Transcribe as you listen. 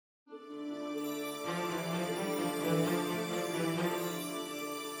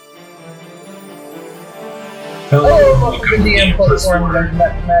Hello, Welcome to DM Plus One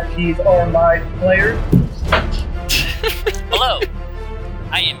Matt. These are my players. Hello,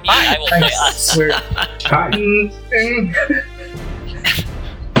 I am me. I will play us. Hi.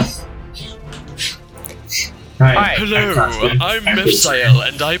 Hi. Hello, I'm Mephiel,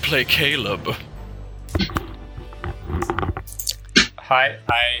 and I play Caleb. Hi,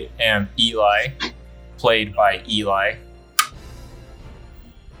 I am Eli, played by Eli.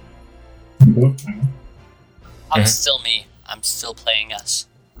 I'm still me. I'm still playing us.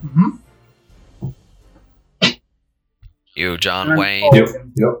 You, John Wayne. Yep.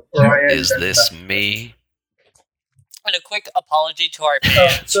 Is this me? And a quick apology to our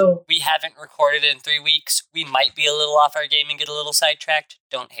fans. So We haven't recorded in 3 weeks. We might be a little off our game and get a little sidetracked.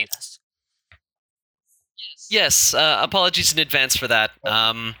 Don't hate us. Yes, apologies in advance for that.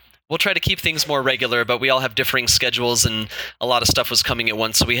 We'll try to keep things more regular, but we all have differing schedules, and a lot of stuff was coming at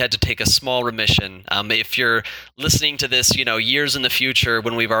once, so we had to take a small remission. If you're listening to this, years in the future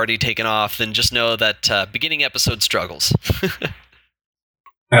when we've already taken off, then just know that beginning episode struggles.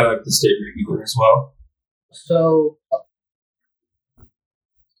 I like to stay regular as well. So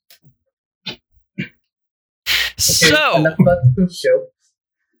So, enough about the poop show.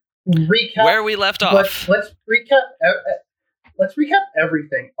 Recap where we left off. Let's recap. Let's recap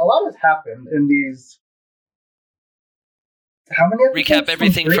everything. A lot has happened in these. How many episodes? Recap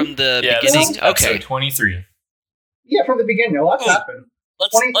everything from the beginning? This is episode Okay. 23. Yeah, from the beginning. A lot's happened.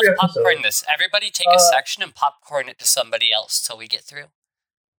 Let's 23 popcorn episodes. this. Everybody take a section and popcorn it to somebody else till we get through.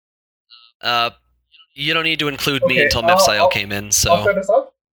 You don't need to include me Okay, until I'll Mephiel came in, I'll so... start us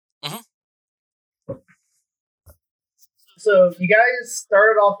off. So you guys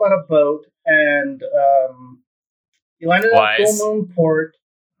started off on a boat, and you landed at Wise. Full Moon Port,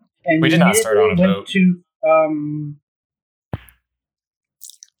 and We you did not start immediately on a went boat. to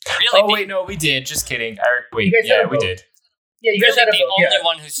Really, Oh, wait, no, we did. Just kidding. You guys had a We boat. did. yeah, you guys really had a the boat. only Yeah,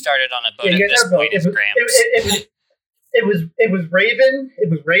 one who started on a boat yeah, you at guys this had a boat. point is Gramps. It was Raven,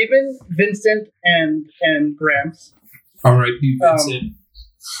 Vincent, and Gramps, R.I.P. Vincent.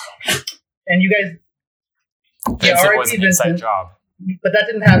 and you guys. Vincent R.I.P. was an inside Vincent. job. But that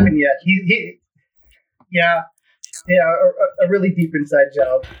didn't happen yet. A really deep inside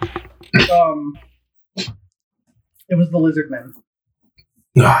job. It was the Lizard Men,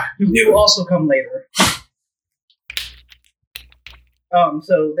 who also come later.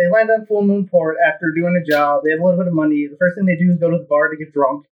 So they land on Full Moon Port after doing a job. They have a little bit of money. The first thing they do is go to the bar to get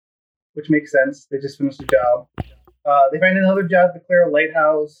drunk, which makes sense. They just finished the job. They find another job to clear a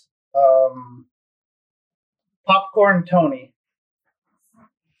lighthouse. Popcorn Tony.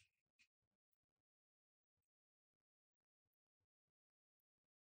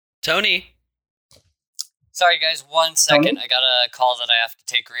 Tony? Sorry, guys, 1 second. I got a call that I have to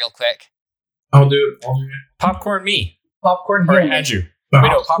take real quick. I'll do it. Popcorn me. Popcorn Or him. Andrew. Wait,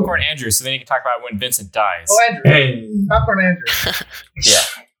 no, Popcorn Andrew, so then you can talk about when Vincent dies. Oh, Andrew. Hey. Popcorn Andrew. Yeah.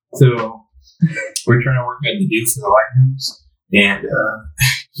 So, we're trying to work out the deal for the lighthouse, and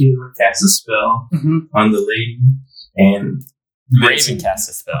Keeler casts a spell on the lady, and Raven cast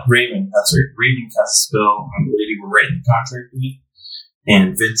a spell. Raven casts a spell on the lady we're writing the contract with,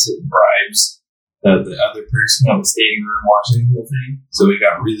 and Vincent bribes the other person on the staging room watching the whole thing. So we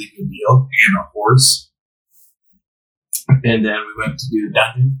got a really good deal and a horse. And then we went to do the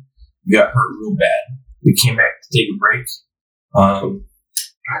dungeon. We got hurt real bad. We came back to take a break.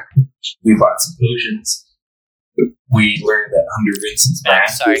 We bought some potions. We learned that under Vincent's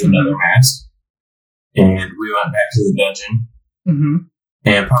mask there's another mask. And we went back to the dungeon.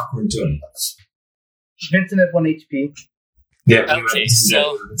 And Popcorn Tony. Vincent at 1 HP. Yeah, we Okay, went to the so-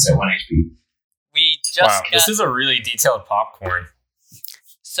 dungeon. Vincent at 1 HP. We just Wow, got... this is a really detailed popcorn.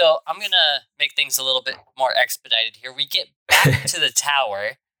 So I'm going to make things a little bit more expedited here. We get back to the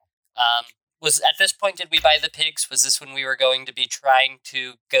tower. Was at this point, did we buy the pigs? Was this when we were going to be trying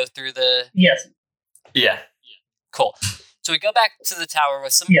to go through the... Yes. Yeah. Cool. So we go back to the tower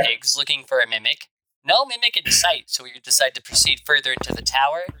with some pigs looking for a mimic. No mimic in sight, so we decide to proceed further into the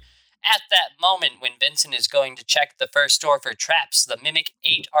tower. At that moment, when Vincent is going to check the first door for traps, the mimic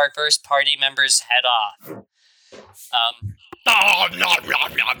ate our first party member's head off.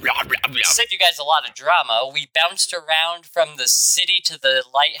 Saved you guys a lot of drama. We bounced around from the city to the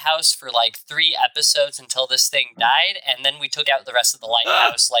lighthouse for like 3 episodes until this thing died, and then we took out the rest of the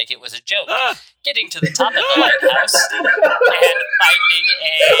lighthouse like it was a joke. Getting to the top of the lighthouse and finding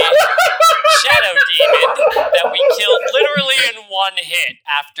a shadow demon that we killed literally in 1 hit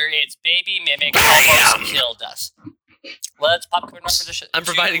after its baby mimic almost killed us. Let's popcorn up for the I'm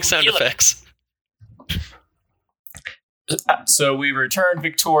providing sound effects. So we returned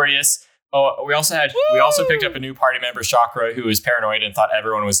victorious. Oh, we also picked up a new party member, Chakra, who was paranoid and thought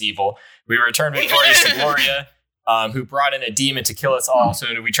everyone was evil. We returned victorious to Gloria, who brought in a demon to kill us all. So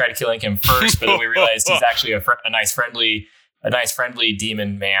we tried killing him first, but then we realized he's actually a nice friendly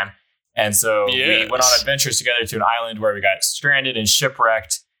demon man. And so we went on adventures together to an island where we got stranded and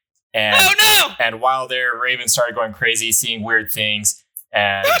shipwrecked. And, And while there, Raven started going crazy, seeing weird things.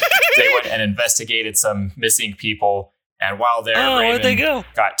 And they went and investigated some missing people. And while there, Raven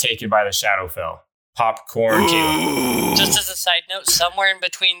got taken by the Shadowfell. Popcorn kill. Just as a side note, somewhere in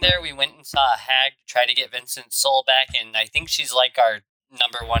between there, we went and saw a hag to try to get Vincent's soul back. And I think she's like our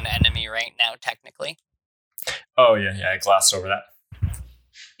number one enemy right now, technically. Oh, yeah, I glassed over that.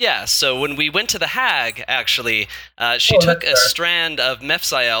 Yeah, so when we went to the hag, actually, she took a strand of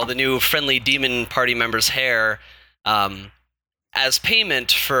Mephiel, the new friendly demon party member's hair, as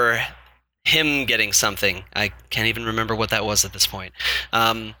payment for him getting something. I can't even remember what that was at this point.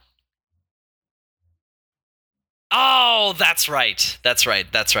 Oh, that's right.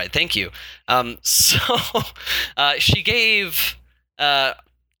 Thank you. So she gave...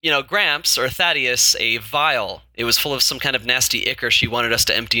 Gramps, or Thaddeus, a vial. It was full of some kind of nasty ichor she wanted us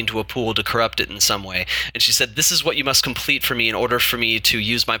to empty into a pool to corrupt it in some way. And she said, this is what you must complete for me in order for me to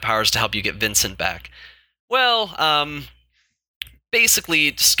use my powers to help you get Vincent back. Well,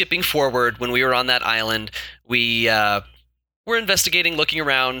 basically, skipping forward, when we were on that island, we were investigating, looking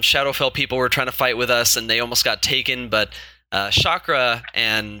around. Shadowfell people were trying to fight with us, and they almost got taken, but Chakra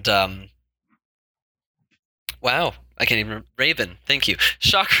and... Wow. I can't even remember. Raven, thank you.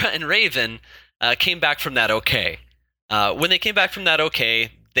 Chakra and Raven came back from that okay. When they came back from that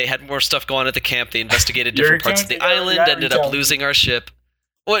okay, they had more stuff going on at the camp. They investigated different parts of the island, ended up losing our ship.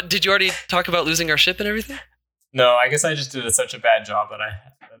 What, did you already talk about losing our ship and everything? No, I guess I just did such a bad job that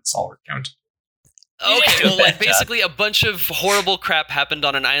that's all count. Okay, well, basically a bunch of horrible crap happened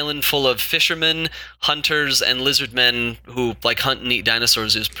on an island full of fishermen, hunters, and lizard men who hunt and eat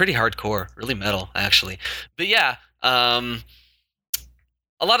dinosaurs. It was pretty hardcore, really metal, actually. But yeah, a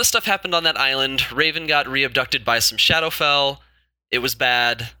lot of stuff happened on that island. Raven got re-abducted by some Shadowfell. It was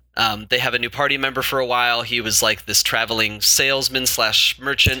bad. They have a new party member for a while. He was like this traveling salesman /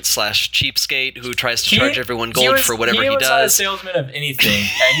 merchant / cheapskate who tries to charge everyone gold for whatever he does. He was not a salesman of anything,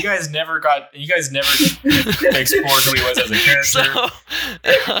 and you guys never explored who he was as a character.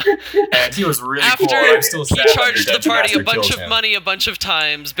 And he was really cool. I'm still sad he charged the party a bunch of money a bunch of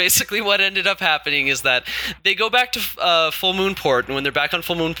times. Basically, what ended up happening is that they go back to Full Moon Port, and when they're back on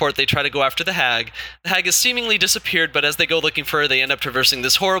Full Moon Port, they try to go after the hag. The hag has seemingly disappeared, but as they go looking for her, they end up traversing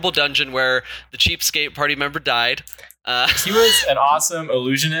this horrible dungeon where the cheapskate party member died. He was an awesome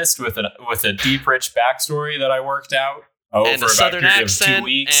illusionist with a deep, rich backstory that I worked out and a southern accent, 2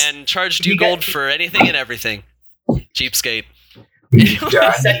 weeks. and charged you gold for anything and everything. Cheapskate.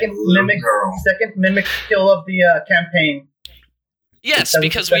 Second mimic kill of the campaign. Yes,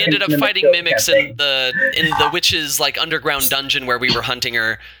 because we ended up fighting mimics in the witch's underground dungeon where we were hunting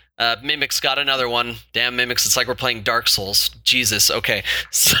her. Mimics got another one. Damn Mimics, it's like we're playing Dark Souls. Jesus, okay.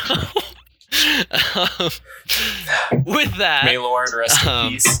 So, with that... May Lord rest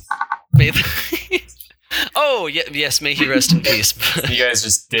in peace. Oh, yes, may he rest in peace. You guys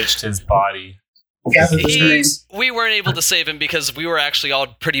just ditched his body. We weren't able to save him because we were actually all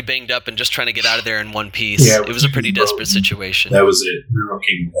pretty banged up and just trying to get out of there in one piece. Yeah, it was a pretty desperate situation. That was it. We were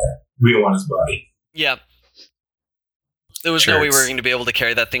okay with that. We didn't want his body. Yeah. There was no way we were going to be able to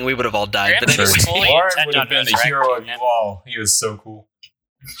carry that thing. We would have all died. But anyway. Lauren would have been the hero of you all. He was so cool.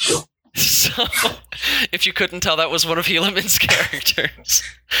 So, if you couldn't tell, that was one of Helaman's characters.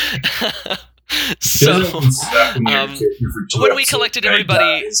 So, when we collected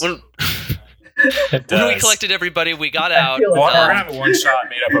everybody... When we collected everybody, we got out. We're gonna have a one shot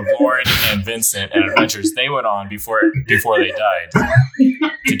made up of Lauren and Vincent and adventures they went on before they died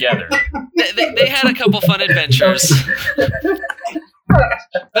together. They had a couple fun adventures.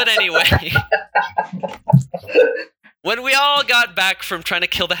 But anyway, when we all got back from trying to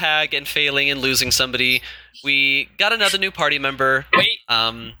kill the hag and failing and losing somebody, we got another new party member.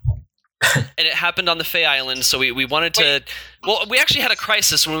 And it happened on the Fey Island, so we wanted to... Well, we actually had a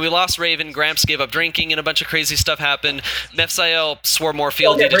crisis when we lost Raven. Gramps gave up drinking, and a bunch of crazy stuff happened. Mephiel swore more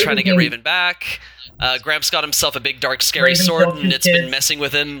fealty to trying to get Raven back. Gramps got himself a big, dark, scary sword, and it's been messing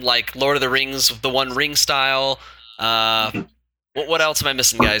with him, like Lord of the Rings, the One Ring style. What else am I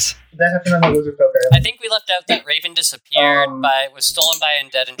missing, guys? That happened on the Wizard Folk Island. I think we left out that Raven disappeared, was stolen by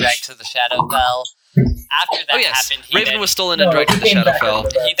Undead and dragged to the Shadowfell. After that happened, Raven was stolen and dragged to the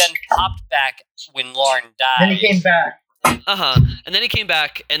Shadowfell. He then popped back when Lauren died. Then he came back. And then he came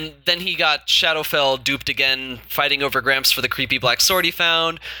back, and then he got Shadowfell duped again, fighting over Gramps for the creepy black sword he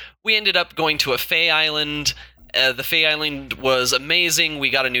found. we ended up going to a Fey Island. The Fey Island was amazing. We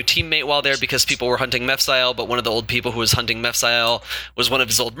got a new teammate while there because people were hunting Mephiel, but one of the old people who was hunting Mephiel was one of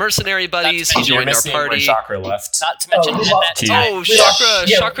his old mercenary buddies. He joined our party. Chakra left. Not to mention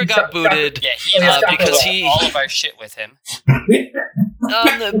Chakra got booted. Yeah, he lost because he all of our shit with him.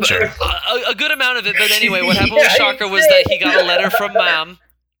 Sure. A good amount of it, but anyway, what happened with Chakra was that he got a letter from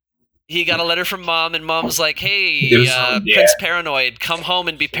Mom. And Mom's like, "Hey, Prince Paranoid, come home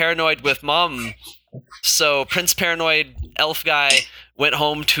and be paranoid with Mom." So Prince Paranoid, elf guy, went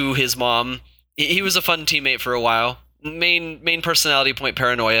home to his mom. He was a fun teammate for a while. Main personality point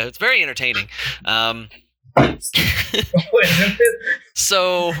paranoia. It's very entertaining.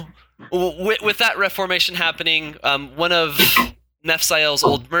 So with that reformation happening, one of Mephiel's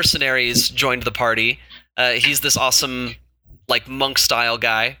old mercenaries joined the party. He's this awesome, like, monk style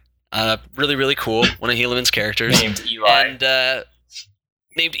guy. Really, really cool. One of Helaman's characters. Named Eli. And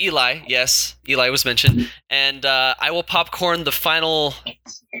named Eli, yes. Eli was mentioned. And I will popcorn the final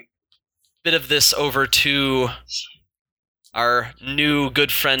bit of this over to our new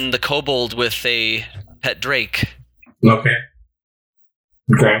good friend, the Kobold, with a pet Drake. Okay.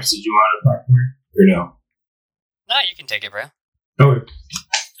 Gramps, did you want a popcorn or no? No, you can take it, bro. Okay.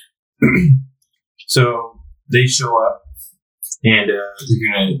 So they show up and they're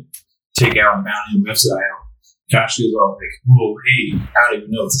gonna take out a bounty on Mephiel. Kasha's all like, "Whoa, hey, I don't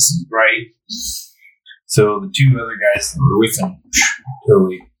even know if this is right." So the two other guys that were with him,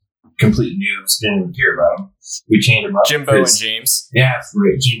 totally complete noobs, didn't even care about him. We chained them up. Jimbo and James. Yeah, that's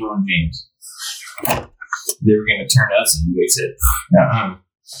right, Jimbo and James. They were going to turn us in. They said, "Uh-huh."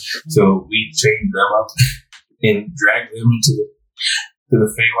 So we chained them up and dragged them into the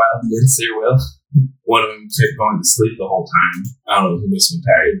Feywild against their will. One of them kept going to sleep the whole time. I don't know, he must have been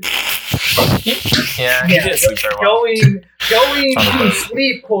tired. Yeah, he didn't sleep very well. Going to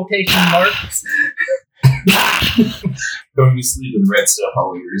sleep, quotation marks. Going to sleep with red stuff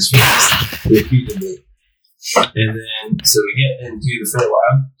all over his face. Repeatedly. And then, so we get into the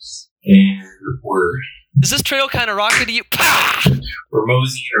Feywild, and Is this trail kind of rocky to you? we're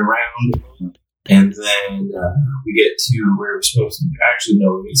moseying around, and then we get to where we're supposed to. Actually,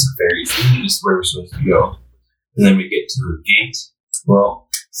 no, we meet some fairies. We meet us where we're supposed to go, and then we get to a gate. Well,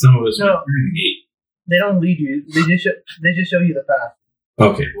 some of us went through the gate. They don't lead you. They just show you the path.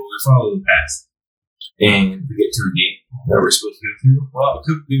 Okay, well, we follow the path, and we get to a gate that we're supposed to go through. Well, a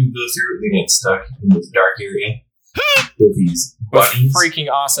couple people go through it, they get stuck in this dark area with these bunnies. Freaking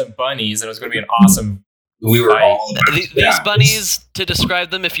awesome bunnies, and it was going to be an awesome. We were fight. all about These bunnies, to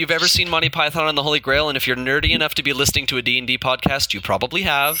describe them, if you've ever seen Monty Python and the Holy Grail, and if you're nerdy enough to be listening to a D&D podcast, you probably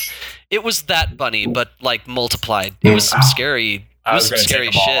have. It was that bunny, but like multiplied. It was some scary. It was some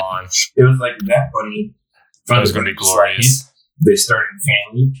scary shit. It was like that bunny. It was going to be glorious. They started a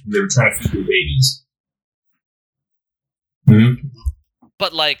family. And they were trying to feed their babies. Mm-hmm.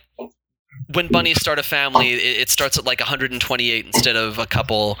 But like, when bunnies start a family, it starts at like 128 instead of a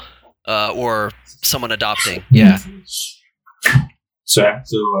couple or someone adopting. Yeah. So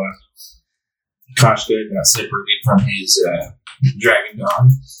Kashka got separated from his dragon dog,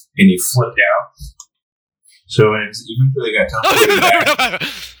 and he flipped out. So eventually got teleported back,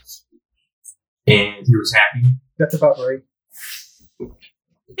 and he was happy. That's about right.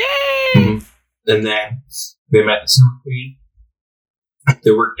 Yay! Mm-hmm. And then they met the Summer Queen.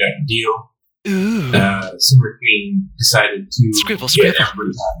 They worked out a deal. Ooh. Summer Queen decided to Scribble. get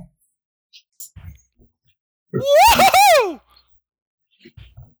everybody high. Woohoo!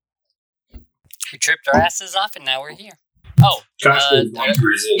 We tripped our asses off, and now we're here. Oh, Kashka was going to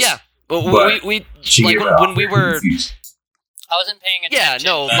resist. Yeah. Well, But we she like gave it when up. we were. Confused. I wasn't paying Yeah, attention.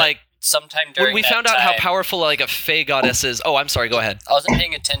 no, but like sometime during when we that found out how time- powerful like a Fey goddess is. Oh, I'm sorry. Go ahead. I wasn't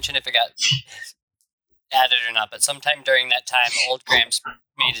paying attention if it got added or not, but sometime during that time, old Gramps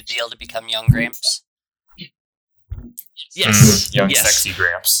made a deal to become young Gramps. Yes. Young, yes. sexy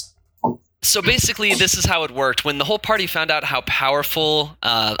Gramps. So basically, this is how it worked. When the whole party found out how powerful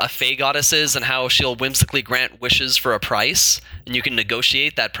a Fey goddess is and how she'll whimsically grant wishes for a price, and you can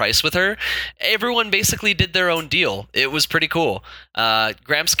negotiate that price with her, everyone basically did their own deal. It was pretty cool.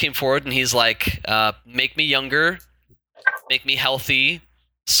 Gramps came forward and he's like, make me younger, make me healthy,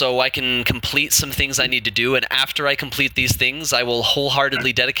 so I can complete some things I need to do, and after I complete these things, I will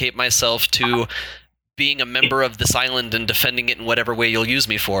wholeheartedly dedicate myself to being a member of this island and defending it in whatever way you'll use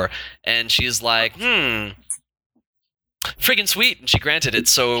me for. And she's like, friggin' sweet, and she granted it.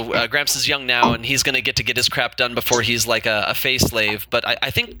 So Gramps is young now, and he's gonna get his crap done before he's like a Fey slave. But I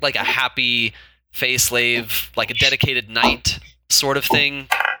think like a happy Fey slave, like a dedicated knight sort of thing,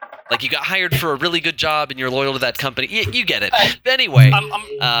 Like you got hired for a really good job and you're loyal to that company. You get it. Anyway,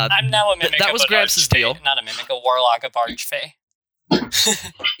 I'm now a mimic. that of was an Gramps' Archfey, deal. not a mimic, a warlock of Archfey.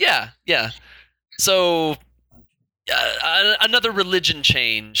 Yeah. So another religion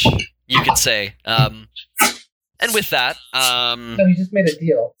change, you could say. And with that, No, he just made a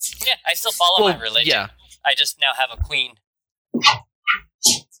deal. Yeah, I still follow my religion. Yeah, I just now have a queen.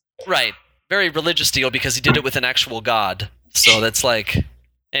 right. Very religious deal because he did it with an actual god. So that's like.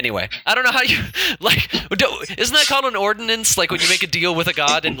 Anyway, I don't know how you isn't that called an ordinance? Like when you make a deal with a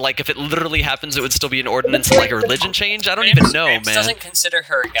god, and like if it literally happens, it would still be an ordinance and like a religion change. I don't even know, Gramps man. doesn't consider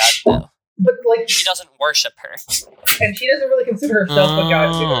her a god though. But like, He doesn't worship her. and she doesn't really consider herself a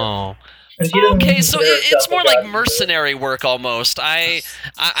god either. Oh. And she doesn't really Okay, so consider it's herself a more god like either. mercenary work almost. I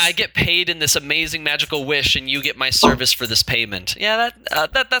get paid in this amazing magical wish, and you get my service for this payment. Yeah,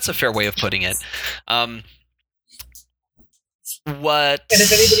 that's a fair way of putting it. What? And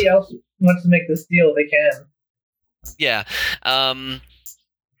if anybody else wants to make this deal, they can. Yeah.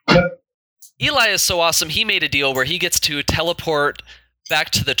 But Eli is so awesome. He made a deal where he gets to teleport back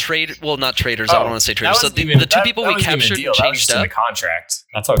to the trade. Well, not traders. I don't want to say traders. So the two people we captured and changed in up. the contract.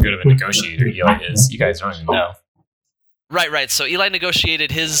 That's how good of a negotiator Eli is. You guys don't even know. Right. So Eli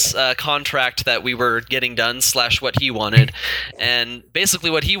negotiated his contract that we were getting done / what he wanted. And basically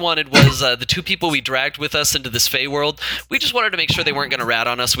what he wanted was the two people we dragged with us into this Fey world, we just wanted to make sure they weren't going to rat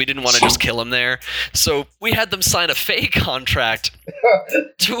on us. We didn't want to just kill them there. So we had them sign a Fey contract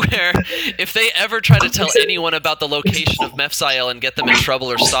to where if they ever try to tell anyone about the location of Mephiel and get them in trouble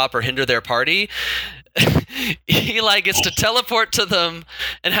or stop or hinder their party, Eli gets to teleport to them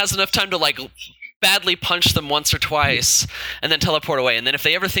and has enough time to like badly punch them once or twice and then teleport away. And then if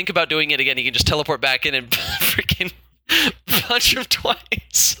they ever think about doing it again, he can just teleport back in and freaking punch them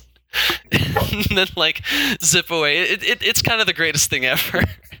twice. And then like zip away. It's kind of the greatest thing ever.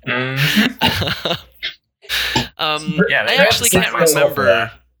 Yeah, I actually can't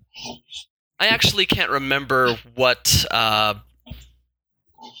remember. I actually can't remember what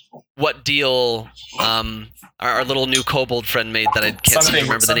deal our little new kobold friend made that I can't seem to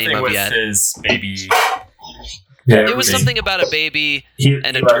remember the name of with yet. His baby. Yeah, It was something about a baby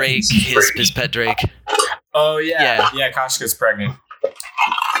and a he drake, likes his pet drake. Oh yeah, Yeah. Koshka's pregnant.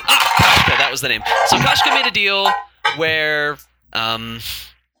 Kashka, that was the name. So Kashka made a deal where,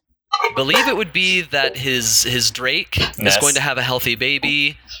 believe it would be that his drake is Ness. going to have a healthy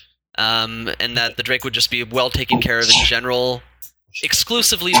baby, and that the drake would just be well taken care of in general,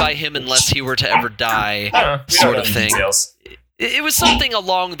 exclusively by him unless he were to ever die, I don't know. We sort don't of know the thing. details. It was something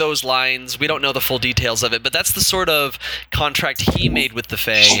along those lines. We don't know the full details of it, but that's the sort of contract he made with the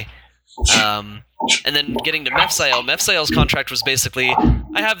Fae. And then getting to Mephiel, Mephiel's contract was basically,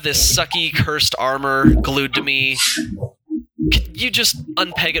 I have this sucky, cursed armor glued to me. Can you just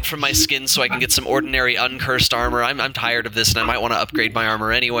unpeg it from my skin so I can get some ordinary uncursed armor? I'm tired of this, and I might want to upgrade my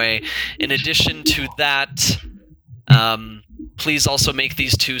armor anyway. In addition to that, please also make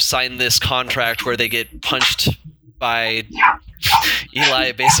these two sign this contract where they get punched by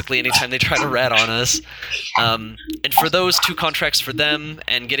Eli basically anytime they try to rat on us. And for those two contracts for them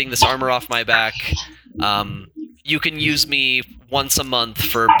and getting this armor off my back, you can use me once a month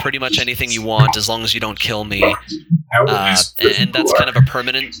for pretty much anything you want as long as you don't kill me. And that's kind of a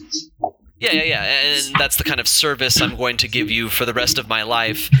permanent... Yeah. And that's the kind of service I'm going to give you for the rest of my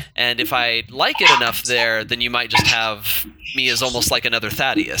life. And if I like it enough there, then you might just have me as almost like another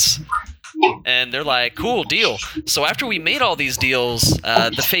Thaddeus. And they're like, cool, deal. So after we made all these deals,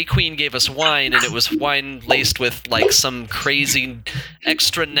 the Fey Queen gave us wine, and it was wine laced with like some crazy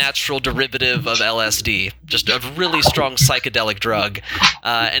extra natural derivative of LSD. Just a really strong psychedelic drug.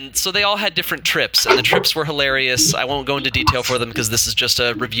 And so they all had different trips, and the trips were hilarious. I won't go into detail for them because this is just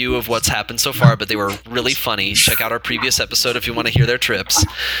a review of what's happened so far, but they were really funny. Check out our previous episode if you want to hear their trips.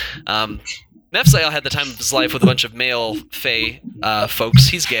 Mephiel had the time of his life with a bunch of male Fae folks.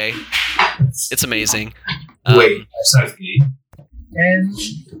 He's gay. It's amazing. Wait, I sounds gay. And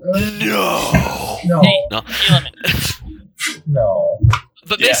No. no, Hey, No. Helaman. no.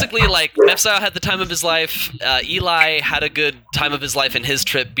 But Yeah. basically, like, Mephiel had the time of his life. Eli had a good time of his life in his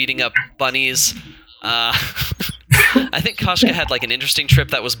trip beating up bunnies. I think Kashka had, like, an interesting trip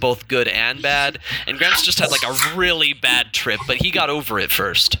that was both good and bad. And Gramps just had, like, a really bad trip, but he got over it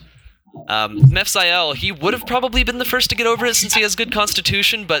first. Mephiel, he would have probably been the first to get over it since he has good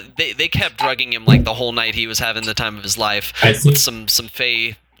constitution, but they kept drugging him, like, the whole night he was having the time of his life I think- with some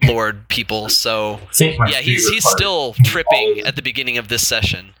Fey Lord people, so... I think my Yeah, he's favorite part still of tripping all- at the beginning of this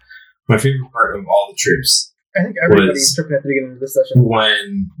session. My favorite part of all the trips I think everybody's Was- tripping at the beginning of this session.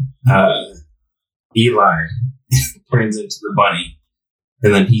 when Eli turns into the bunny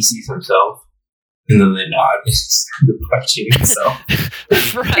and then he sees himself, and then they nod and start punching himself.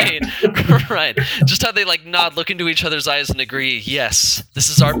 right. Just how they like nod, look into each other's eyes, and agree. Yes, this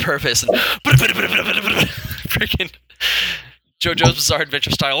is our purpose. And freaking JoJo's Bizarre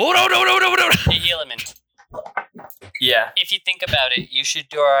Adventure style. Oh no! Hey, Helaman, Yeah. if you think about it, you should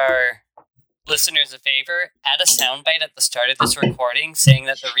do our listeners a favor. Add a soundbite at the start of this recording saying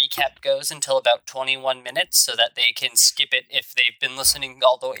that the recap goes until about 21 minutes so that they can skip it if they've been listening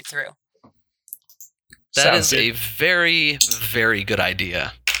all the way through. That Sounds is good. a very, very good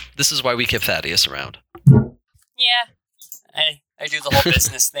idea. This is why we keep Thaddeus around. Yeah, I do the whole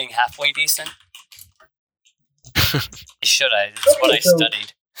business thing halfway decent. Should I? It's what I Okay, so-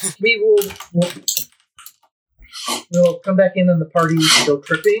 studied. We'll come back in on the party still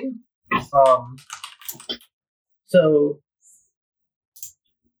tripping. So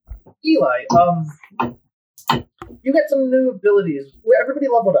Eli, you got some new abilities. Everybody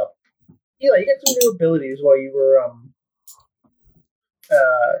leveled up. Eli, you got some new abilities while you were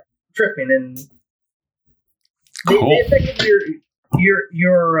tripping, and they Cool. affected your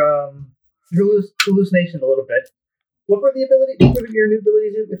hallucination a little bit. What were the abilities? What were your new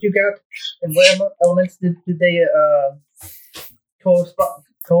abilities that you got, and what elements did they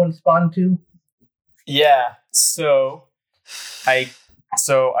correspond to? Yeah. So I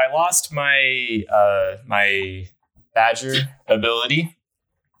lost my my Badger ability,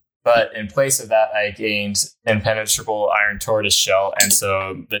 but in place of that, I gained Impenetrable Iron Tortoise Shell, and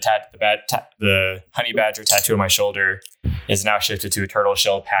so the Honey Badger tattoo on my shoulder is now shifted to a turtle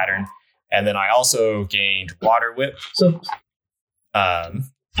shell pattern. And then I also gained Water Whip, So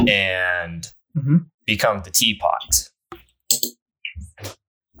and become the Teapot.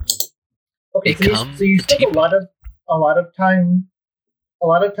 okay, Become so you the spent teapot. a lot of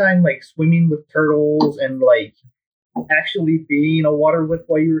time like swimming with turtles and like actually being a water whip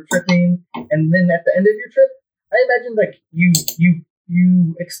while you were tripping, and then at the end of your trip, I imagine like you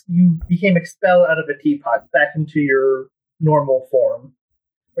became expelled out of a teapot back into your normal form.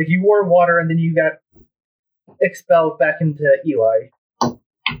 Like you wore water and then you got expelled back into Eli.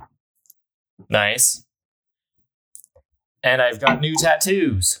 Nice. And I've got new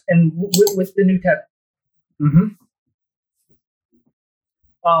tattoos. And with the new tat.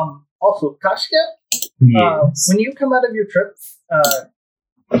 Also, Kashka, Yes. when you come out of your trip,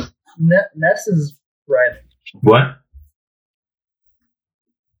 Ness is red. What?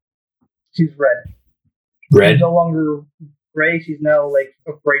 She's red. Red? She's no longer gray. She's now like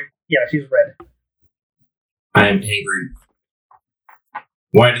a bright. Yeah, she's red. I am angry.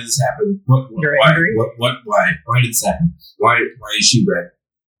 Why did this happen? You're why? angry? Why? Why did this happen? Why is she red?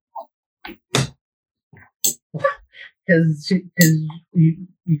 Because you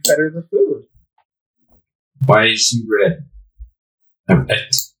fed her the food. Why is she red?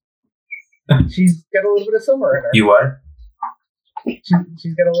 She's got a little bit of summer in her. You what?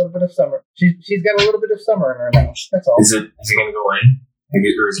 She's got a little bit of summer. She's got a little bit of summer in her now. That's all. Is it gonna go in?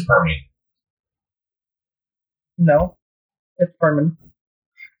 Or is it permanent? No, it's permanent.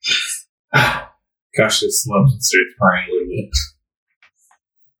 Gosh, this slumps and starts crying a little bit.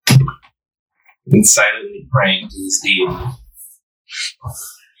 And silently praying to this deity.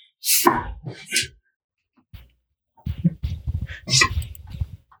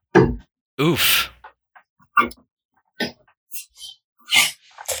 Oof.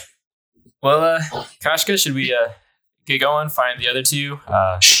 Well, Kashka, should we get going? Find the other two.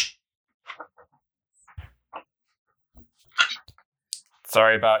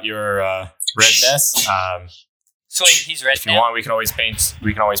 Sorry about your redness. So wait, he's red If you now? want, we can always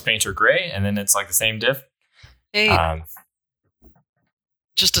paint her gray, and then it's like the same diff. Hey,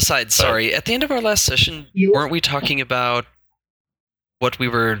 just aside, sorry. At the end of our last session, weren't we talking about what we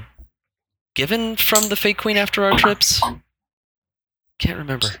were given from the Fake Queen after our trips? Can't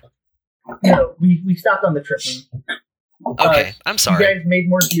remember. No, we stopped on the trip. Okay, I'm sorry. You guys made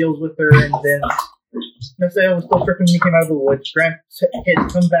more deals with her, and then Messiah was still tripping when he came out of the woods. Gramps had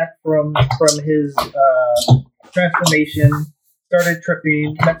come back from his transformation, started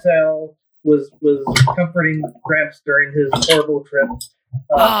tripping. Messiah was comforting Gramps during his horrible trip.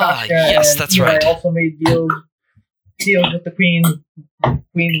 Kashka yes, and that's Eli right. also made deals with the Queen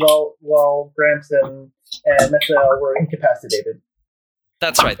while Gramps and Messiah were incapacitated.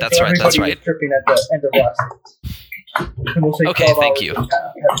 That's right. That's So right. That's everybody was right. tripping at the end of last. And we'll say Okay, 12 thank hours you.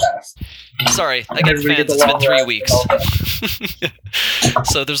 Had passed. Sorry, And again, everybody fans, gets a it's been long 3 rest weeks. and all that.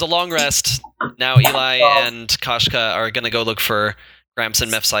 So there's a long rest. Now Eli Oh. and Kashka are going to go look for Gramps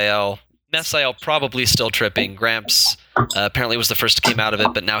and Mephiel. Mephiel probably still tripping. Gramps apparently was the first to came out of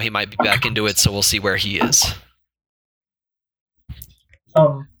it, but now he might be back into it, so we'll see where he is.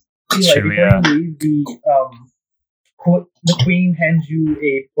 Eli, Should we, before you leave, the queen hands you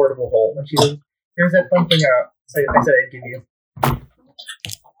a portable hole, and she says, "Here's that fun thing I said I'd give you."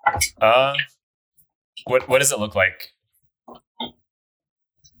 What does it look like?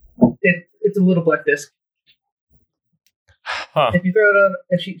 It's a little black disc. Huh. If you throw it on,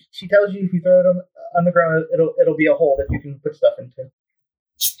 if she tells you if you throw it on the ground, it'll be a hole that you can put stuff into.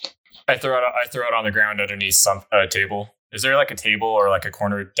 I throw it on the ground underneath some table. Is there like a table or like a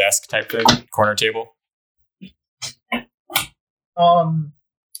corner desk type thing? Corner table? No,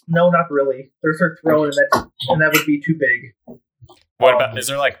 not really. There's her throne, and that would be too big. What about? Is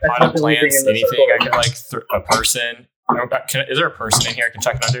there like that's potted not the only thing plants? in the Anything circle I right can now. like a person? Is there a person in here I can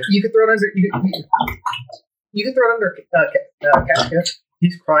check it under? You could throw it under. You can throw it under Casca.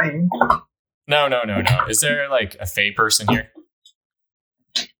 He's crying. No. Is there like a fey person here?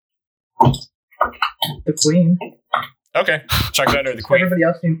 The queen. Okay, check it under the queen. Everybody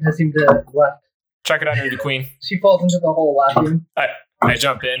else has seemed to have left. Check it under the queen. She falls into the hole laughing. I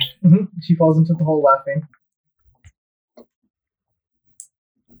jump in. She falls into the hole laughing.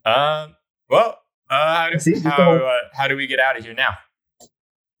 Well, how do we get out of here now?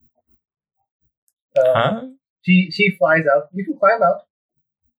 She flies out. You can climb out.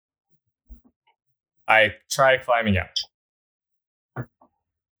 I try climbing out.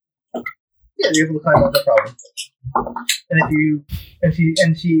 Yeah, you're able to climb out, no problem.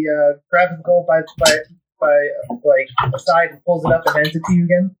 And she grabs the hole by like the side and pulls it up and hands it to you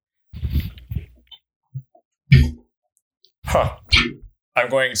again. Huh. I'm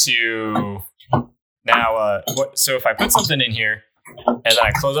going to now. So if I put something in here and then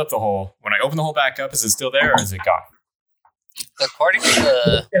I close up the hole, when I open the hole back up, is it still there or is it gone? According to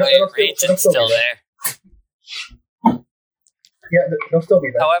the way it reads, it's still there. Yeah, it'll still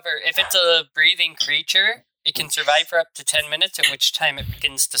be there. However, if it's a breathing creature, it can survive for up to 10 minutes, at which time it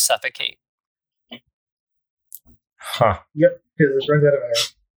begins to suffocate. Huh. Yep, because it runs out of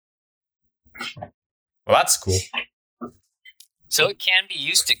air. Well, that's cool. So it can be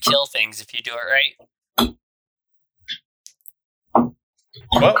used to kill things if you do it right.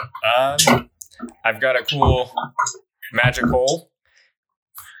 Well, I've got a cool magic hole.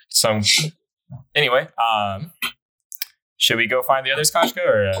 Anyway, should we go find the others, Kashka,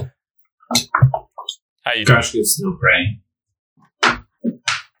 or how you doing? Kashka's still praying.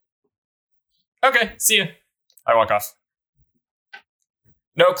 Okay, see ya. I walk off.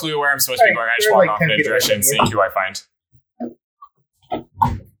 No clue where I'm supposed to be going. I just walk off in a direction and see who I find.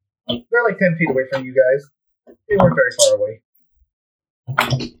 They're like 10 feet away from you guys. They weren't very far away.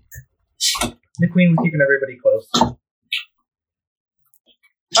 The queen was keeping everybody close.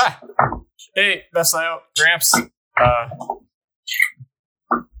 Hey, Veslayo, Gramps.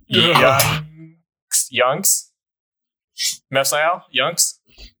 Yunks? Veslayo, Yunks?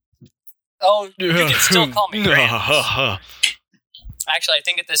 Oh, you can still call me Gramps. Actually, I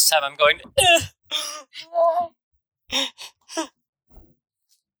think at this time I'm going...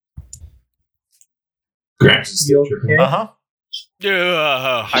 Gramps is still You okay? Uh-huh.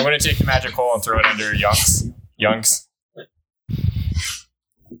 I'm going to take the magic hole and throw it under Yunks.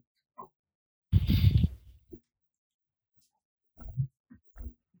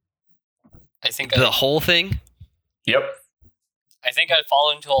 I think The whole thing? Yep. I think I'd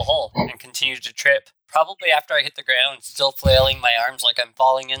fall into a hole and continue to trip. Probably after I hit the ground, still flailing my arms like I'm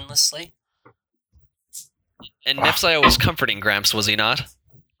falling endlessly. And Nipsio was comforting Gramps, was he not?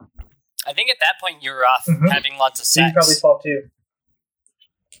 I think at that point you were off having lots of So you sex. probably fall too.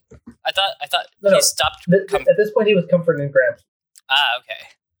 I thought No. he stopped. At this point, he was comforting Gramps. Okay.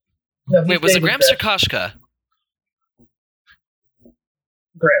 No, he Wait, was stayed it with Gramps or Kashka?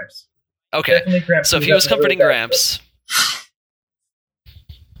 Gramps. Okay. Definitely Gramps. So if he was comforting Gramps...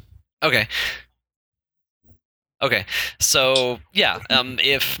 Okay, so yeah,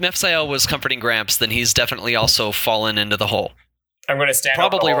 if Mephiel was comforting Gramps, then he's definitely also fallen into the hole. I'm going to stand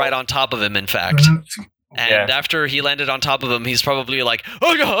Probably up the right hole. on top of him, in fact. And after he landed on top of him, he's probably like,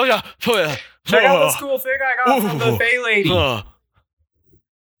 oh yeah. Check out this cool thing I got from the Fey Lady.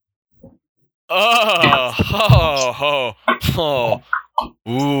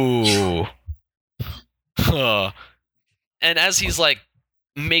 Ooh. And as he's like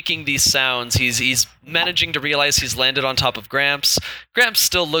making these sounds, he's managing to realize he's landed on top of Gramps. Gramps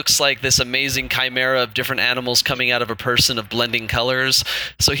still looks like this amazing chimera of different animals coming out of a person of blending colors.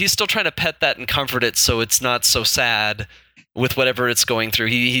 So he's still trying to pet that and comfort it so it's not so sad with whatever it's going through.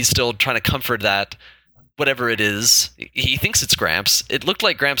 He's still trying to comfort that, whatever it is. He thinks it's Gramps. It looked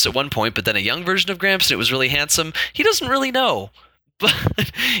like Gramps at one point, but then a young version of Gramps, and it was really handsome. He doesn't really know.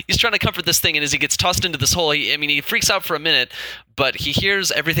 But he's trying to comfort this thing, and as he gets tossed into this hole, he freaks out for a minute, but he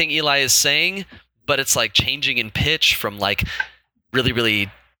hears everything Eli is saying, but it's like changing in pitch from like really, really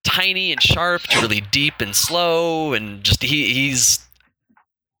tiny and sharp to really deep and slow, and just he's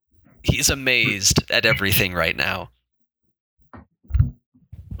amazed at everything right now.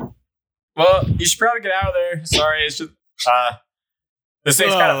 Well, you should probably get out of there. Sorry, it's just this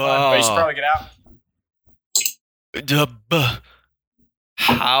thing's kind of fun, but you should probably get out.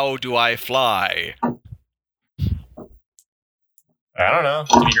 How do I fly? I don't know.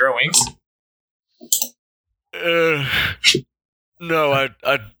 Can you grow wings? No, I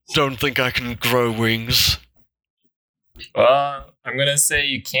don't think I can grow wings. Well, I'm gonna say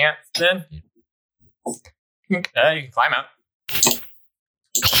you can't then. You can climb out.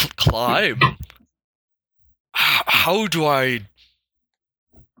 Climb? How would I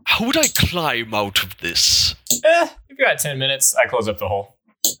climb out of this? You've got 10 minutes. I close up the hole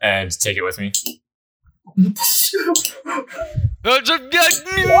and take it with me. The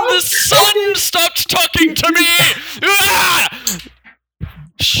sun stopped talking to me!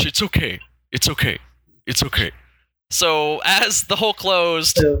 Shh, it's okay. It's okay. It's okay. So, as the hole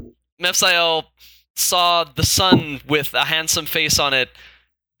closed, Mephiel saw the sun with a handsome face on it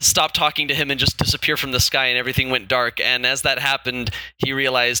stop talking to him and just disappear from the sky, and everything went dark. And as that happened, he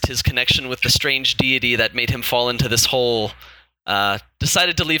realized his connection with the strange deity that made him fall into this hole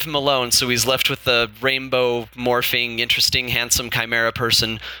decided to leave him alone. So he's left with the rainbow morphing, interesting, handsome chimera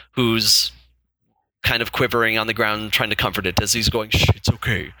person who's kind of quivering on the ground, trying to comfort it as he's going, shh, it's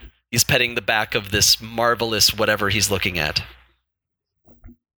okay. He's petting the back of this marvelous whatever he's looking at.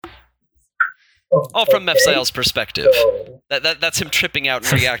 All from Mephiel's perspective. So, That's him tripping out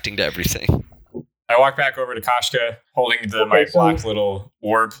and reacting to everything. I walk back over to Koshka, holding my black little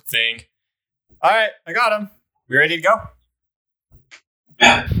orb thing. All right, I got him. We ready to go?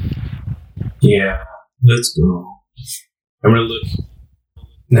 Yeah, let's go. I'm gonna look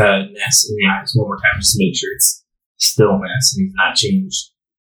Ness in the eyes one more time just to make sure it's still Ness and he's not changed.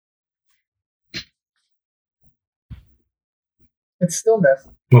 it's still Ness.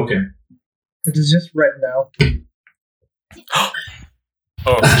 Okay. It is just red now.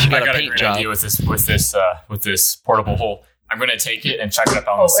 Oh, I got a got a paint great job. idea with this portable hole. I'm gonna take it and chuck it up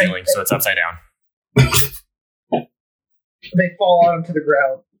on the ceiling so it's upside down. They fall out onto the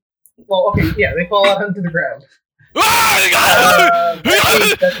ground. Well, okay, yeah, they fall out onto the ground. That's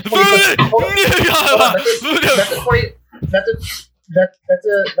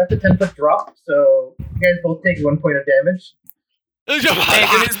a 10-foot drop, so you guys both take 1 point of damage. Hey,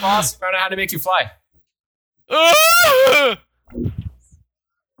 good news, boss. Found out how to make you fly.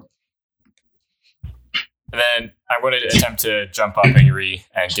 And then I'm going to attempt to jump up Angry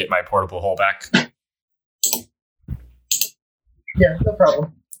and get my portable hole back. Yeah, no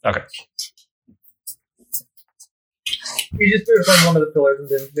problem. Okay. You just threw it on one of the pillars and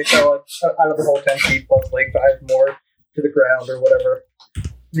then they fell out of the whole 10 feet plus like 5 more to the ground or whatever.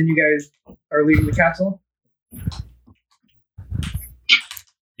 Then you guys are leaving the castle.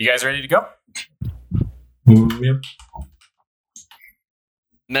 You guys ready to go? Yep.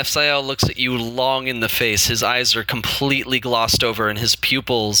 Mephiel looks at you long in the face. His eyes are completely glossed over, and his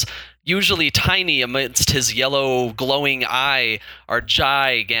pupils, usually tiny amidst his yellow glowing eye, are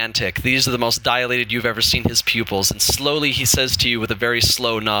gigantic. These are the most dilated you've ever seen his pupils, and slowly he says to you with a very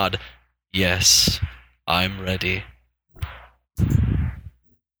slow nod, "Yes, I'm ready."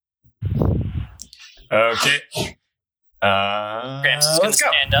 Okay. Gramps is going to let's go.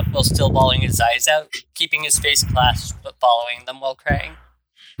 stand up while still bawling his eyes out, keeping his face clasped but following them while crying.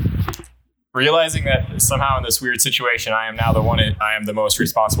 Realizing that somehow in this weird situation, I am now I am the most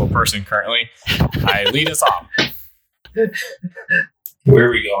responsible person currently. I lead us off. Where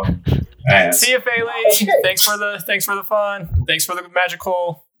are we going? I asked. See you, Fey Lady. Okay. Thanks for the fun. Thanks for the magic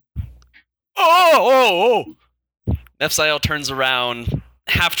hole. Oh! Mephiel turns around,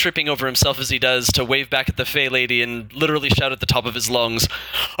 half tripping over himself as he does, to wave back at the Fey Lady and literally shout at the top of his lungs,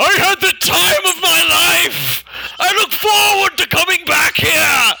 "I had the time of my life! I look forward to coming back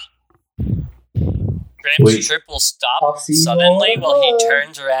here!" Gramps' Wait. trip will I'll stop see you suddenly all while he aboard.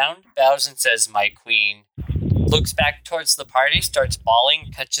 turns around, bows and says, "My queen." Looks back towards the party, starts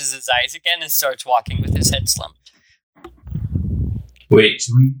bawling, catches his eyes again, and starts walking with his head slumped. Wait,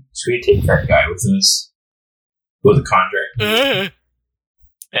 should we take our guy with us? With the contract?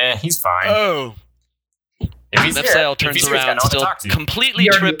 He's fine. Oh. If he's here, Mephiel if turns he's here, he's got around, no one to still talk to. completely He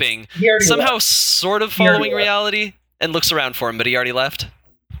already- tripping, He already somehow left. sort of He already following left. reality, and looks around for him, but he already left?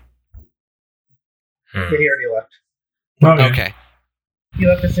 Yeah, he already left. Okay. He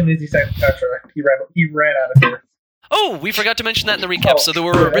left as soon as he signed the contract. He ran out of here. Oh, we forgot to mention that in the recap. So there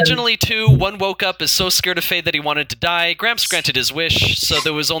were originally 2. One woke up, is so scared of Faye that he wanted to die. Gramps granted his wish, so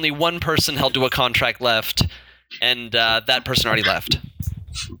there was only one person held to a contract left, and that person already left.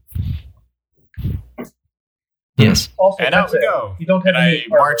 Yes. Also, And out we go. You don't have And any I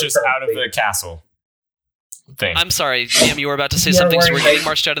march us armor out of the currently. castle thing. I'm sorry, DM, you were about to say You are something, so we're wearing getting a-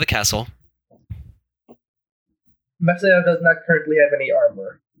 marched out of the castle. Mephisto does not currently have any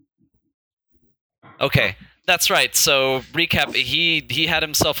armor. Okay, that's right. So, recap, he had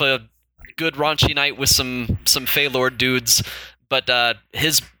himself a good raunchy night with some Feylord dudes, but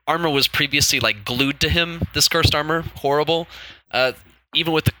his armor was previously, like, glued to him, this cursed armor. Horrible.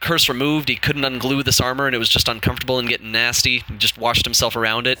 Even with the curse removed, he couldn't unglue this armor, and it was just uncomfortable and getting nasty. He just washed himself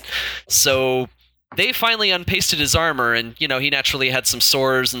around it. So they finally unpasted his armor, and, you know, he naturally had some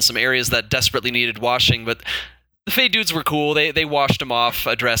sores and some areas that desperately needed washing, but the Fey dudes were cool. They washed him off,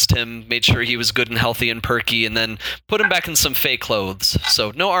 addressed him, made sure he was good and healthy and perky, and then put him back in some Fey clothes.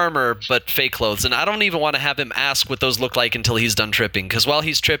 So no armor, but Fey clothes. And I don't even want to have him ask what those look like until he's done tripping, because while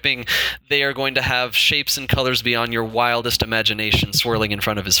he's tripping, they are going to have shapes and colors beyond your wildest imagination swirling in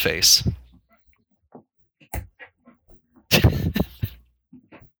front of his face.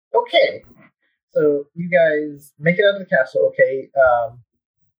 Okay, so you guys make it out of the castle. Okay,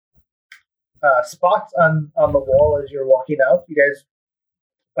 spots on the wall as you're walking out. You guys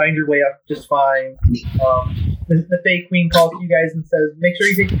find your way up just fine. The Fey Queen calls to you guys and says, "Make sure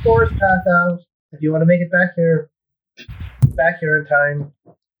you take the forest path out if you want to make it back here in time."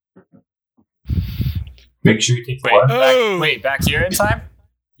 Make sure you take Wait, what? back here in time?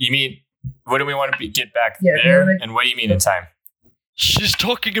 You mean, what do we want to get back Yeah, if you there? wanna- And what do you mean in time? She's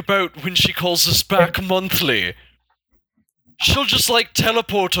talking about when she calls us back monthly. She'll just, like,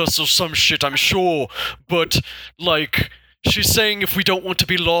 teleport us or some shit, I'm sure. But, like, she's saying if we don't want to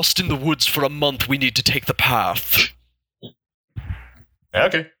be lost in the woods for a month, we need to take the path.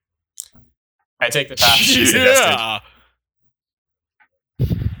 Okay. I take the path she suggested. Yeah!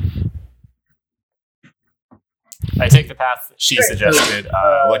 I take the path she Great. suggested,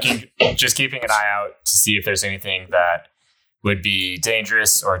 just keeping an eye out to see if there's anything that would be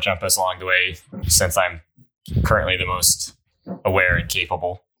dangerous or jump us along the way, since I'm currently the most aware and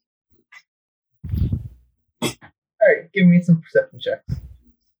capable. Alright, give me some perception checks.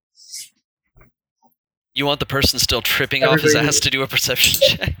 You want the person still tripping off his Everybody- ass to do a perception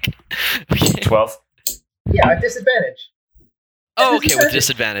check? Okay. 12. Yeah, at disadvantage. Oh, okay, with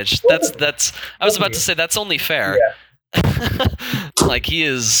disadvantage. That's. I was about to say that's only fair. Yeah. Like he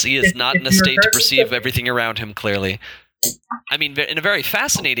is not in a if you're state to currently perceive tripping- everything around him clearly. I mean, in a very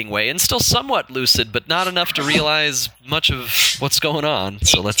fascinating way, and still somewhat lucid, but not enough to realize much of what's going on.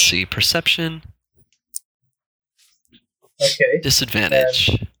 So let's see, perception, Okay.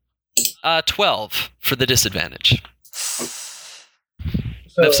 disadvantage. 12 for the disadvantage.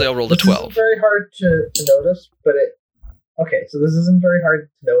 So Mephisto rolled a this 12. isn't very hard to notice, but so this isn't very hard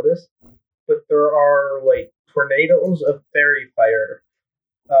to notice, but there are like tornadoes of fairy fire,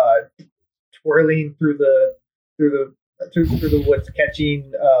 twirling through the woods,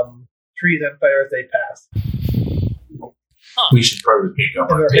 catching trees on fire as they pass. We should probably pick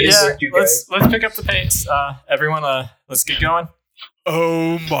up And our they're heading pace. towards you guys. let's pick up the pace. Everyone, let's get going.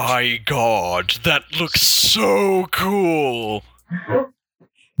 Oh my god, that looks so cool!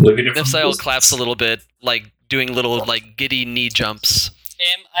 Look at it from Mephisto distance. claps a little bit, like doing little like giddy knee jumps,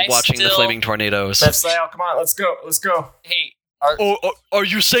 Am I watching still... the flaming tornadoes. Mephisto, come on, let's go. Hey, Are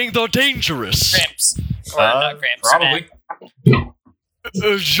you saying they're dangerous? Gramps. Or not Gramps. Probably.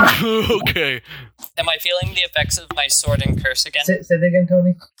 Okay. Am I feeling the effects of my sword and curse again? Say that again,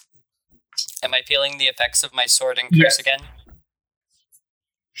 Tony. Am I feeling the effects of my sword and Yes. curse again?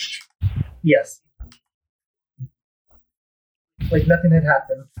 Yes. Like nothing had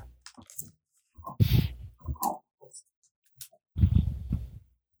happened.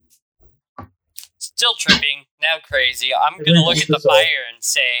 Still tripping, now crazy. I'm It gonna really look at is the the soul. fire and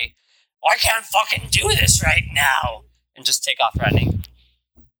say, I can't fucking do this right now! And just take off running.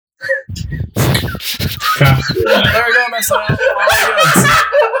 There we go, Mephisto. All the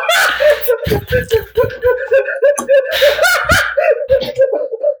goods.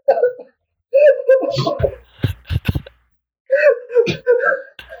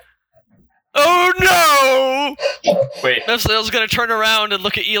 Oh no! Wait, Mephisto's gonna turn around and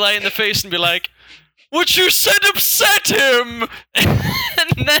look at Eli in the face and be like, "What you said upset him!"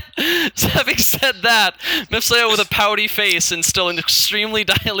 And then, having said that, Mephisto with a pouty face and still extremely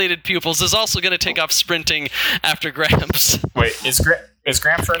dilated pupils is also gonna take off sprinting after Gramps. wait, is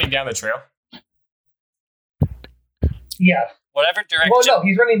Gramps running down the trail? Yeah. Whatever direction. Well, no,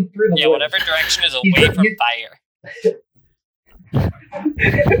 he's running through the yeah, woods. whatever direction is He's away run- from you- fire. He's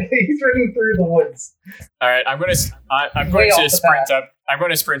running through the woods. All right, I'm going Way off to the sprint path. up. I'm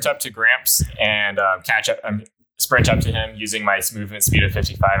going to sprint up to Gramps and catch up. Sprint up to him using my movement speed of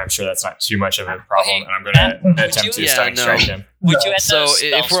 55. I'm sure that's not too much of a problem, Okay, and I'm going to Matt, attempt to Yeah, stunning no. strike him. Would you add So those if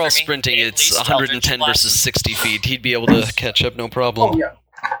spells we're all for me? sprinting, At it's least 110 Eldritch versus Blast. 60 feet. He'd be able to catch up, no problem. Oh yeah.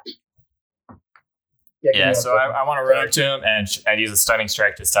 Give me Yeah, one so second. I want to run up to him and use a stunning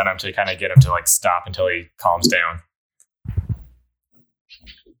strike to stun him to kind of get him to like stop until he calms down.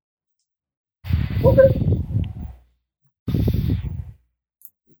 Okay.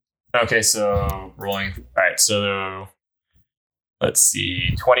 Okay, so rolling. All right, so let's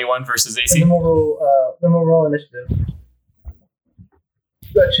see, 21 versus And AC. then we'll roll initiative.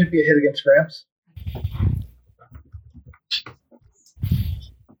 That should be a hit against Gramps.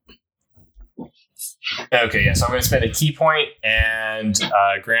 Okay, yeah, so I'm going to spend a key point, and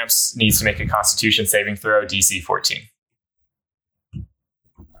Gramps needs to make a Constitution saving throw, DC 14.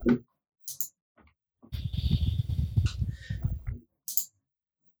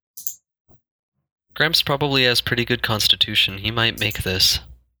 Gramps probably has pretty good constitution. He might make this.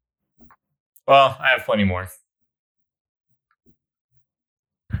 Well, I have plenty more.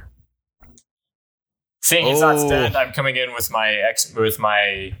 Seeing he's not Oh. stunned, I'm coming in with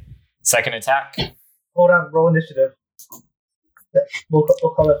my second attack. Hold on, roll initiative. We'll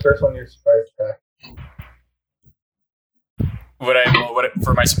call that first one your surprise attack.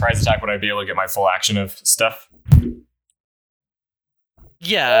 For my surprise attack, would I be able to get my full action of stuff?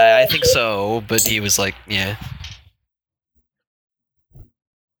 Yeah, I think so, but he was like, yeah.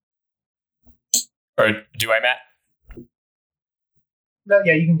 Or do I, Matt? No,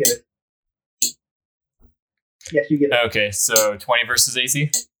 yeah, you can get it. Yes, you get it. Okay, so 20 versus AC.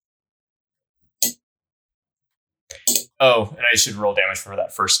 Oh, and I should roll damage for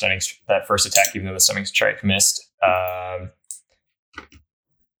that first attack, even though the stunning strike missed.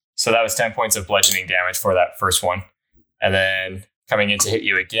 So that was 10 points of bludgeoning damage for that first one, and then coming in to hit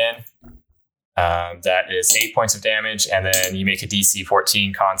you again, that is 8 points of damage, and then you make a DC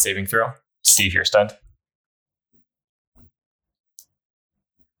 14 con saving throw to see if you're stunned.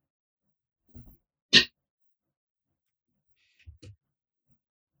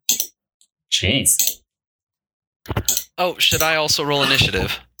 Jeez. Oh, should I also roll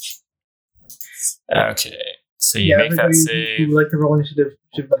initiative? Okay, so you make that everybody save. who would like to roll initiative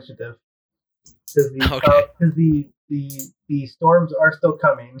should roll initiative. Because the storms are still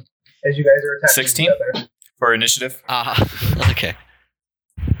coming as you guys are attacking 16? each other. For initiative. Okay.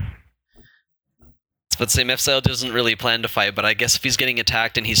 But say Mephiel doesn't really plan to fight, but I guess if he's getting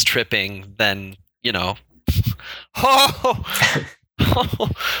attacked and he's tripping, then, you know.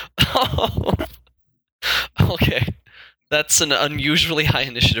 Okay. That's an unusually high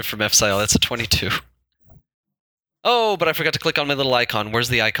initiative for Mephiel. That's a 22. Oh, but I forgot to click on my little icon. Where's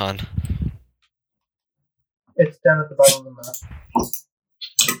the icon? It's down at the bottom of the map.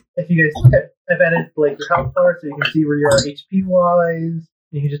 If you guys look at, I've added like your health bar so you can see where you are HP wise.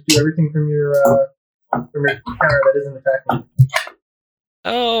 You can just do everything from your counter that isn't attacking.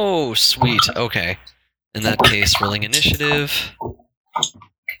 Oh, sweet. Okay. In that case, rolling initiative.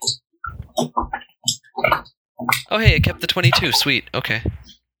 Oh, hey, it kept the 22. Sweet. Okay.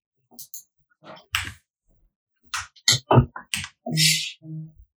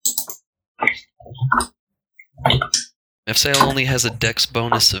 Mephiel only has a dex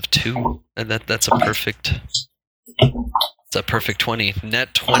bonus of 2, and that's a perfect. It's a perfect 20.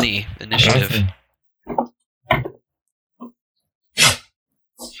 Net 20 initiative.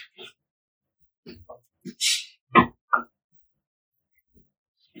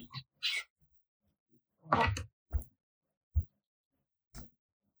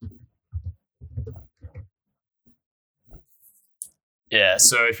 Yeah,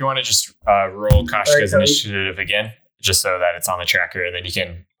 so if you want to just roll Kashka's Alright, so- initiative again, just so that it's on the tracker, and then you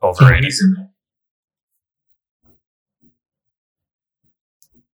can override it. He's in there.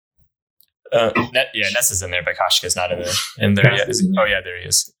 Ness is in there, but Kashka's not in there yet. Is he? Oh yeah, there he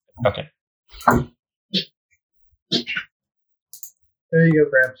is. Okay. There you go,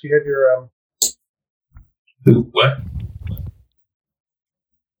 Gramps. You have your Who? What?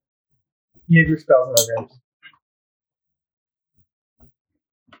 you have your spells now, Gramps.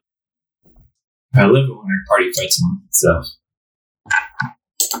 I love it when our party fights among itself.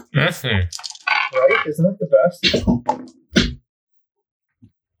 Mm-hmm. Right? Isn't it the best?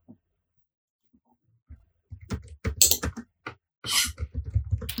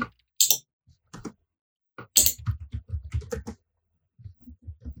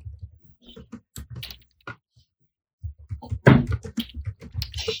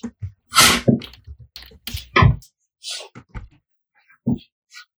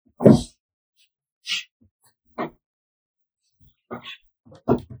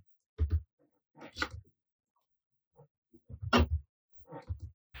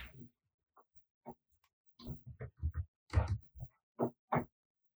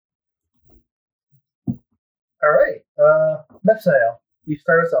 Mephiel, you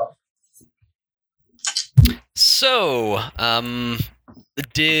start us off. So,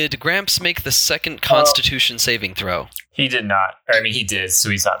 did Gramps make the second Constitution saving throw? He did not. Or, I mean, he did, so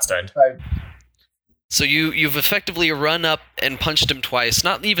he's not stunned. So you've effectively run up and punched him twice,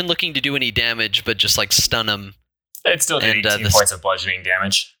 not even looking to do any damage, but just like stun him. It still did 18 points of bludgeoning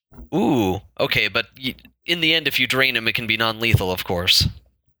damage. Ooh, okay, but in the end, if you drain him, it can be non-lethal, of course.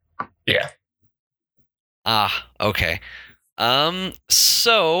 Yeah. Ah, okay.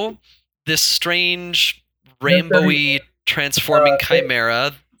 So this strange rainbowy transforming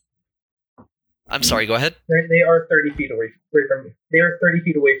chimera. I'm sorry, go ahead. They are 30 feet away from you. They are 30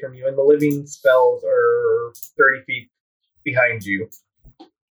 feet away from you, and the living spells are 30 feet behind you.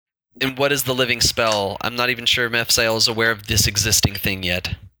 And what is the living spell? I'm not even sure Mephiel is aware of this existing thing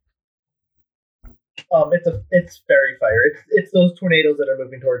yet. It's fairy fire. It's those tornadoes that are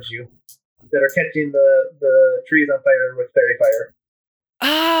moving towards you, that are catching the trees on fire with fairy fire.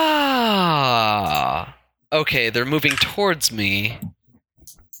 Ah, okay. They're moving towards me.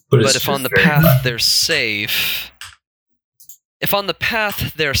 But if on the path they're safe,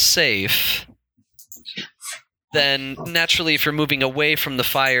 then naturally if you're moving away from the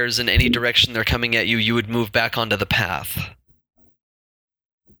fires in any direction they're coming at you, you would move back onto the path.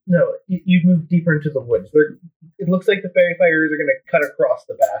 No, you'd move deeper into the woods. It looks like the fairy fires are going to cut across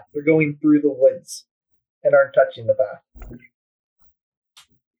the path. They're going through the woods and aren't touching the path.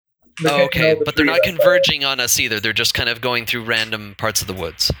 Okay, but they're not converging on us either. They're just kind of going through random parts of the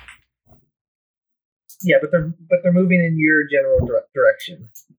woods. Yeah, but they're moving in your general direction,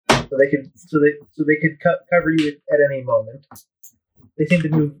 so they could cover you at any moment. They seem to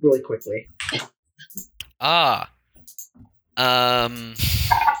move really quickly.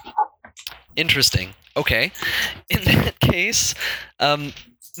 Interesting. Okay, in that case,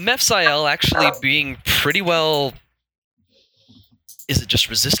 Mephiel actually being pretty well. Is it just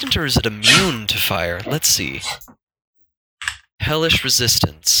resistant or is it immune to fire? Let's see. Hellish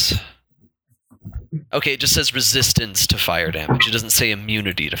resistance. Okay, it just says resistance to fire damage. It doesn't say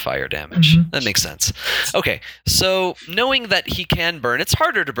immunity to fire damage. Mm-hmm. That makes sense. Okay, so knowing that he can burn, it's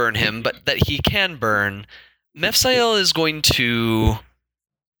harder to burn him, but that he can burn, Mephiel is going to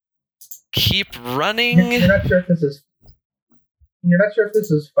keep running. You're not sure if this is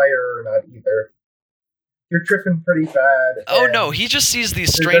fire or not either. You're tripping pretty bad. Oh no, he just sees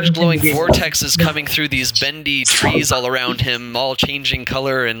these strange glowing vortexes coming through these bendy trees all around him, all changing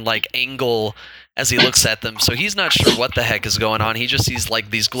color and like angle as he looks at them. So he's not sure what the heck is going on. He just sees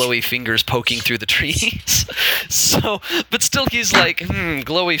like these glowy fingers poking through the trees. But still he's like,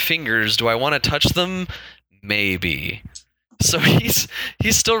 glowy fingers, do I want to touch them? Maybe. So he's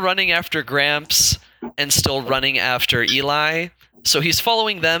still running after Gramps and still running after Eli. So he's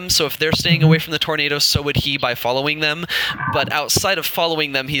following them, so if they're staying away from the tornado, so would he by following them. But outside of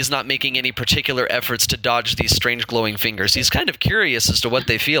following them, he's not making any particular efforts to dodge these strange glowing fingers. He's kind of curious as to what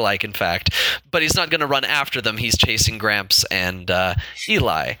they feel like, in fact. But he's not going to run after them. He's chasing Gramps and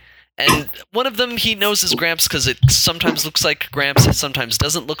Eli. And one of them he knows is Gramps because it sometimes looks like Gramps, it sometimes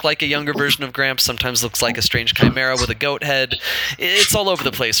doesn't look like a younger version of Gramps, sometimes looks like a strange chimera with a goat head. It's all over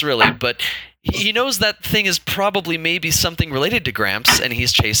the place, really, but he knows that thing is probably maybe something related to Gramps, and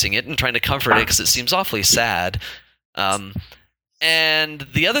he's chasing it and trying to comfort it because it seems awfully sad. And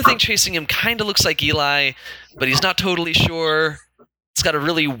the other thing chasing him kind of looks like Eli, but he's not totally sure. It's got a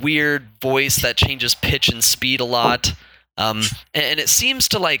really weird voice that changes pitch and speed a lot. And it seems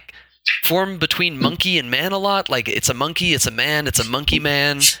to like form between monkey and man a lot. Like it's a monkey, it's a man, it's a monkey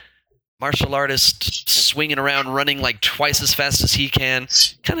man. Martial artist swinging around, running like twice as fast as he can.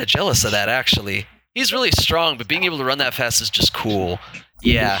 Kind of jealous of that, actually. He's really strong, but being able to run that fast is just cool.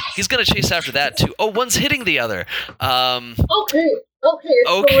 Yeah, he's gonna chase after that too. Oh, one's hitting the other. Okay. It's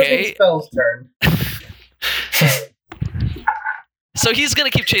the spell's turn. So he's going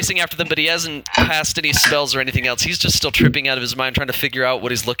to keep chasing after them, but he hasn't passed any spells or anything else. He's just still tripping out of his mind, trying to figure out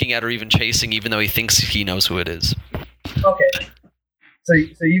what he's looking at or even chasing, even though he thinks he knows who it is. Okay. So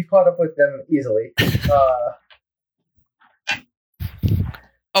you've caught up with them easily.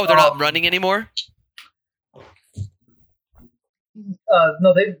 Oh, they're not running anymore?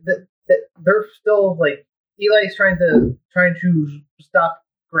 No, they're still, like, Eli's trying to stop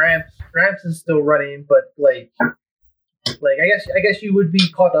Gramps. Gramps is still running, but, like I guess you would be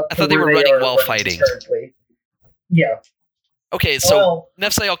caught up. I thought they were running while fighting. Currently. Yeah. Okay, so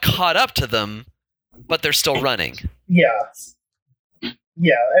Mephiel caught up to them, but they're still running. Yeah.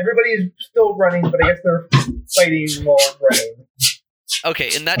 Yeah, everybody's still running, but I guess they're fighting while running. Okay,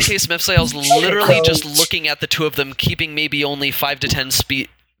 in that case, Mephiel's literally just looking at the two of them, keeping maybe only 5 to 10 feet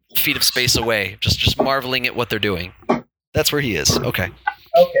of space away, just marveling at what they're doing. That's where he is. Okay.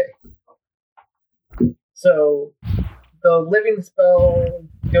 Okay. So the living spell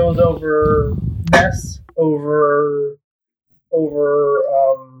goes over Ness, over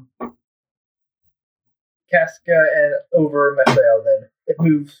Casca, and over Methael. Then it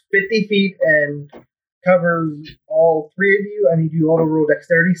moves 50 feet and covers all three of you. I need you all to roll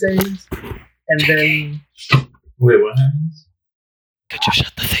dexterity saves, and then Wait, what happens? Could you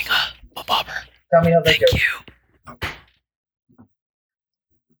shut the thing up, Bobber? tell me how that Thank goes. you.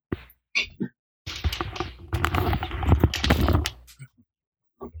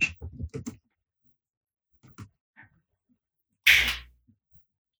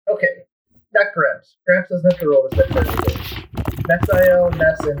 Okay, not Gramps. Gramps doesn't have to roll this dexterity save. Methael,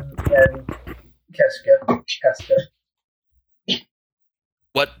 Ness, and Casca.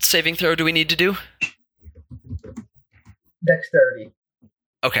 What saving throw do we need to do? Dexterity.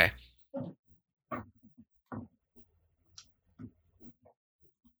 Okay.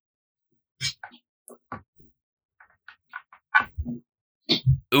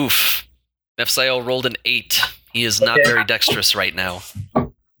 Oof. Nephiel rolled an 8. He is not Okay. very dexterous right now.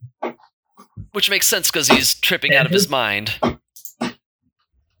 Which makes sense because he's tripping out of his mind.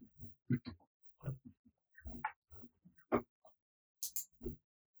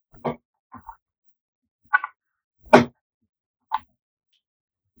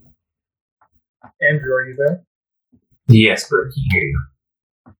 Andrew, are you there? Yes, but I can hear you.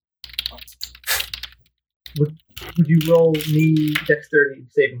 Would you roll me dexterity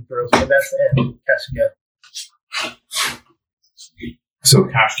saving throws for Ness and Casca? So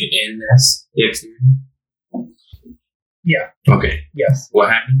Kashka in this dexterity? Yeah. Okay. Yes. What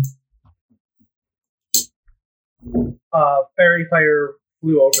happened? Fairy fire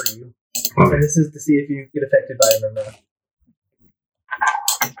flew over you, Okay. and this is to see if you get affected by it or not.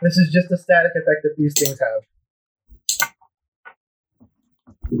 This is just a static effect that these things have.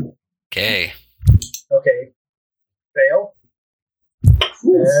 Okay. Okay. Fail.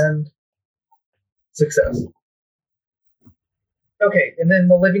 And success. Okay, and then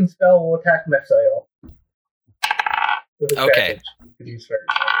the living spell will attack Methael. With Okay. advantage. Could use fairy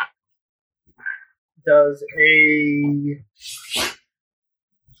fire. Does a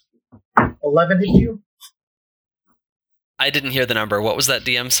 11 hit you? I didn't hear the number. What was that,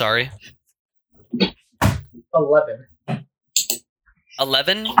 DM? Sorry. 11.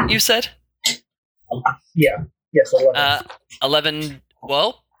 11, you said? Yeah. Yes, 11. 11.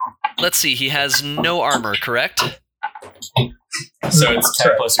 Well, let's see. He has no armor, correct? So it's 10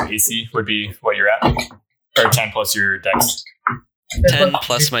 Correct. plus your AC would be what you're at? Or 10 plus your dex. 10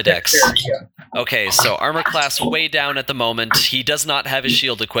 plus my dex. Yeah. Okay, so armor class way down at the moment. He does not have his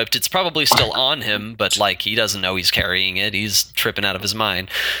shield equipped. It's probably still on him, but like he doesn't know he's carrying it. He's tripping out of his mind.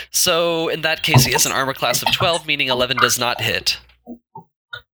 So in that case, he has an armor class of 12, meaning 11 does not hit.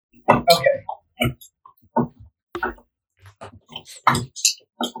 Okay.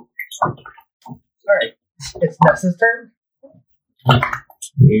 Alright. It's Ness's turn.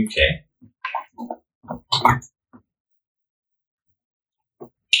 Okay.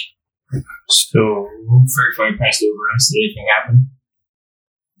 So, Fairy Fire passed over us. Did anything happen?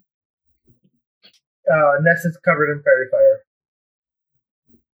 Ness is covered in fairy fire.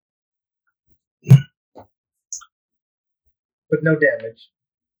 With no damage.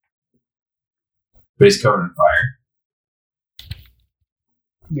 But he's covered in fire.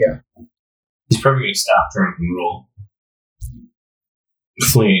 Yeah. He's probably going to stop trying to roll.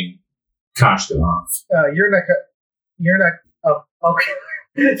 Fleeing Kashka off. You're not. Oh,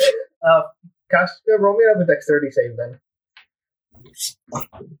 okay. Kashka, roll me another dexterity save then.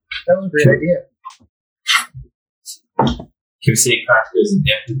 That was a great Sure. idea. Can we say Kashka is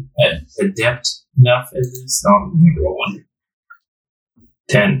adept enough at this? I'm going to roll one.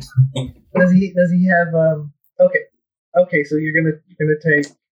 10. Does he have Okay, so you're gonna take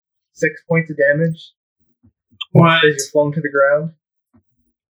 6 points of damage What? as you're flung to the ground.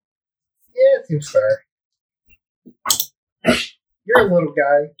 Yeah, it seems fair. You're a little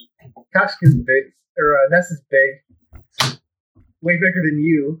guy. Kashka's big, or Ness is big, way bigger than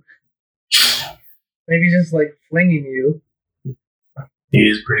you. Maybe just like flinging you. He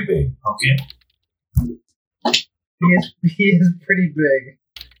is pretty big. Okay. He is pretty big.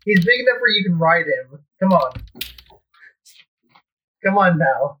 He's big enough where you can ride him. Come on. Come on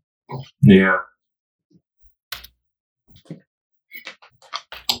now. Yeah.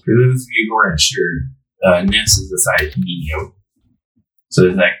 For those of you who aren't sure, Ness is the size medium. So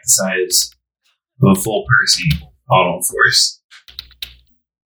it's like the size of a full person on all fours.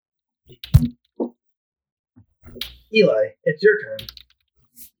 Eli, it's your turn.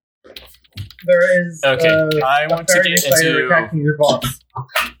 There is Okay, I want to fairy get fire into. attacking your boss.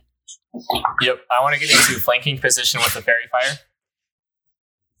 Yep, I want to get into flanking position with the fairy fire.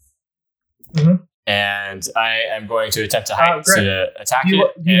 Mhm. And I am going to attempt to hide Greg, to attack Do you,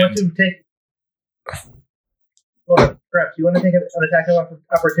 it. do you want and to take? Hold on, Greg. Do you want to take an attack of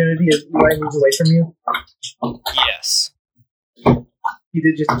opportunity as Eli moves away from you? Yes. He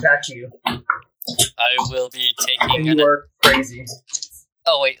did just attack you, I will be and taking you an. are crazy.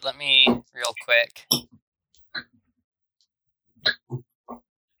 Oh, wait, let me. Real quick.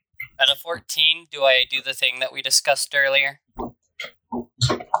 At a 14, do I do the thing that we discussed earlier?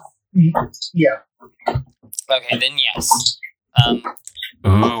 Yeah. Okay, then yes.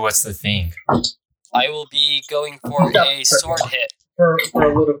 ooh, what's the thing? I will be going for a sword hit. For a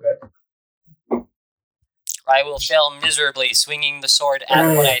little bit. I will fail miserably swinging the sword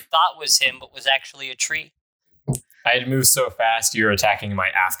at what I thought was him, but was actually a tree. I had moved so fast, you're attacking my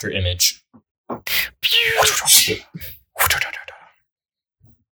after image.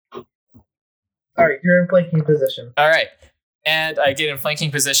 All right, you're in flanking position. All right. And I get in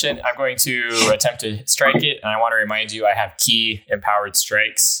flanking position. I'm going to attempt to strike it. And I want to remind you, I have key empowered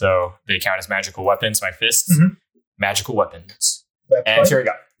strikes. So they count as magical weapons, my fists. Mhm. Magical weapons. That's And fine. here we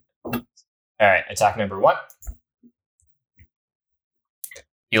go. All right. Attack number 1.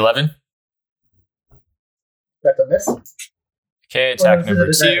 11. That's a miss. Okay. Attack Well, this number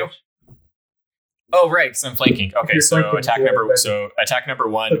is a 2. disadvantage. Oh, right. Because I'm flanking. Okay. You're So flanking, attack you're number flanking. attack number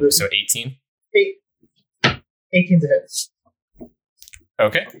 1. So 18. 18's a hit.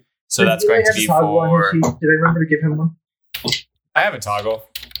 Okay. So Does that's Eli going to have be a toggle on his for. sheet? Did I remember to give him one? I have a toggle.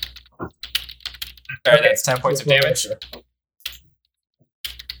 All right. Okay. That's 10 points of Just wanna damage. make sure.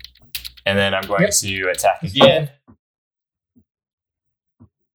 And then I'm going Yep. to attack again.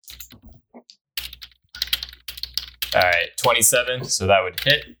 All right, 27. So that would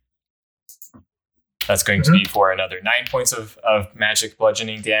hit. That's going to be for another 9 points of magic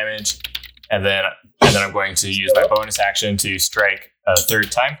bludgeoning damage, and then I'm going to use my bonus action to strike a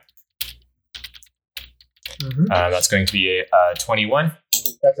third time. Mhm. That's going to be a 21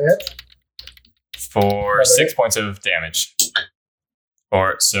 That's a hit. for Another 6 hit. points of damage.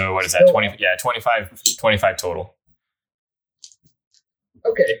 Or so what is that? Still- 20? Yeah, 25 total.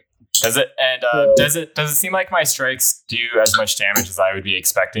 Okay. Does it? And So- does it seem like my strikes do as much damage as I would be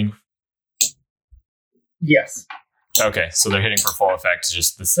expecting? Yes. Okay, so they're hitting for full effect.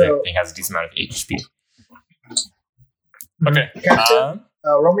 Just the So- thing has a decent amount of HP. Okay. Kashka,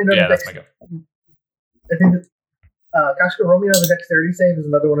 roll me another Yeah, that's dex. my go. I think that Kashka, roll me another dexterity save is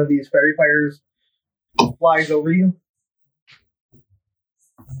another one of these fairy fires flies over you.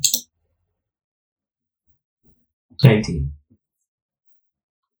 19.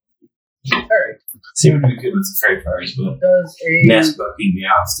 All right. Seemed to be good with the fairy fires, but Does a Nest bucking me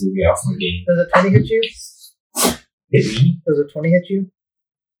off threw me off my game. does a 20 hit you? Hit me? Does a 20 hit you?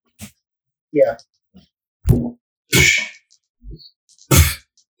 Yeah.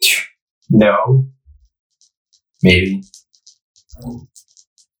 No. Maybe.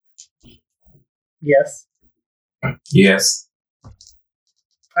 Yes. Yes.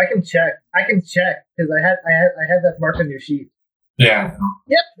 I can check because I had that mark on your sheet. Yeah.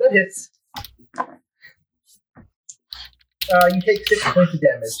 Yep, that hits. You take 6 points of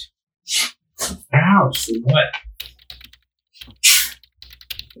damage. Ouch. For what?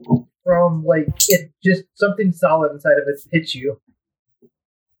 From it just something solid inside of it hits you.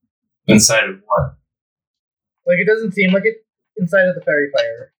 Inside of what? It doesn't seem like it inside of the fairy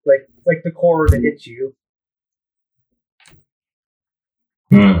fire. Like the core that hits you.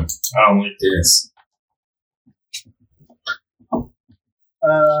 I don't like this.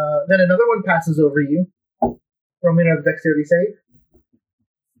 Then another one passes over you. Roll me another dexterity save.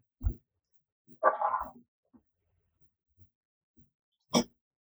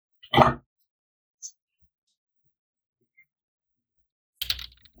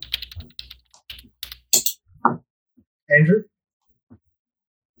 Andrew?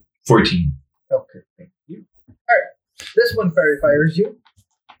 14. Okay, thank you. Alright, this one fairy fires you.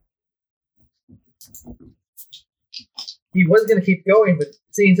 He was going to keep going, but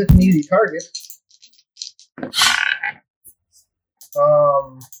seeing such an easy target.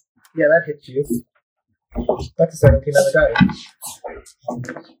 Yeah, that hits you. That's a 17 on the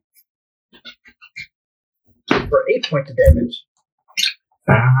die. For 8 points of damage.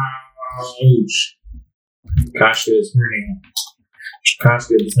 Ouch. Kashka is hurting.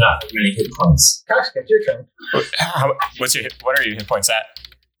 Kashka does not have many hit points. Kashka, it's your turn. What are your hit points at?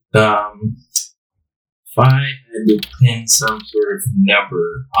 If I had to pin some sort of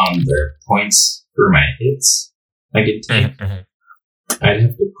number on the points for my hits, I could take I'd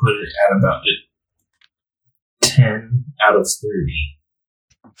have to put it at about 10 out of 30.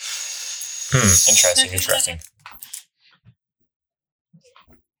 Interesting.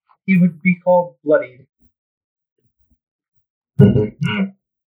 He would be called bloodied.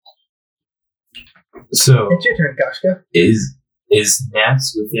 So, It's your turn, Kashka. is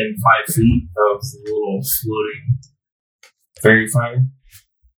Nats within 5 feet of the little floating fairy fire?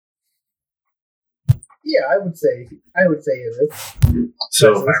 Yeah, I would say it is.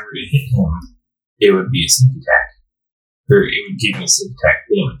 So if I were to hit him, it would be a sneak attack. Or it would give me sneak attack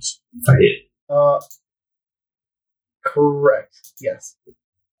damage if I hit. Correct. Yes.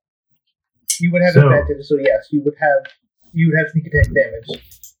 You would have So- advantage, so yes, you would have sneak attack damage.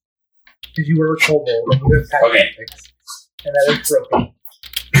 Because you were a kobold and you have attack Okay. tactics. And that is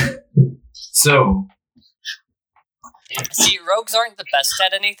broken. So, See, rogues aren't the best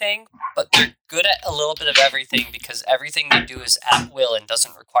at anything, but they're good at a little bit of everything because everything they do is at will and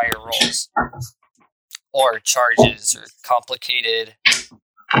doesn't require rolls. Or charges or complicated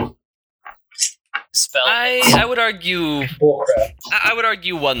spells. I would argue Bullcrap. I would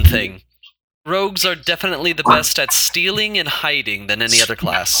argue one thing. Rogues are definitely the best at stealing and hiding than any other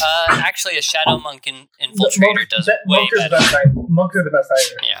class. Actually, a Shadow Monk Infiltrator does way better. Monks are the best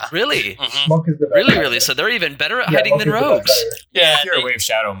hider. Yeah. Really? Mhm. Monk is the best Really, hider. really? So they're even better at Yeah, hiding Monk than is the best rogues. hider. Yeah, if you're they- a wave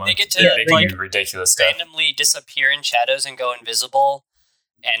shadow monk, They get to Yeah, they like do ridiculous stuff. randomly disappear in shadows and go invisible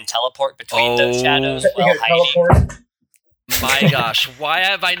and teleport between those Oh. shadows They while can hiding. teleport. My gosh, why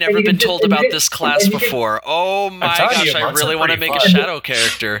have I never you been can told just- and about you can- this class and you can- before? Oh my telling you, gosh, I monks really are want to pretty make a fun. shadow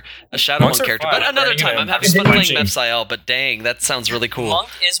character, a shadow Monks monk are character. fun. But another Running time, in I'm having and fun playing punching. Mephiel, but dang, that sounds really cool. Monk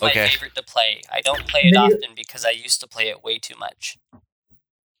is my Okay. favorite to play. I don't play it Then you- often because I used to play it way too much.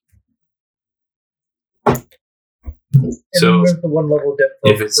 And So, then there's the one level dip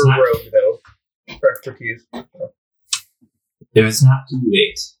if for, it's for not- rogue, though. For expertise. if it's not too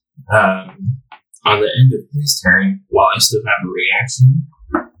late, on the end of his turn, while I still have a reaction,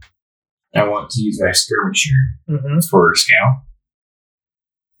 I want to use my skirmisher Mm-hmm. for scout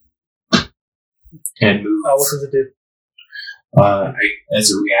and move. What does it do?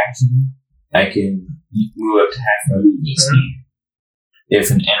 As a reaction, I can move up to half my movement speed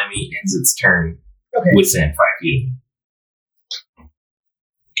if an enemy ends its turn Okay. within 5 feet of me.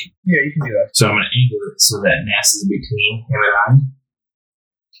 Yeah, you can do that. So I'm going to angle it so that Nass is between him and I.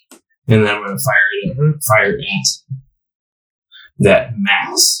 And then I'm going to fire at that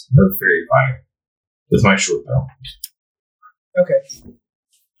mass of fairy fire with my short bow. Okay.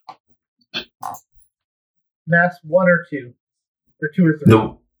 Mass 1 or 2? Or 2 or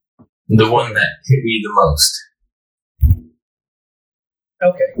 3? The one that hit me the most.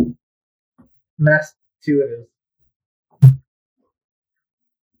 Okay. Mass 2 it is.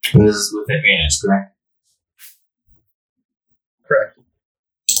 And this is with advantage, correct? Correct.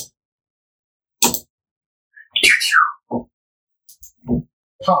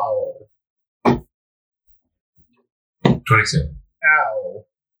 Pow. 27. Ow.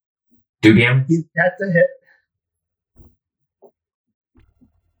 Do damage? That's a hit.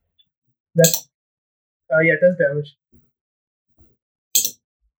 That's yeah, it does damage.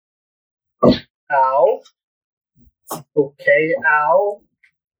 Ow. Okay, ow.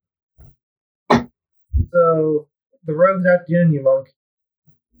 So the rogue's outdoing you, Monk.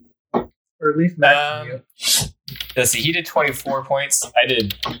 Or at least maxing you. Let's see, he did 24 points. I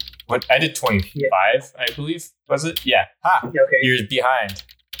did 25, I believe. Was it? Yeah. Ha! Yeah, okay. You're behind.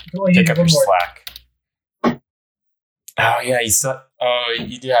 Well, you Pick do up one your more. slack. Oh yeah,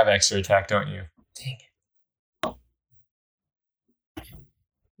 you do have extra attack, don't you? Dang it.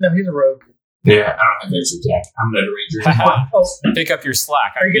 No, he's a rogue. Yeah, I don't have extra attack. I'm not a ranger. Haha. Oh, Pick up your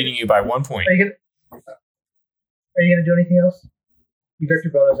slack. Are I'm you beating you by 1 point. are you gonna do anything else? You got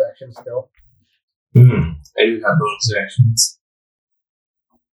your bonus action still. I do have bonus actions.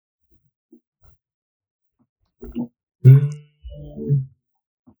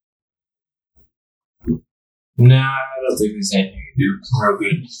 No, I don't think there's anything to do. We're all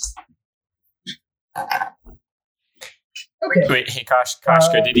good. Okay. Wait, hey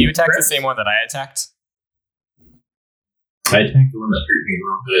Kashka, did you attack the Rex? same one that I attacked? I attacked the one that hurt me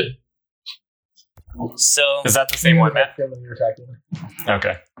real good. So, Is that the same one, Matt? When you're attacking.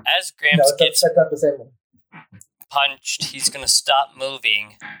 Okay. as No, Gramps that's gets not the same one. punched, he's going to stop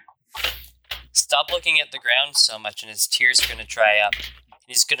moving, stop looking at the ground so much, and his tears are going to dry up.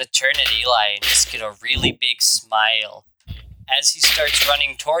 He's going to turn at Eli and just get a really big smile. As he starts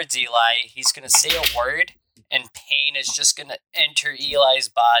running towards Eli, he's going to say a word, and pain is just going to enter Eli's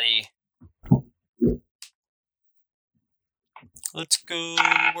body. Let's go.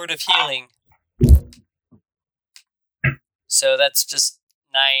 Word of healing. so that's just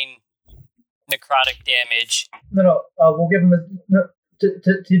 9 necrotic damage. No. We'll give him a. No,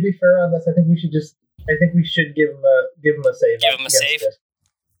 to be fair on this, I think we should give him a save. Give him a save? This.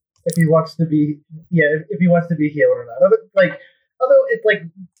 If he wants to be, if he wants to be healed or not. Although it's like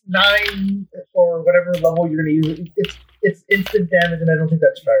 9 or whatever level you're going to use, it's instant damage, and I don't think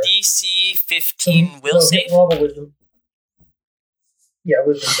that's fair. DC 15 will save? Wisdom. Yeah,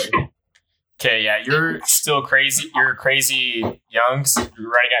 wisdom save. Okay, yeah, you're still crazy. You're crazy, Youngs. You're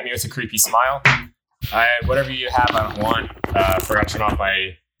running at me with a creepy smile. Whatever you have, I don't want. Forgot to turn off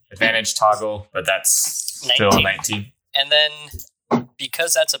my advantage toggle, but that's 19. still a 19. And then,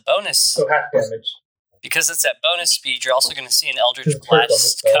 because that's a bonus, So half damage. because it's at bonus speed, you're also going to see an Eldritch It's first level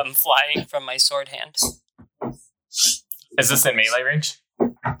Blast spell. come flying from my sword hand. Is this in melee range?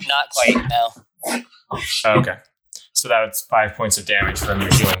 Not quite, no. Oh, okay. So that's 5 points of damage from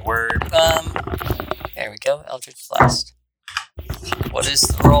your healing word. There we go, Eldritch Blast. What is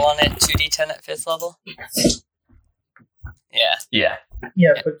the roll on it? 2d10 at 5th level? Yeah. Yeah.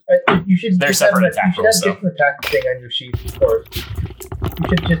 Yeah, but you should They're just have separate an, attack you should rolls, have just an attack thing on your sheet, or you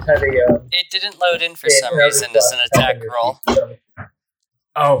should just have a. It didn't load in for Yeah, some another reason as an blast attack on your roll. sheet.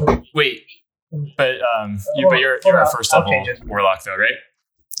 Oh, wait. But you're hold a on, first I'll level change it. warlock though, right?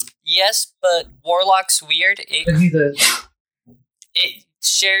 Yes, but Warlock's weird. But he's a. It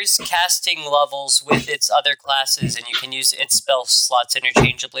shares casting levels with its other classes, and you can use its spell slots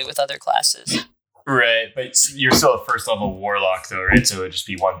interchangeably with other classes. Right, but you're still a first level warlock though, right? So it would just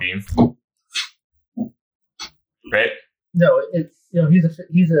be one beam. Right? No, it's he's a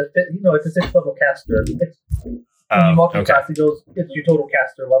 6th level caster. It's, when you multi-class, okay. it goes. It's your total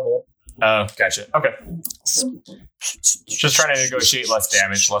caster level. Oh, gotcha. Okay. Just trying to negotiate less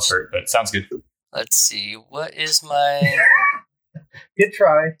damage, less hurt, but sounds good. Let's see, what is my... Good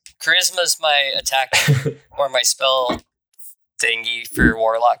try. Charisma's my attack or my spell thingy for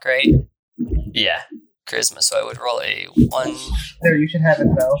Warlock, right? Yeah. Charisma, so I would roll a 1... There, you should have it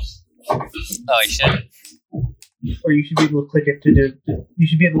now, Oh, I should. or you should be able to click it to do. You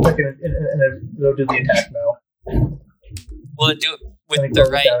should be able to click it and it'll do the attack now. Will it do it I think with the close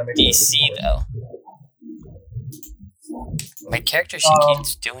it right down and make it DC, a though? My character sheet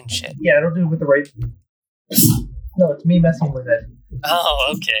keeps doing shit. Yeah, it'll do it with the right. No, it's me messing with it.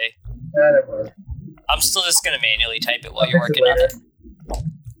 Oh, okay. Never mind. I'm still just going to manually type it while I'll you're fix working it on later.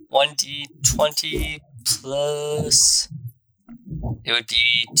 it. 1d20 plus... It would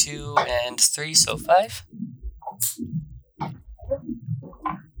be 2 and 3, so 5.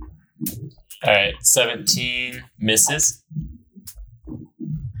 Alright, 17 misses.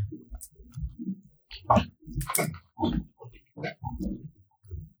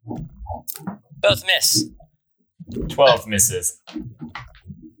 Both miss. 12 misses.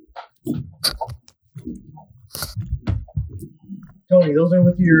 Tony, those are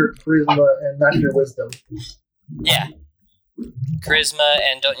with your charisma and not your wisdom. Yeah. Charisma,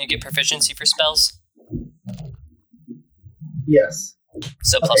 and don't you get proficiency for spells? Yes.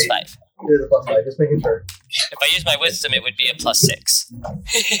 So plus Okay. 5. It is a +5, just making sure. If I use my wisdom, it would be a plus 6.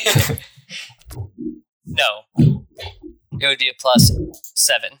 No. It would be a plus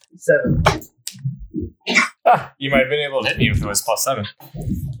 7. 7. Ah, you might have been able to hit me if it was +7.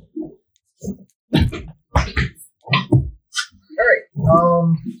 Alright,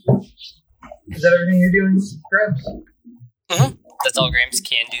 is that everything you're doing, Gramps? That's all Graham's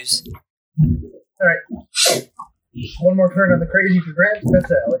can do's. Alright. One more turn on the crazy for Gramps.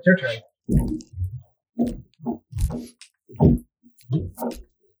 That's Al. It's your turn.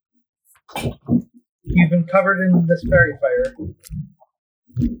 You've been covered in this fairy fire.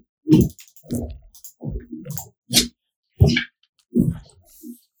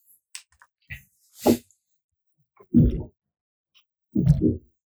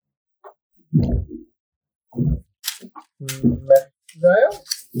 Methiel?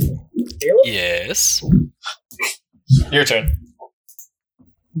 Caleb? Yes. Your turn.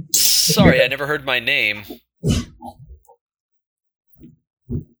 Sorry, I never heard my name.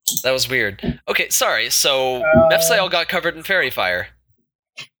 That was weird. Okay, sorry. So Nephiel got covered in fairy fire.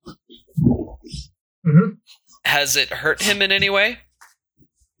 Mm-hmm. Has it hurt him in any way?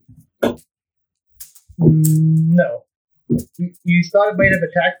 No. You thought it might have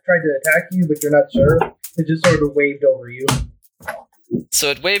tried to attack you, but you're not sure. It just sort of waved over you. So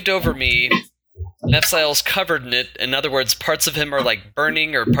it waved over me. Nephiel's covered in it. In other words, parts of him are like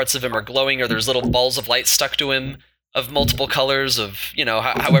burning, or parts of him are glowing, or there's little balls of light stuck to him of multiple colors of,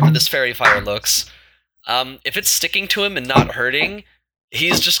 however this fairy fire looks. If it's sticking to him and not hurting,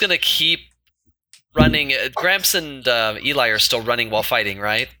 he's just going to keep running. Gramps and Eli are still running while fighting,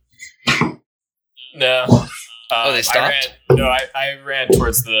 right? No. They stopped? No, I ran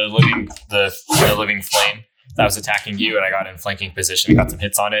towards the living flame that was attacking you, and I got in flanking position, got some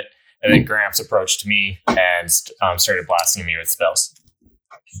hits on it, and then Gramps approached me and started blasting me with spells.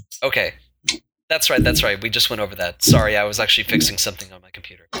 Okay. That's right. We just went over that. Sorry, I was actually fixing something on my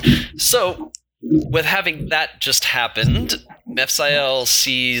computer. So, with having that just happened, Mephiel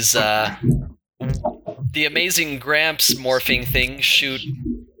sees the amazing Gramps morphing thing shoot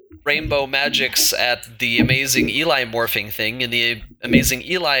rainbow magics at the amazing Eli morphing thing, and the amazing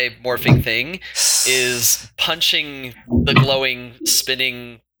Eli morphing thing is punching the glowing,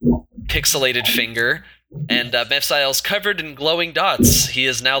 spinning, pixelated finger, and Mephiel's covered in glowing dots. He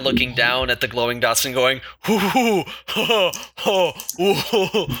is now looking down at the glowing dots and going,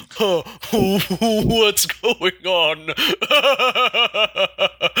 what's going on?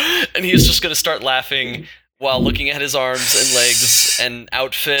 And he's just going to start laughing while looking at his arms and legs and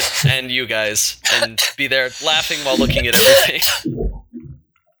outfit and you guys, and be there laughing while looking at everything.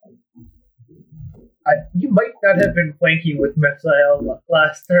 You might not have been flanking with Mephiel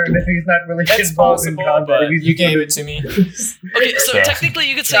last turn if he's not really That's involved in possible, combat. but you gave it to me. Okay, so technically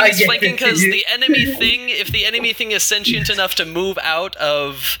you could say I he's get flanking it to because you. the enemy thing, if the enemy thing is sentient enough to move out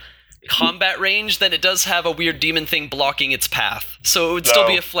of combat range, then it does have a weird demon thing blocking its path. So it would still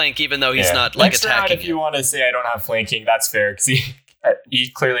be a flank even though he's not like Next round, attacking if you it. want to say I don't have flanking, that's fair, because he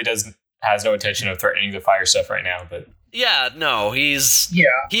clearly has no intention of threatening the fire stuff right now, but... Yeah, no, he is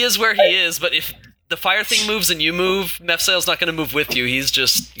where he is, but if the fire thing moves and you move, Mephiel's not going to move with you. He's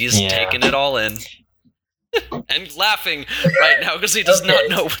taking it all in. And laughing right now because he does not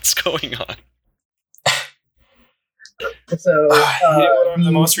know what's going on. So, I'm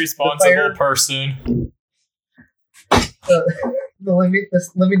the most responsible person.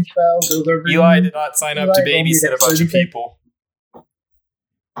 This living spell goes over. Eli did not sign up to Eli, roll me babysit a bunch of dexterity. people.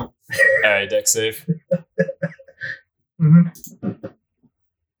 Alright, dex save. Mm-hmm.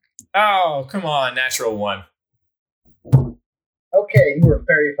 Oh, come on, natural 1. Okay, you were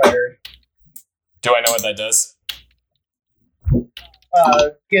fairy fired. Do I know what that does?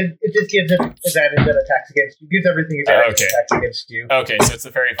 It just gives it advantage on attacks against you. Gives everything advantage on attacks against you. Okay, so it's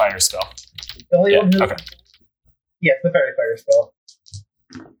the fairy fire spell. The only one who, Okay. yes, the fairy fire spell.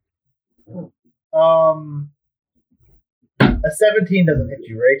 A 17 doesn't hit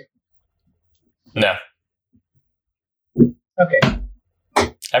you, right? No. Okay.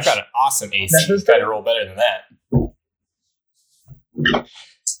 I've got an awesome AC. That's his Try turn. to roll better than that.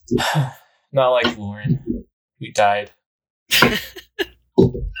 Not like Lauren, who died.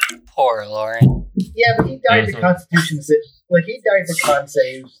 Poor Lauren. Yeah, but he died to Mhm. Constitution he died to con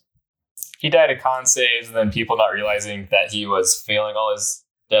saves. He died of con saves, and then people not realizing that he was failing all his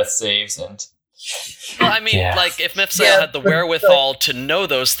death saves, and Well, I mean, Yeah. like, if Mephiel Yeah, had the but- wherewithal to know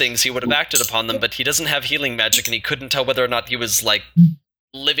those things, he would have acted upon them, but he doesn't have healing magic, and he couldn't tell whether or not he was, like,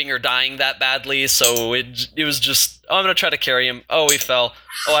 living or dying that badly, so it was just, I'm gonna try to carry him. Oh, he fell.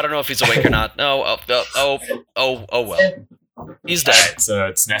 Oh, I don't know if he's awake or not. No, well. He's dead. alright, so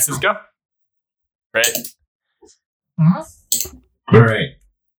it's Ness's go. Right? Alright.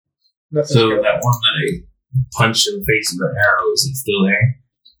 That's So good. that one that I punched in the face with the arrow, is it still there?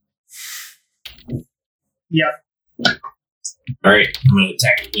 Yeah. Alright, I'm gonna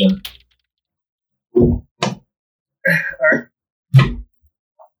attack again. Alright.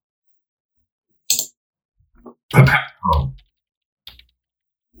 Oh,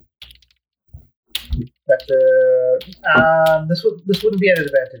 That's this wouldn't be at an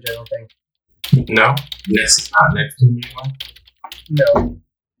advantage, I don't think. no? Ness is not next to me anymore? No.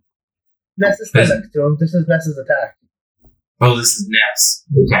 Ness is still next to him. This is Ness's attack. Oh, this is Ness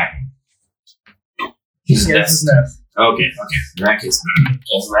attacking. This is Yeah, this is Ness. Okay. In that case,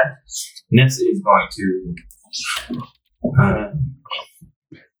 cancel that. Ness is going to.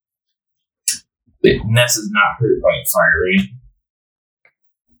 Ness is not hurt by fire, right?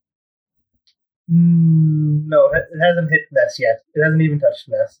 No, it hasn't hit Ness yet. It hasn't even touched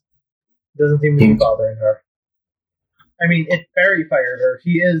Ness. It doesn't seem to be bothering her. I mean, it fairy fired her.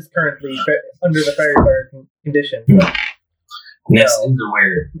 She is currently under the fairy fire condition. But Ness No. is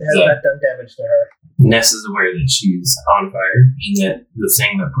aware it has that not done damage to her. Ness is aware that she's on fire and that the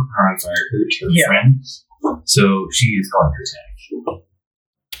thing that put her on fire hurt her Yeah. friend. So she is going to attack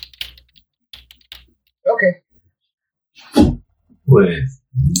Okay. with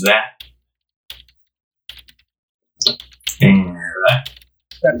that and that.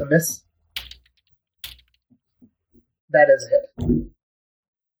 That's a miss. That is a hit.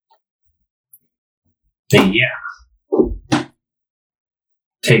 Then yeah,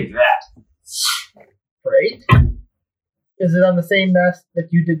 take that. Great. Is it on the same mass that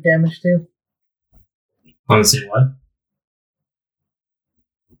you did damage to? Want to say what?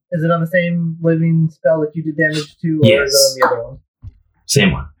 Is it on the same living spell that you did damage to, or Yes. is it on the other one?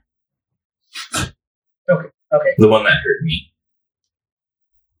 Same one. Okay. The one that hurt me.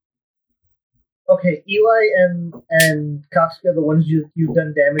 Okay, Eli and Kafka, the ones you've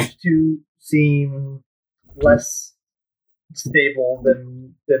done damage to, seem less stable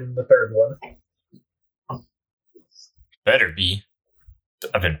than the third one. Better be.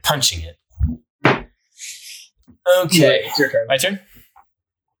 I've been punching it. Eli, Okay. it's your turn. My turn?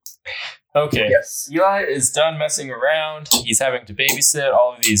 Okay. Yes. Eli is done messing around. He's having to babysit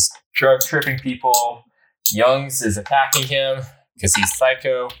all of these drug tripping people. Youngs is attacking him because he's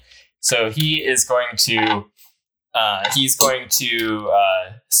psycho. So he is going to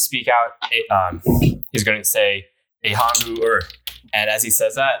speak out. He's going to say a Hangu and as he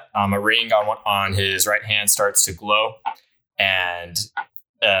says that, a ring on his right hand starts to glow, and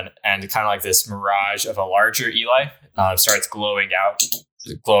kind of like this mirage of a larger Eli starts glowing out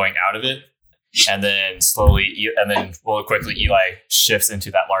of it, and then quickly Eli shifts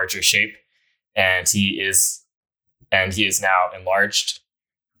into that larger shape, and he is now enlarged.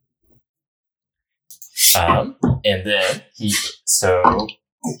 And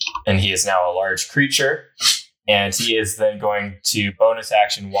he is now a large creature, and he is then going to bonus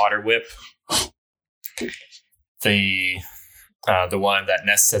action Water Whip the one that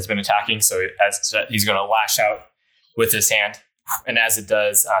Ness has been attacking. So he's going to lash out with his hand, and as it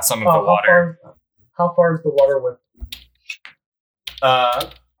does, some of the water. How far is the water whip?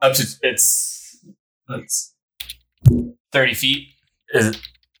 Up to it's 30 feet.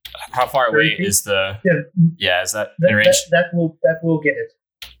 How far away is the? Yeah, is that in range? That will get it.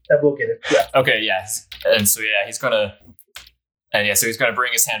 That will get it. Yeah. Okay. Yeah. And so he's gonna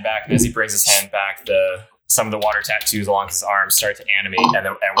bring his hand back, and as he brings his hand back, some of the water tattoos along his arms start to animate, and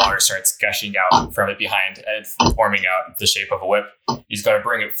water starts gushing out from it behind and forming out the shape of a whip. He's going to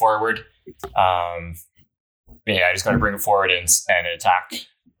bring it forward. He's going to bring it forward and attack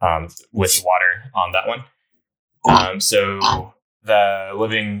with water on that one. So the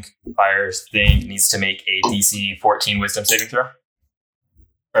living fire thing needs to make a DC 14 Wisdom saving throw.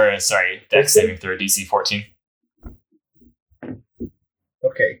 Or sorry, Dex saving throw DC 14.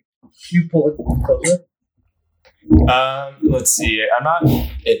 Okay. You pull it closer. Let's see. I'm not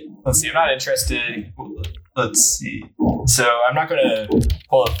interested. Let's see. So I'm not going to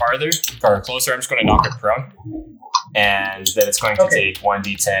pull it farther or closer. I'm just going to knock it prone, and then it's going to take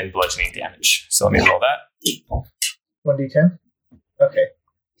 1d10 bludgeoning damage. So let me roll that. 1d10. Okay.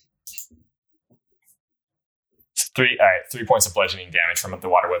 3 points of bludgeoning damage from the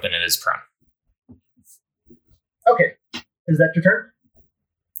water whip, and it is prone. Okay. Is that your turn?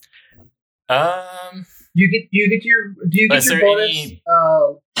 Do you get your bonus? Do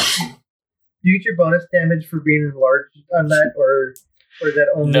you get your bonus damage for being enlarged on that, or is that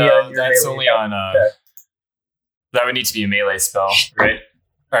only on your that's melee only on that would need to be a melee spell, right?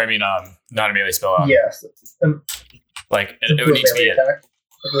 Or I mean, not a melee spell. Yes. It would need to be it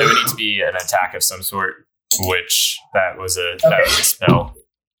would need to be an attack of some sort, which that was a spell.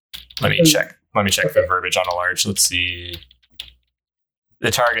 Let me check. For verbiage on a large. Let's see. The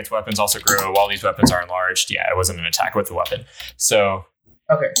target's weapons also grow while these weapons are enlarged. Yeah, it wasn't an attack with the weapon. So,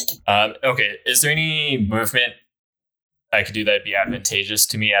 okay. Is there any movement I could do that'd be advantageous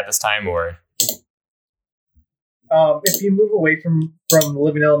to me at this time, or? If you move away from the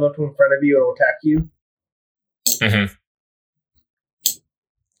living elemental in front of you, it'll attack you. Mm-hmm.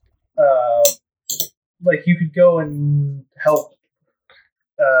 You could go and help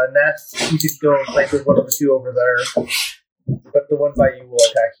Ness. You could go and fight with one of the two over there. But the one by you will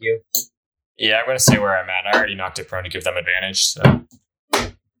attack you. Yeah, I'm going to stay where I'm at. I already knocked it prone to give them advantage. So.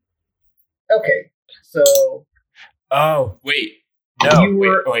 Okay, so... Oh, wait. No,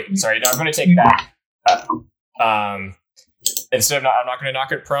 wait. Sorry, no, I'm going to take back. I'm not going to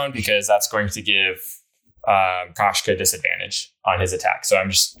knock it prone because that's going to give Koshka disadvantage on his attack. So I'm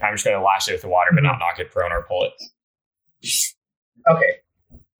just going to lash it with the water, but not knock it prone or pull it. Okay.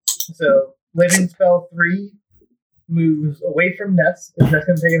 So, Living Spell 3... moves away from Ness. Is Ness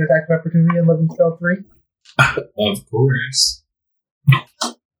going to take an attack of opportunity in Living Spell 3? Of course.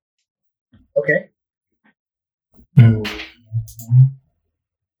 Okay.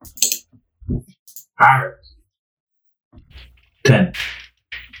 Alright. 10.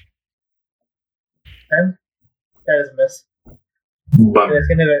 10? That is a miss. Bummer. It's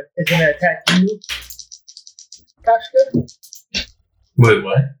going to attack you, Koshka? Wait,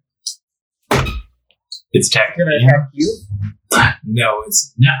 what? It's attacking going to attack you? No,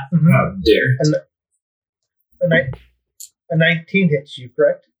 it's not. Mm-hmm. How dare. A 19 hits you,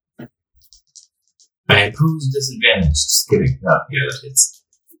 correct? I impose disadvantage. Just kidding. No, yeah, that hits.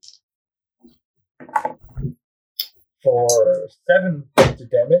 for 7 points of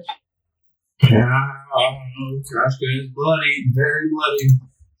damage. Krashka is bloody, very bloody.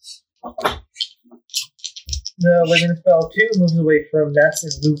 The living spell 2 moves away from Ness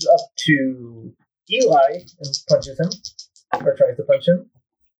and moves up to Eli and punches him, or tries to punch him.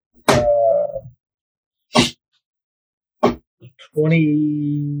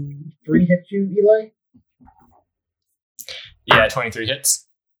 23 hits you, Eli? Yeah, 23 hits.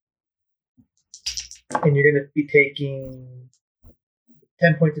 And you're going to be taking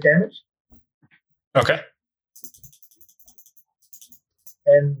 10 points of damage. Okay.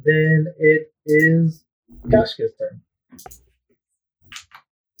 And then it is Kashka's turn.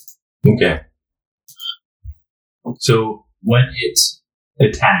 Okay. So when it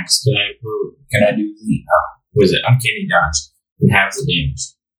attacks, can I do the uncanny dodge and have the damage?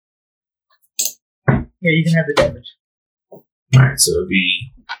 Yeah, you can have the damage. Alright, so it'd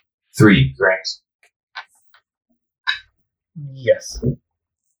be 3, correct? Yes. So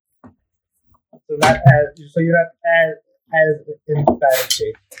you're not as in bad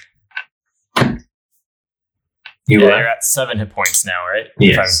shape. You're at 7 hit points now, right?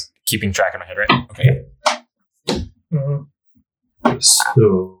 Yes. If I'm keeping track in my head, right? Okay. Mm-hmm.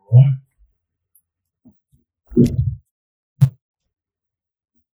 So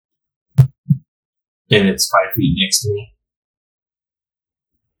and it's 5 feet next to me.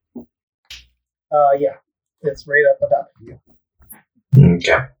 Yeah. It's right up on top of you.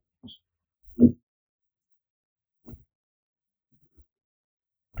 Okay.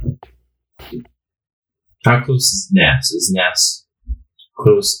 How close is Ness? Is Ness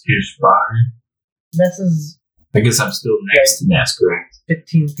close-ish by? Ness is I guess I'm still next to Ness, correct?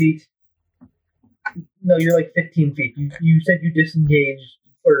 15 feet. No, you're like 15 feet. You said you disengaged,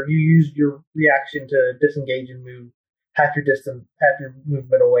 or you used your reaction to disengage and move half your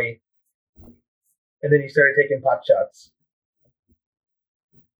movement away. And then you started taking pot shots.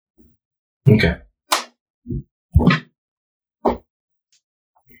 Okay.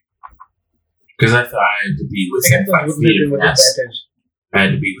 Because I thought I had to be within 5 feet of with Ness. advantage. I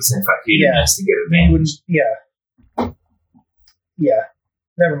had to be within 5 feet of Yeah. Ness to get You advantage. wouldn't, yeah.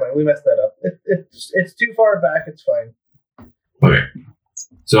 Never mind. We messed that up. It's too far back. It's fine. Okay.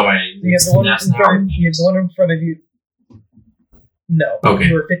 So You have the one in Ness now? front. You have the one in front of you. No. Okay.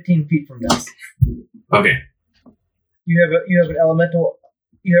 You were 15 feet from Ness. Okay. You have an elemental.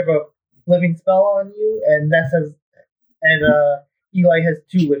 You have a living spell on you, and Ness has, and Eli has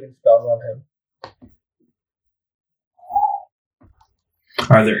 2 living spells on him.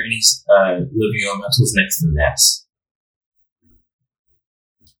 Are there any living elementals next to Ness?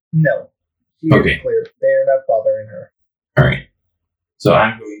 No. She Okay. is clear. They are not bothering her. Alright. So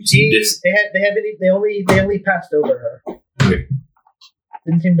I'm going to They only passed over her. Okay.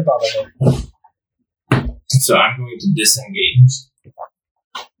 Didn't seem to bother her. So I'm going to disengage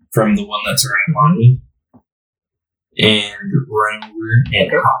from the one that's running on me and run over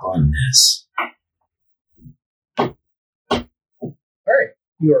and hop on this. Alright.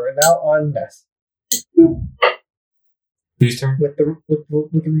 You are now on Ness. Whose turn? With the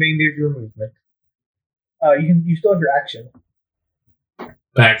remainder of your movement. You still have your action.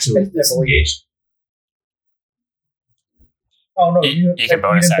 Actually, That's disengaged. Oh no, You can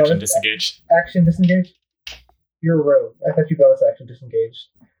bonus action disengage. Action disengage? You're a rogue. I thought you bonus action disengaged.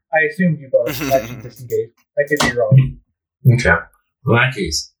 I assumed you bonus action disengaged. I could be wrong. Okay. Well, in that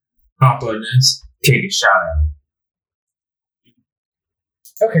case, hop on this, take a shot at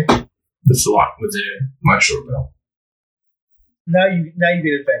him. Okay. This lock with my short bow. Now you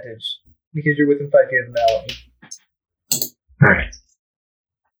get advantage because you're within 5 feet of the ally. Alright.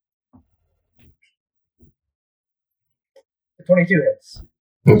 22 hits.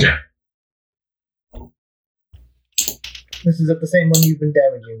 Okay. This is at the same one you've been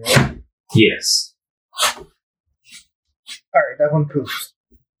damaging, right? Yes. Alright, that one poofs.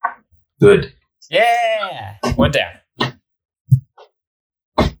 Good. Yeah! One down. You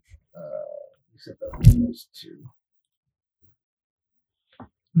said that was 2.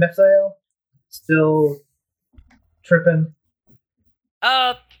 Methael? Still tripping?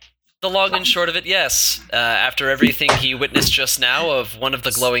 The long and short of it, yes. After everything he witnessed just now of one of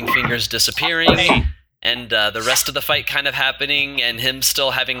the glowing fingers disappearing, and the rest of the fight kind of happening, and him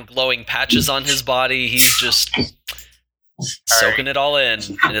still having glowing patches on his body, he's just soaking it all in,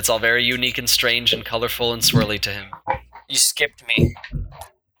 and it's all very unique and strange and colorful and swirly to him. You skipped me.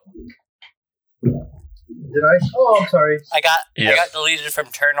 Did I? Oh, I'm sorry. I got deleted from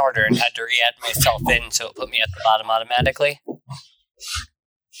turn order and had to re-add myself in, so it put me at the bottom automatically.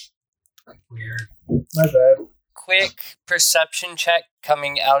 Weird. My bad. quick perception check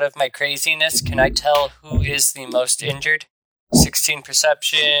coming out of my craziness. Can I tell who is the most injured? 16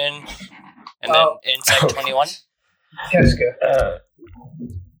 perception, and then insight 21. Keska.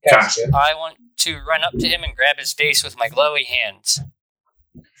 Gotcha. I want to run up to him and grab his face with my glowy hands.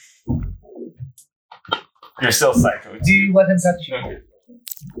 You're still psycho. Do you let him touch you?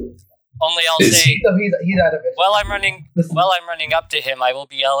 Only I'll Is say, No, he's out of it. while I'm running up to him, I will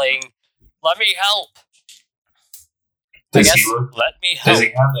be yelling, "Let me help!" Does I guess, he look? let me Does help. he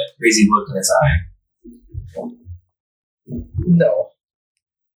have that crazy look in his eye? No.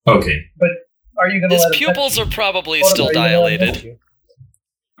 Okay. Are you going to His let him touch pupils you? are probably Hold on, still are you gonna let him touch dilated. you?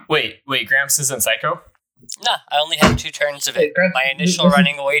 Wait, Gramps isn't psycho? Nah, I only have 2 turns of Hey, it. Grant, My initial this is-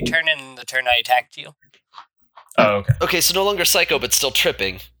 running away turn and the turn I attacked you. Oh, okay. Okay, so no longer psycho, but still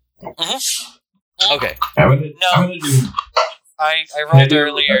tripping. Mm-hmm. Okay. I'm gonna do. I Can I rolled do-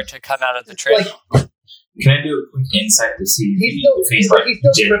 earlier to come out of the trip. Can I do a quick insight to see He's if he's still like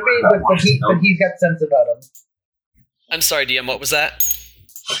trippy, genuine but, about wanting to but help? he's got sense about him. I'm sorry, DM, what was that?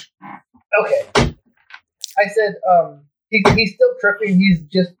 Okay. I said, he's still tripping. He's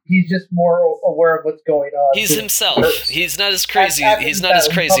just more aware of what's going on. He's So- himself. He's not his crazy. After He's the not his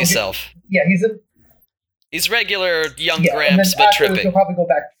battle, crazy probably- self. Yeah, he's in. He's regular young Yeah, and then Gramps, but afterwards he'll tripping. probably go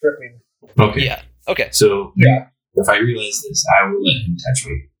back to tripping. Okay. Yeah. Okay. So Yeah. if I realize this, I will let him touch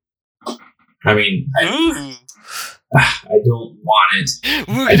me. I mean, Ooh. I don't want it,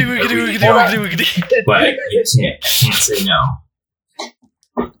 Woogity, woogity, woogity, woogity, woogity. but I can't say no.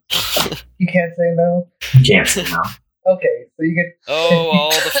 You can't say no. You can't say no. Okay, so you get. Oh,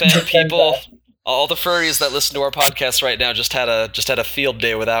 all the fan Defend people, that. all the furries that listen to our podcast right now just had a field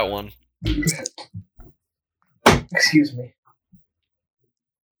day with that one. Excuse me.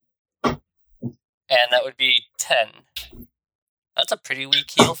 And that would be 10. That's a pretty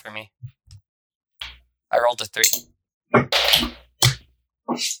weak heal for me. I rolled a 3.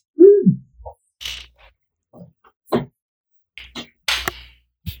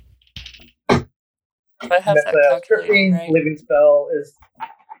 Do I have That's that a calculated tripping right? living spell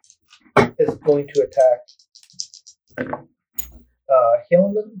is going to attack.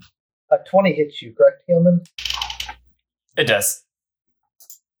 Hillman. A 20 hits you, correct, Hillman? It does.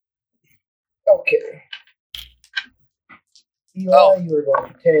 Okay. Eli, Oh. you are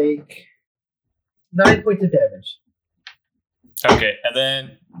going to take 9 points of damage. Okay, and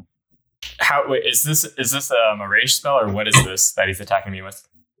then is this a rage spell or what is this that he's attacking me with?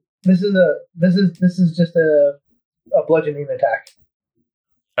 This is just a bludgeoning attack,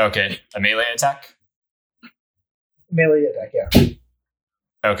 Okay, a melee attack. melee attack. Yeah,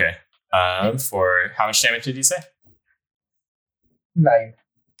 Okay. For how much damage did you say? 9.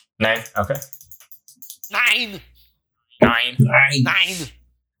 9. Okay. 9! 9. 9!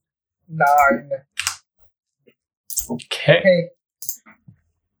 9. Okay. Okay.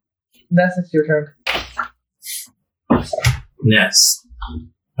 Ness, it's your turn. Yes.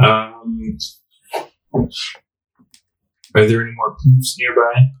 Are there any more poofs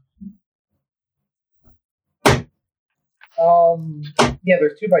nearby? Yeah,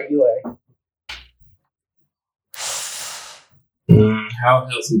 there's 2 by Eli. How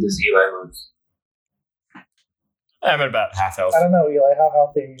healthy does Eli look? I'm at about half health. I don't know, Eli. How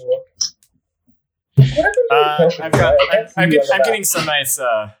healthy you look? What happened to your potion, I've got. Eli? I can't see I'm you on the map. getting some nice.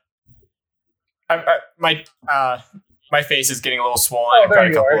 My face is getting a little swollen. Oh, I've got there a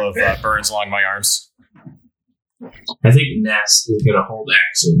you couple are. of burns along my arms. I think Ness is going to hold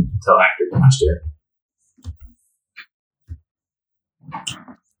action until after Costa.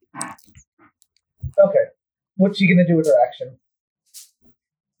 Okay. What's she gonna do with her action?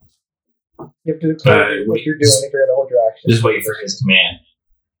 You have to declare what you're doing if you're gonna hold your action. Just wait for his command.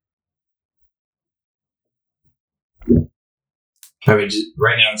 I mean,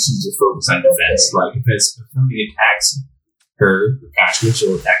 right now she's just focused on defense. Okay. Like if somebody attacks her, Kashka,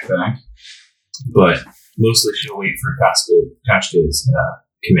 she'll attack back. But mostly she'll wait for Kashka's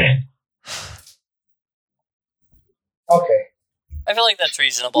command. Okay. I feel like that's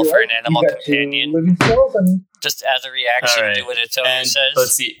reasonable for an animal You got 2 companion. living spells, and Just as a reaction, Alright. do what it And says.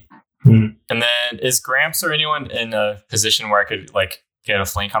 let's see. Hmm. And then is Gramps or anyone in a position where I could like get a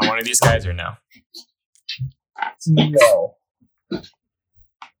flank on one of these guys or no? no.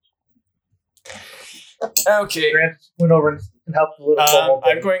 Okay. Grant went over and helped the little kobold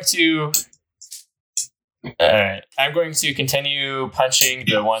I'm thing. going to. Alright. I'm going to continue punching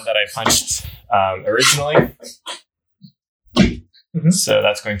the one that I punched originally. Mhm. So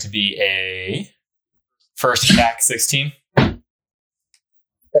that's going to be a first attack 16. That's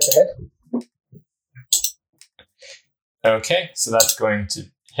a hit. Okay, so that's going to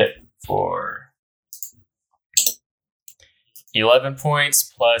hit for 11 points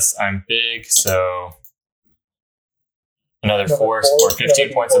plus I'm big, so another Another 4 four, or 15 another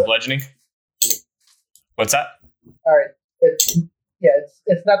points D4. of bludgeoning. What's that? All right. It's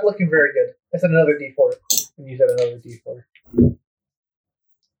not looking very good. I said another D4, and you said another D4.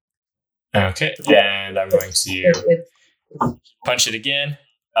 Okay, and I'm going to It's punch it again.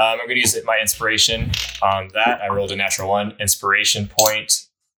 I'm going to use my inspiration on that. I rolled a natural 1 inspiration point.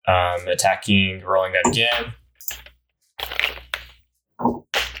 Attacking, rolling that again.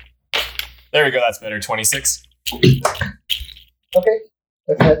 There we go. That's better. 26. okay.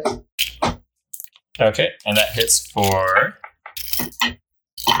 That's it. Okay, and that hits for.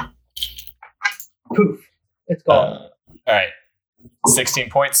 Poof. It's gone. All right, 16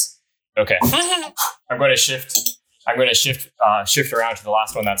 points. Okay, I'm going to shift. Shift around to the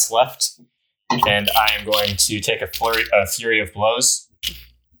last one that's left, and I am going to take a fury of blows.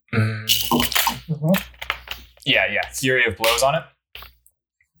 Yeah, fury of blows on it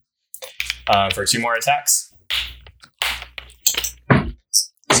for 2 more attacks.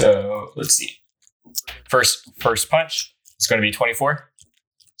 So let's see. First punch. It's going to be 24.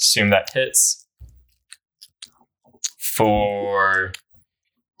 Assume that hits for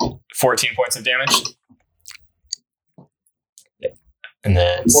 14 points of damage. And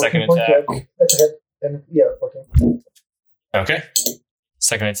then second 14 attack. points, that's a hit. And, 14. Okay.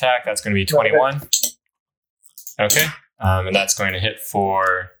 Second attack, that's going to be 21. Okay. And that's going to hit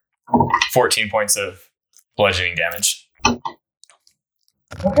for 14 points of bludgeoning damage.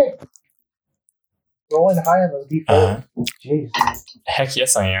 Okay. Rolling high on those D4. Jeez. Heck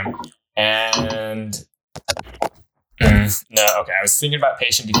yes, I am. And no, okay. I was thinking about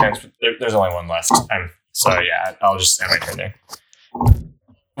patient defense, but there's only one left. I'll just end my turn there.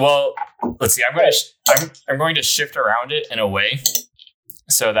 Well, let's see. I'm going to shift around it in a way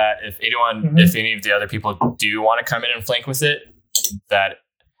so that if any of the other people do want to come in and flank with it, that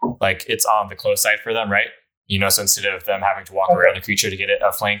like it's on the close side for them, right? So instead of them having to walk around the creature to get it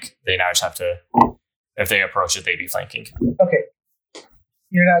a flank, they now just have to. If they approach it, they'd be flanking. Okay.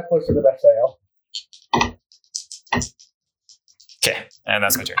 You're not close to the left side. Okay, and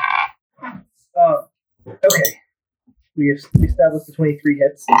that's my turn. Okay. We have established the 23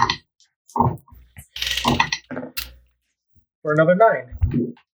 hits. For another 9.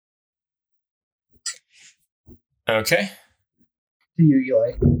 Okay. To you,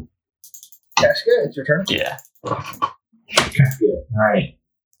 Eli. Kashka, it's your turn. Yeah. Okay, good. All right.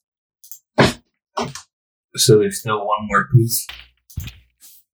 So there's still one more piece.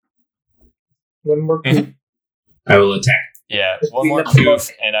 One more. I will attack. Yeah, one more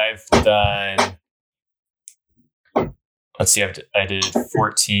poof, and I've done. Let's see, I did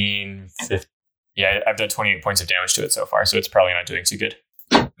 14, 15. Yeah, I've done 28 points of damage to it so far, so it's probably not doing too good.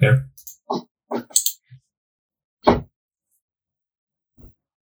 Okay.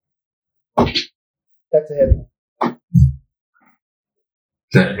 That's a hit. Is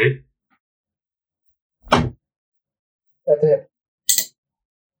that a hit? That's a hit.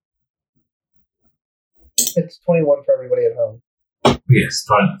 It's 21 for everybody at home. Yes,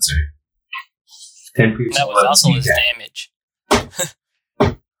 21, sorry. 10 piercing. That was also his damage.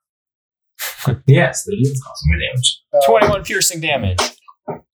 Yes, that is also my damage. 21 piercing damage.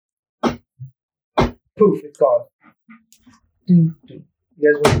 Poof, it's gone. You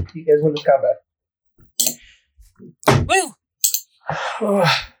guys win this combat. Woo!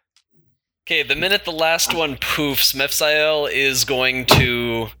 Okay, the minute the last one poofs, Mephiel is going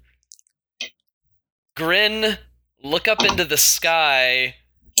to grin, look up into the sky,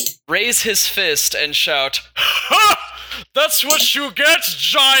 raise his fist, and shout, "Ha! That's what you get,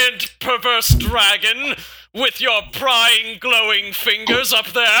 giant perverse dragon, with your prying, glowing fingers up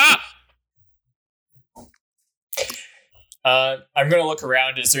there!" I'm going to look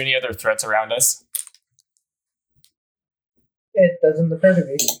around. Is there any other threats around us? It doesn't occur to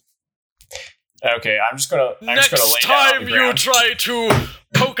me. Okay, I'm just gonna lay Next down on time the you ground. try to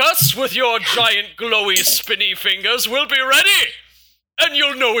poke us with your giant, glowy, spinny fingers, we'll be ready! And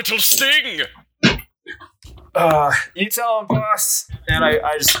you'll know it'll sting! You tell him, boss. And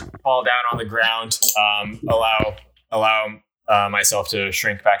I just fall down on the ground. Allow myself to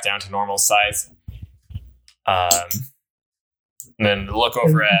shrink back down to normal size. And then look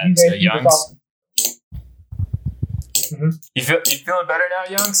over at Youngs. Mm-hmm. You feeling better now,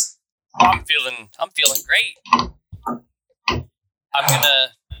 Youngs? I'm feeling great. I'm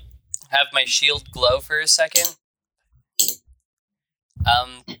gonna have my shield glow for a second.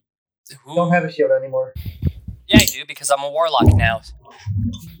 You don't have a shield anymore. Yeah, I do, because I'm a warlock now.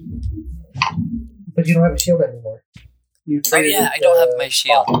 But you don't have a shield anymore. Oh yeah, I don't have my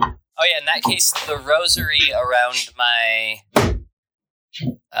shield. Oh yeah, in that case, the rosary around my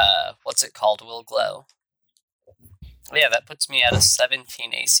what's it called? Will glow. Yeah, that puts me at a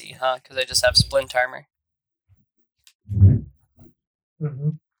 17 AC, huh? Because I just have splint armor. Mm-hmm.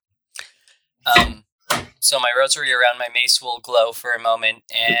 So my rosary around my mace will glow for a moment,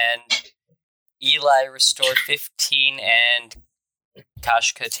 and Eli restore 15, and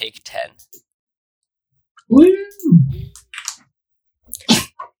Kashka take 10. Woo!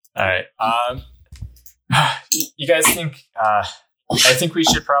 All right. You guys think? I think we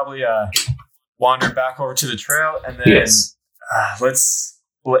should probably wander back over to the trail, and then Yes. let's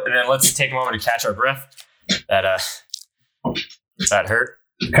take a moment to catch our breath. That hurt.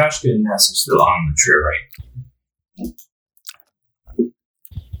 Kashka and Ness are still on the trail, right?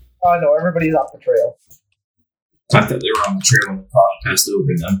 Oh no, everybody's off the trail. I thought they were on the trail when the pod passed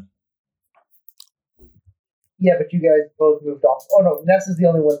over them. Yeah, but you guys both moved off. Oh no, Ness is the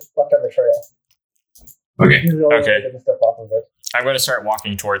only one left on the trail. Okay. He's the only one Okay. taking stuff off of it. I'm going to start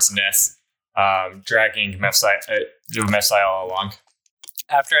walking towards Ness, dragging Mepsil along.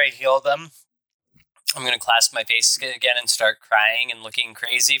 After I heal them, I'm going to clasp my face again and start crying and looking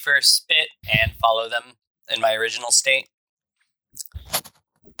crazy for a bit and follow them in my original state.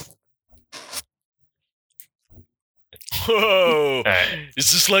 Whoa! Alright.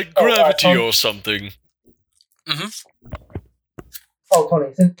 Is this like Oh, gravity Tony. or something? Oh,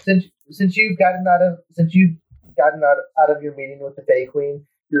 Tony, since you've gotten out of your meeting with the Fey Queen,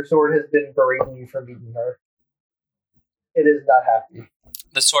 your sword has been berating you for meeting her. It is not happy.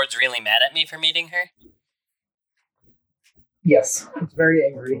 The sword's really mad at me for meeting her. Yes, it's very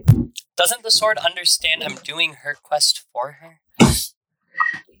angry. Doesn't the sword understand I'm doing her quest for her? I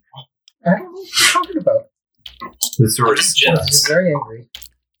don't know what you're talking about. The sword is It's jealous. very angry.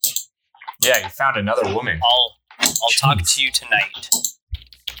 Yeah, you found another woman. I'll talk to you tonight.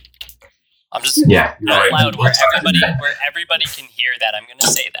 I'm just Yeah, you're out right. loud We're talking about- where everybody can hear that. I'm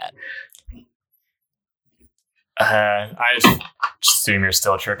gonna say that. I just assume you're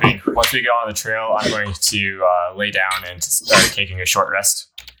still tripping. Once we go on the trail, I'm going to lay down and start taking a short rest.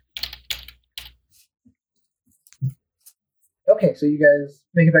 Okay, so you guys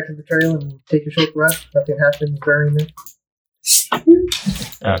make it back to the trail and take a short rest. Nothing happens during it.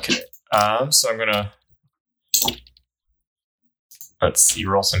 Okay. So I'm gonna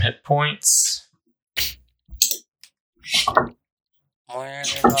roll some hit points. Why are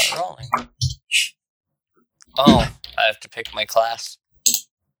they not rolling? Oh, I have to pick my class.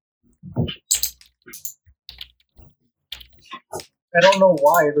 I don't know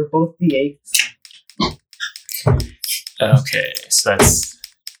why. They're both D8s. Okay, so that's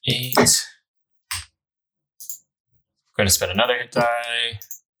 8. I'm going to spend another hit die.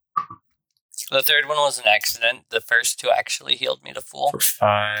 The third one was an accident. The first two actually healed me to full. For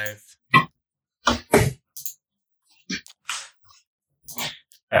 5.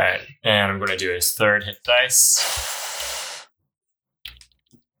 Alright, and I'm going to do his third hit dice.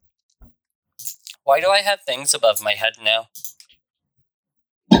 Why do I have things above my head now?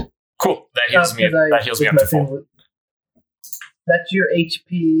 Cool, that heals me. That heals me up to full. That's your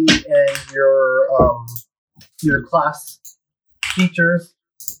HP and your class features,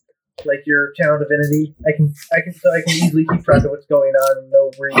 like your channel divinity. I can easily keep track of what's going on and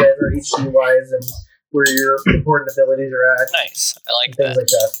know where you guys are HP wise and where your important abilities are at. Nice. I like And things that. like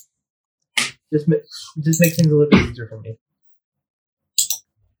that. Just makes things a little bit easier for me.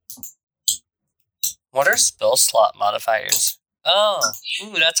 What are spell slot modifiers? Oh,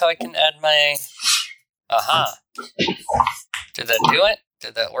 ooh, that's how I can add my... Aha. Did that do it?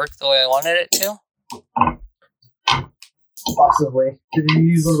 Did that work the way I wanted it to? Possibly. Did you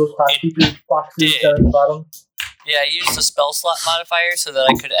use one of those class features boxes did. down at the bottom? Yeah, I used the spell slot modifier so that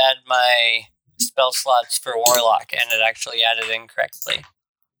I could add my spell slots for Warlock, and it actually added in correctly.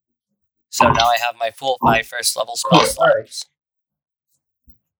 So now I have my full 5 first level spell Cool, slots. alright.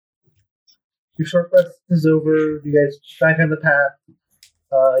 Your short rest is over. You guys back on the path.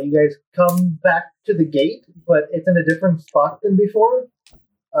 You guys come back to the gate, but it's in a different spot than before.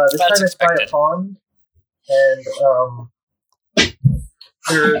 This That's time it's by a expected. pond, and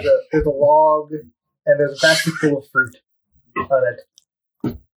there's a log, and there's a basket full of fruit on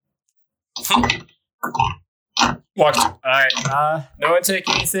it. Walk. Alright, no one take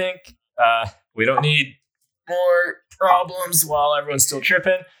anything. We don't need more problems while everyone's still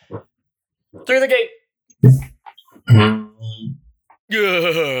tripping. Through the gate.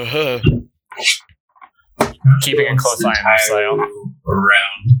 Keeping a close eye on Mepsil.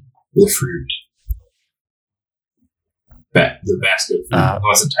 Around the fruit. The basket of fruit.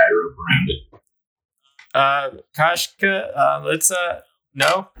 Unless a tie rope around it. Kashka, let's,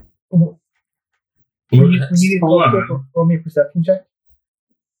 no. We need to Hold on. roll me a perception check.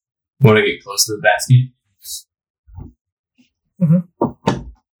 Want to get close to the basket? Mhm.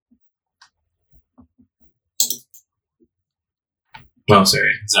 Oh,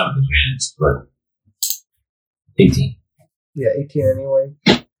 sorry. It's not with advantage, but 18. Yeah, 18 anyway.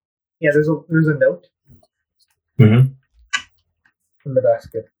 Yeah, there's a note Mm-hmm. in the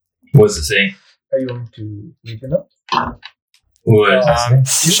basket. What does it say? Are you going to read the note? What does it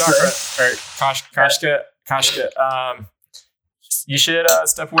say? Chakra or Kashka, you should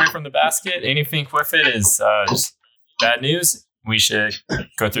step away from the basket. Anything with it is just bad news. We should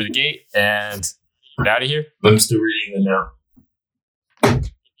go through the gate and get out of here. I'm still reading the note.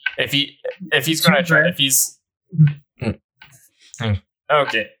 If he's gonna try, if he's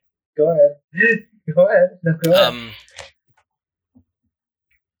okay. Go ahead. Go ahead. No, go ahead.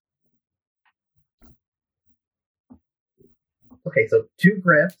 Okay, so 2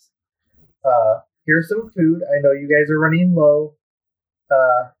 grams. Here's some food. I know you guys are running low.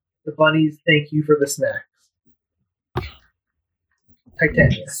 The bunnies thank you for the snacks.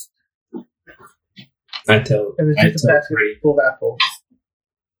 Titania. I tell. And I there's just a tell basket Freddie. full of apples.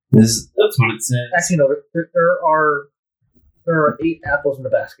 That's what it says. Actually, no. There are 8 apples in the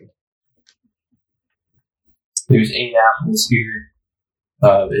basket. There's 8 apples here.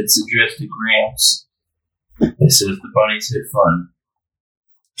 It's addressed to Gramps. It says the bunnies had fun.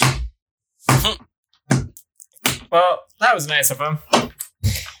 Well, that was nice of him.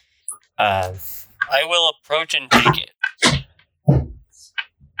 I will approach and take it.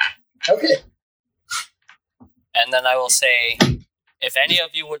 Okay. And then I will say, if any of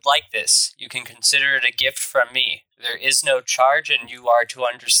you would like this, you can consider it a gift from me. There is no charge, and you are to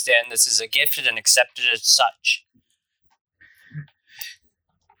understand this is a gift and accept it as such.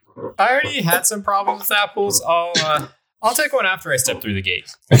 I already had some problems with apples. I'll take one after I step through the gate.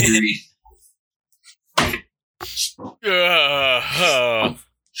 Agreed. No. I'm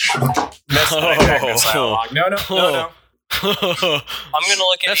gonna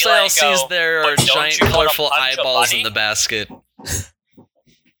look at Eli FCL and go, sees there are "But don't giant you wanna colorful punch a eyeballs bunny?" in the basket.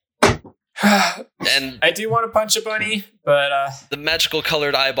 And I do want to punch a bunny, but the magical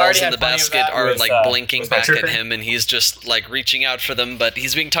colored Already eyeballs in had the plenty of basket that are with, like blinking with my back at trooper. him, and he's just like reaching out for them, but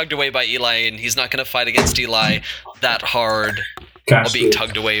he's being tugged away by Eli, and he's not going to fight against Eli that hard while being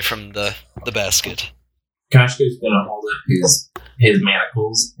tugged away from the basket. Kashka's gonna hold up his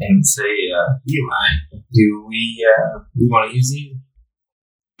manacles and say, Eli, do we want to use these?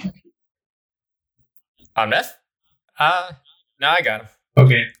 on meth? No, I got him.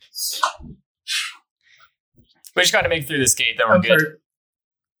 Okay. We just got to make it through this gate, then we're I'm good. sorry.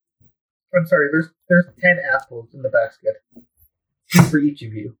 I'm sorry. There's 10 apples in the basket. 2 for each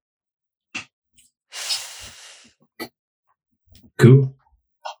of you. Cool.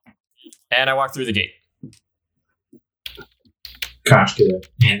 And I walk through the gate. Kashka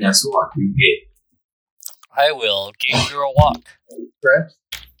and Nessa walk through the gate. I will give you a walk. Correct?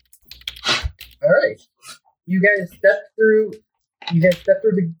 Alright. You guys step through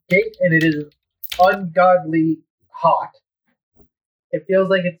the gate, and it is ungodly hot. It feels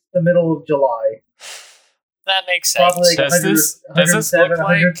like it's the middle of July. That makes sense. Probably like Does 100, this look 107,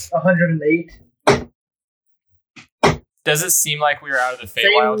 like- 108. Does it seem like we are out of the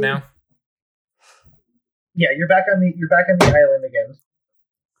Feywild now? Yeah, you're back on the island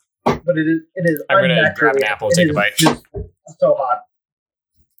again. But it is I'm gonna unnaturally- grab an apple and it take a is bite. just so hot.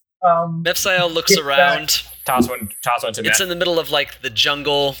 Mephiel looks Get around. Toss one to It's meth. in the middle of like the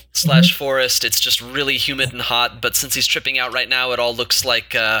jungle / forest. It's just really humid and hot, but since he's tripping out right now, it all looks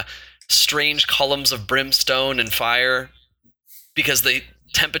like strange columns of brimstone and fire because the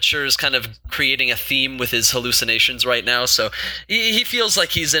temperature is kind of creating a theme with his hallucinations right now. So he feels like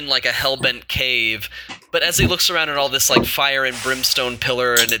he's in like a hellbent cave, but as he looks around at all this like fire and brimstone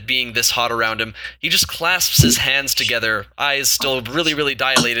pillar and it being this hot around him, he just clasps his hands together, eyes still really, really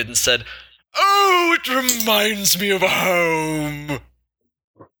dilated, and said, "Oh, it reminds me of home."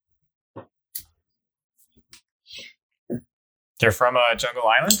 They're from Jungle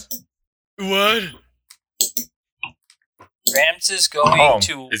Island? What? Gramps is going Home.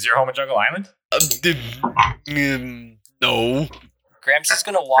 to. Is your home in Jungle Island? No. Gramps is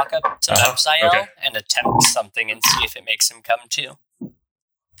going to walk up to Mephiel okay. and attempt something and see if it makes him come to. I'm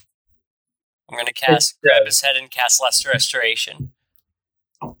going to grab his head and cast Lesser Restoration.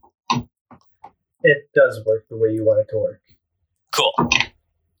 It does work the way you want it to work. Cool.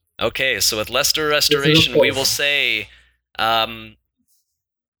 Okay, so with Lester Restoration, we will say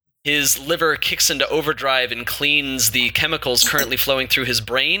his liver kicks into overdrive and cleans the chemicals currently flowing through his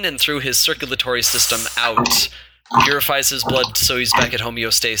brain and through his circulatory system out purifies his blood so he's back at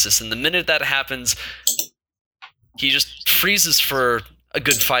homeostasis. And the minute that happens, he just freezes for a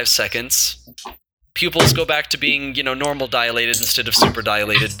good 5 seconds. Pupils go back to being, normal dilated instead of super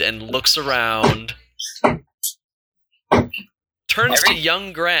dilated, and looks around. Turns to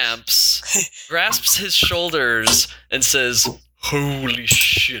young Gramps, grasps his shoulders, and says, "Holy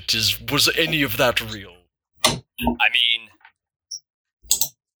shit, was any of that real?" I mean,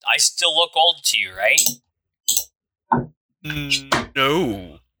 I still look old to you, right?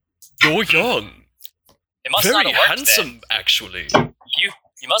 No. You're young. It must Very not have worked handsome, then. actually.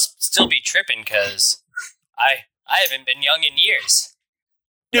 You must still be tripping, because I haven't been young in years.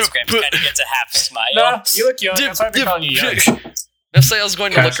 Yeah, Gramps kind of gets a half smile. No, you look young. That's why I've been calling you young. Mephisael's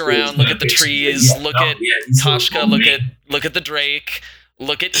going to look around, look at the trees, look at Koshka, look at the Drake,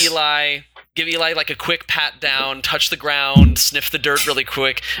 look at Eli, give Eli like a quick pat down, touch the ground, sniff the dirt really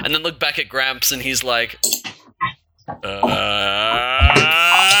quick, and then look back at Gramps and he's like, and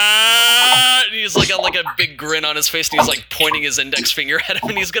he's like got like a big grin on his face and he's like pointing his index finger at him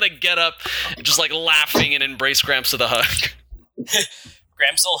and he's gonna get up and just like laughing and embrace Gramps with a hug.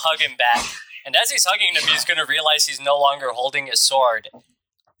 Gramps will hug him back. And as he's hugging him, he's going to realize he's no longer holding his sword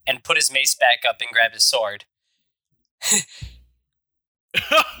and put his mace back up and grab his sword.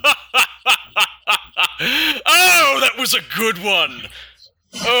 Oh, that was a good one.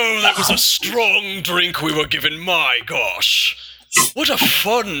 Oh, that was a strong drink we were given, my gosh. What a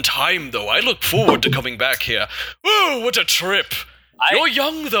fun time, though. I look forward to coming back here. Oh, what a trip. You're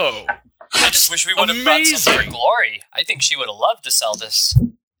young, though. I just wish we would have brought some for Glory. I think she would have loved to sell this.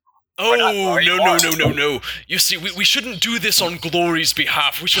 Oh, no. You see, we shouldn't do this on Glory's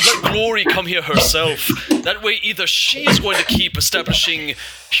behalf. We should let Glory come here herself. That way, either she's going to keep establishing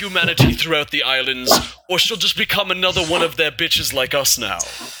humanity throughout the islands, or she'll just become another one of their bitches like us now.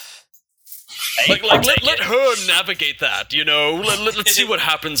 Let her navigate that, Let's see what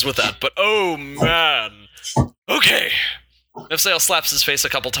happens with that. But, oh, man. Okay. Mephisael slaps his face a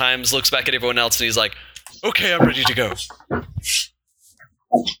couple times, looks back at everyone else, and he's like, okay, I'm ready to go.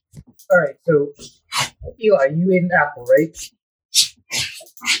 Alright, so, Eli, you ate an apple, right?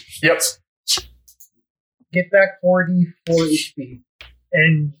 Yep. Get back 44 HP,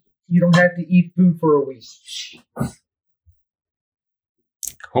 and you don't have to eat food for a week.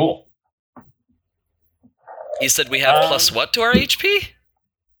 Cool. You said we have plus what to our HP?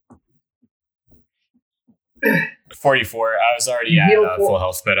 44. I was already at full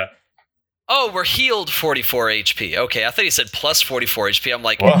health, but... Oh, we're healed 44 HP. Okay, I thought you said plus 44 HP. I'm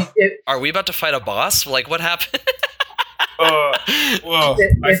like, are we about to fight a boss? Like, what happened? Well,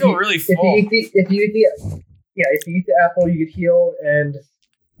 I feel really full. If you eat the apple, you get healed, and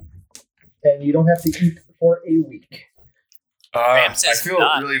you don't have to eat for a week. I feel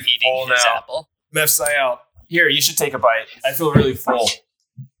really full now. Apple. Mephisael, here, you should take a bite. I feel really full.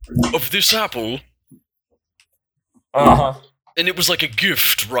 Of this apple? Uh-huh. And it was like a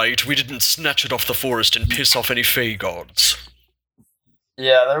gift, right? We didn't snatch it off the forest and piss off any Fey gods.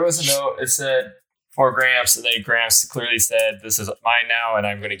 Yeah, there was a note. It said, for Gramps, and then Gramps clearly said, this is mine now, and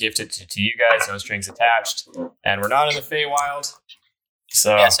I'm going to gift it to you guys, no strings attached. And we're not in the Feywild.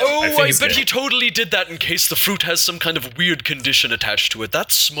 So, I bet he totally did that in case the fruit has some kind of weird condition attached to it.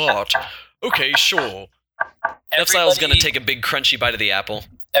 That's smart. Okay, sure. Mephisael's going to take a big crunchy bite of the apple.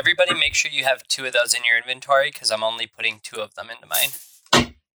 Everybody make sure you have 2 of those in your inventory, because I'm only putting 2 of them into mine.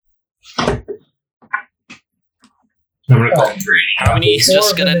 I'm going to call him Brady. How many? He's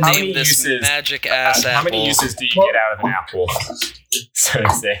just going to name this magic-ass apple. How many uses do you get out of an apple? So to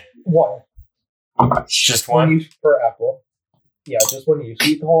say. 1. Just One one? use per apple. Yeah, just one use.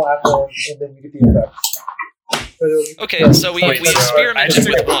 You eat the whole apple, and then you get the effect. Okay, so we experimented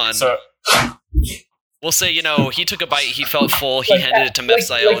with one. So, We'll say, he took a bite, he felt full, he handed it to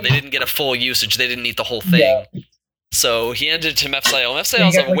Mephisael, they didn't get a full usage, they didn't eat the whole thing. Yeah. So he handed it to Mephisael.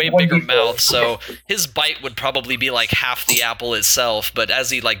 Mephisael's a way bigger mouth, so his bite would probably be like half the apple itself, but as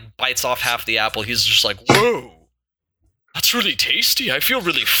he bites off half the apple, he's just like, whoa, that's really tasty, I feel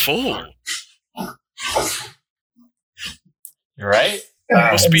really full. you're right?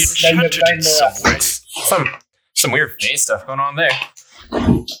 Must be enchanted in some way. Some weird face stuff going on there.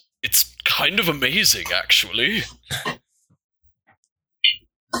 It's kind of amazing, actually.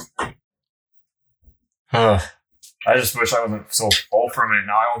 I just wish I wasn't so full from it.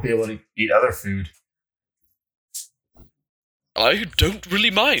 Now I won't be able to eat other food. I don't really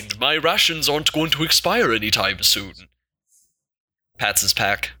mind. My rations aren't going to expire anytime soon. Pats his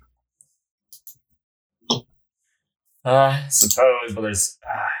pack. Suppose, but there's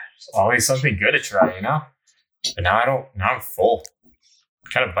always something good to try, But now I don't. Now I'm full.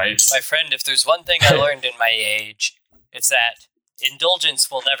 kind of bites. My friend, if there's one thing I learned in my age, it's that indulgence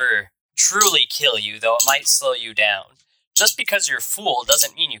will never truly kill you, though it might slow you down. Just because you're full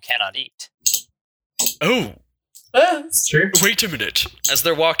doesn't mean you cannot eat. Oh, That's true. wait a minute. As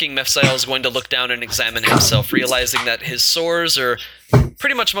they're walking, Mephiel is going to look down and examine himself, realizing that his sores are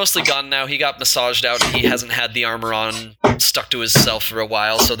pretty much mostly gone now. He got massaged out and he hasn't had the armor on stuck to his self for a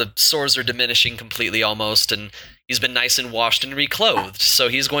while, so the sores are diminishing completely almost, and he's been nice and washed and reclothed. So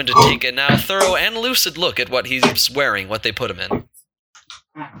he's going to take a now thorough and lucid look at what he's wearing, what they put him in.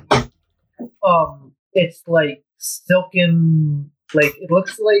 It's like silken, like it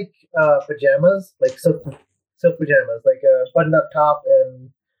looks like pajamas, like silk pajamas, like a button up top and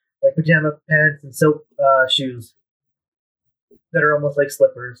like pajama pants and silk shoes that are almost like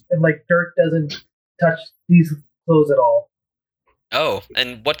slippers, and like dirt doesn't touch these clothes at all. Oh,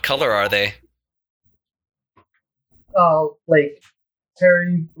 and what color are they? Like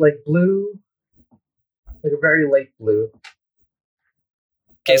very like blue, like a very light blue.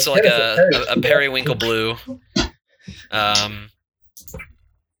 Okay, so like a periwinkle. periwinkle blue.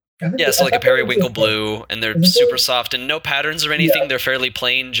 Yeah, so like a periwinkle blue, and they're super soft and no patterns or anything. Yeah. They're fairly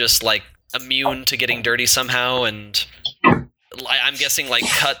plain, just like immune to getting dirty somehow, and I'm guessing like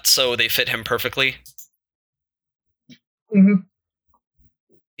cut so they fit him perfectly. Mm-hmm.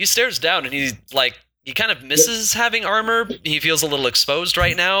 He stares down and he kind of misses having armor. He feels a little exposed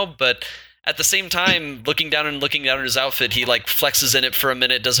right now, but at the same time, looking down at his outfit, he like flexes in it for a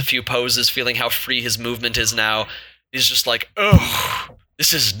minute, does a few poses, feeling how free his movement is now. He's just like, oh,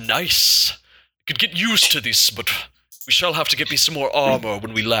 this is nice. I could get used to this, but we shall have to get me some more armor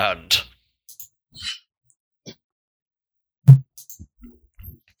when we land.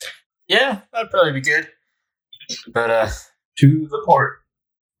 Yeah, that'd probably be good. But To the port.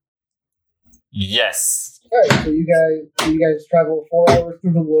 yes. All right, so you guys travel 4 hours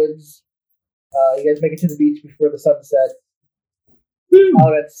through the woods. You guys make it to the beach before the sun sets.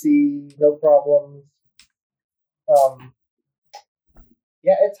 Out at sea, no problems.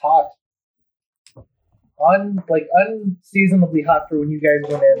 Yeah, it's hot. Unseasonably hot for when you guys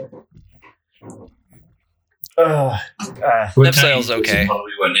went in. What Nephiel's time was it okay. when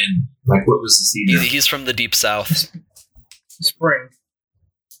we went in? Like, what was the season? He's from the deep south. Spring.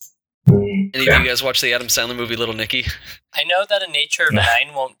 Any of you guys watch the Adam Sandler movie Little Nicky? I know that a nature of 9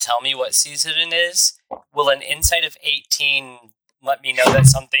 won't tell me what season it is. Will an insight of 18 let me know that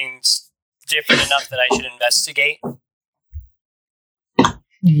something's different enough that I should investigate?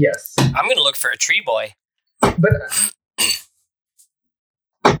 Yes, I'm going to look for a tree boy. but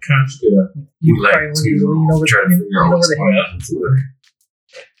Conchka, you like find to you know try to you figure out know what's where going they on.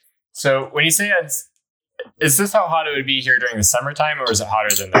 So when you say is this how hot it would be here during the summertime, or is it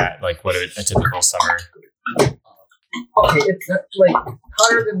hotter than that? Like what a typical summer? Okay, it's like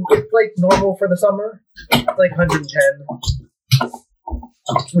hotter than it's like normal for the summer. It's like 110,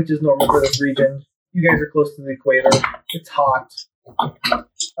 which is normal for this region. You guys are close to the equator. It's hot.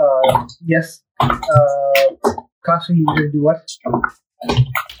 Yes. Kasha, you gonna do what?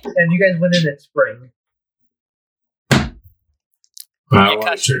 And you guys went in at spring. I want to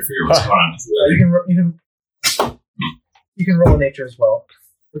try to figure out what's going on. You can roll a nature as well.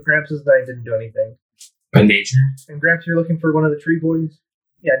 But Gramps' die didn't do anything. By nature? And Gramps, you're looking for one of the tree boys?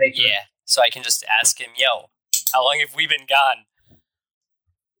 Yeah, nature. Yeah, so I can just ask him, yo, how long have we been gone?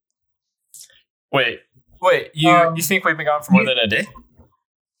 Wait, you think we've been gone for more than a day?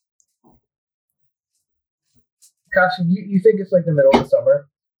 Kasha, you think it's like the middle of the summer.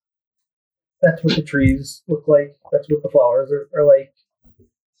 That's what the trees look like. That's what the flowers are like.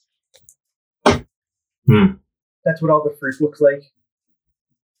 That's what all the fruit looks like.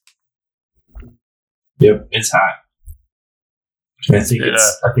 Yep, it's hot. I think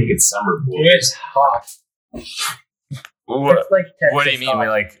it's summer, boys. It's hot. What, It's like Texas what do you mean?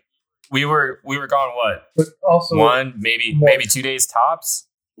 hot. We were gone what? But also Maybe moist. 2 days tops.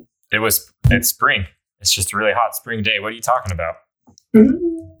 It's spring. It's just a really hot spring day. What are you talking about?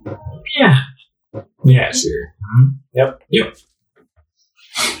 Yeah, sure. Yep.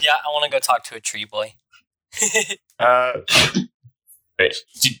 Yeah, I want to go talk to a tree boy. Wait,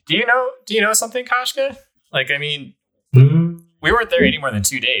 do you know something, Kashka? Like, I mean, we weren't there any more than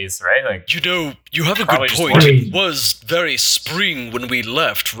 2 days, right? Like, You have a Probably good just point. wondering. It was very spring when we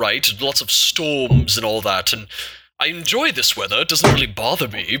left, right? Lots of storms and all that, and I enjoy this weather. It doesn't really bother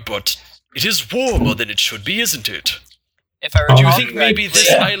me, but it is warmer than it should be, isn't it? If I Do Do you recall think maybe this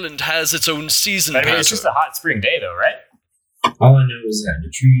correctly- island has its own season I mean, pattern? it's just a hot spring day, though, right? All I know is that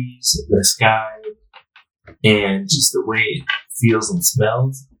the trees, the sky, and just the way it feels and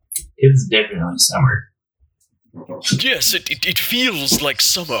smells, it's definitely summer. Yes, it feels like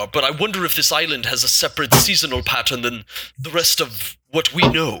summer, but I wonder if this island has a separate seasonal pattern than the rest of what we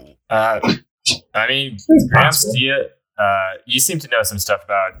know. I mean, Gramps, you seem to know some stuff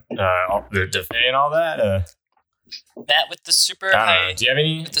about the Fae and all that. That with the super I don't high, know. Do you have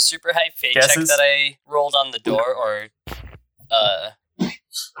any? with the super high fate guesses? check that I rolled on the door, or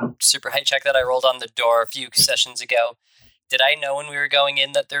super high check that I rolled on the door a few sessions ago. Did I know when we were going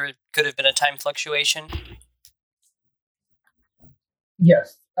in that there could have been a time fluctuation?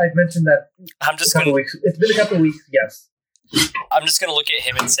 Yes, I've mentioned that I'm a just couple gonna weeks. It's been a couple weeks. Yes. I'm just gonna look at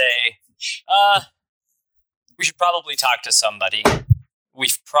him and say, we should probably talk to somebody.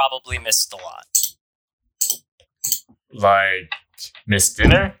 We've probably missed a lot. Like missed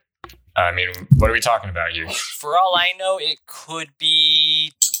dinner? I mean, what are we talking about here? For all I know, it could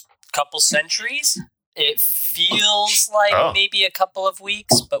be a couple centuries. It feels like maybe a couple of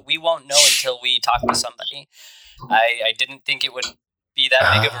weeks, but we won't know until we talk to somebody. I didn't think it would be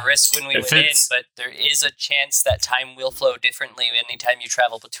that big of a risk when we went in, but there is a chance that time will flow differently anytime you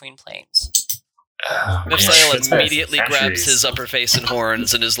travel between planes. Nephiel immediately grabs his upper face and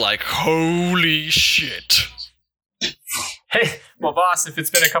horns and is like, holy shit. Hey, well, boss, if it's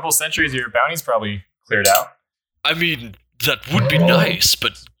been a couple centuries, your bounty's probably cleared out. I mean, that would be nice,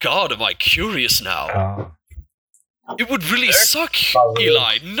 but God, am I curious now. It would really suck,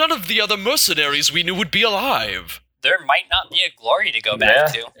 Eli. None of the other mercenaries we knew would be alive. There might not be a glory to go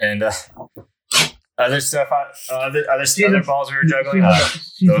back to. And other stuff, other balls we were juggling,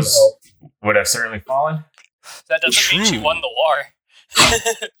 those would have certainly fallen. That doesn't mean she won the war.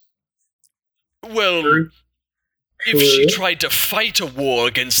 Well, if she tried to fight a war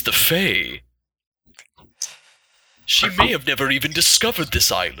against the Fae, she may have never even discovered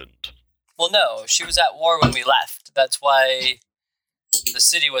this island. Well, no, she was at war when we left. That's why the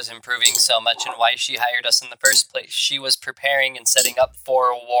city was improving so much and why she hired us in the first place. She was preparing and setting up for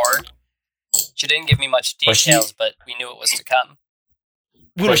a war. She didn't give me much details, but we knew it was to come.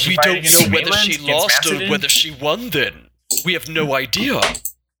 Well, we don't know whether mainland she against lost or Macedon? whether she won then. We have no idea.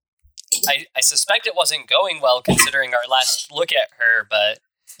 I suspect it wasn't going well considering our last look at her, but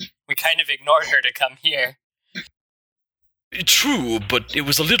we kind of ignored her to come here. True, but it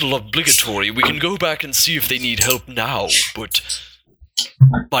was a little obligatory. We can go back and see if they need help now, but...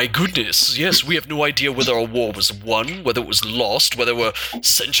 My goodness, yes, we have no idea whether a war was won, whether it was lost, whether we're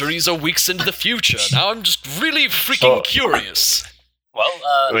centuries or weeks into the future. Now I'm just really freaking curious. Well,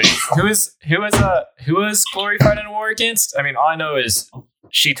 Wait, who was Glory fighting a war against? I mean, all I know is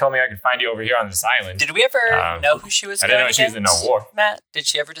she told me I could find you over here on this island. did we ever know who she was I going didn't know she was against? in no war. Matt, did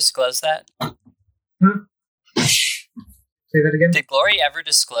she ever disclose that? Say that again. Did Glory ever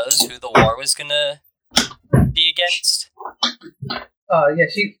disclose who the war was gonna be against? Yeah,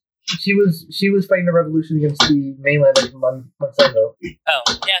 she was fighting a revolution against the mainland of Monsanto. Oh,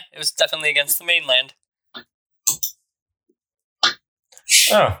 yeah, it was definitely against the mainland.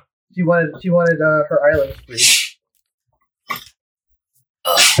 Oh, She wanted her island free.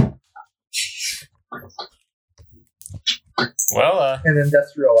 well, And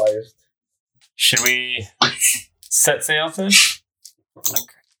industrialized. should we set sail then?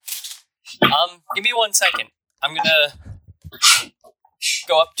 Give me 1 second. I'm gonna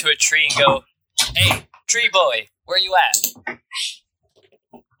go up to a tree and go, "Hey, tree boy, where you at?"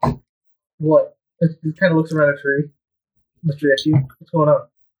 What? It kind of looks around a tree. Mr. Eki, what's going on?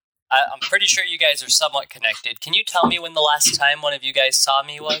 I'm pretty sure you guys are somewhat connected. Can you tell me when the last time one of you guys saw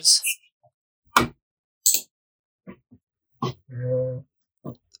me was?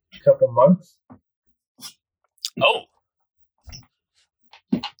 Couple months. Oh.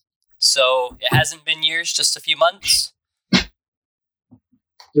 So, it hasn't been years, just a few months?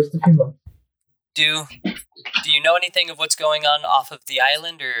 Just a few months. Do you know anything of what's going on off of the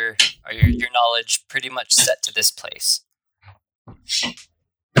island, or are your knowledge pretty much set to this place?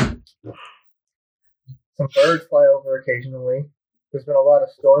 Some birds fly over occasionally. There's been a lot of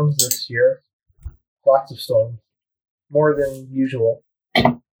storms this year. Lots of storms. More than usual.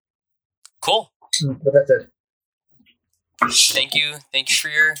 Cool. But that's it. Thank you for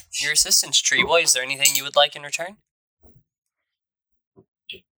your assistance, Tree Boy. Is there anything you would like in return?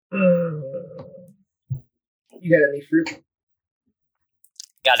 You got any fruit?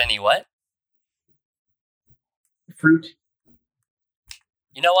 Got any what? Fruit?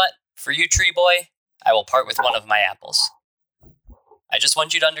 You know what? For you, Tree Boy, I will part with one of my apples. I just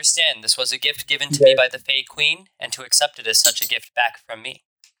want you to understand this was a gift given to me by the Fae Queen, and to accept it as such a gift back from me.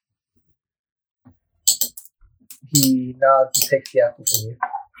 He nods and takes the apple from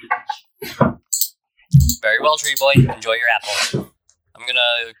you. Very well, Tree Boy. Enjoy your apple. I'm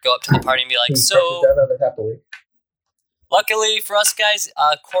gonna go up to the party and be like, He so... presses down on the apple. Luckily for us guys,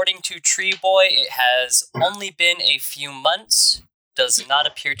 according to Tree Boy, it has only been a few months. Does not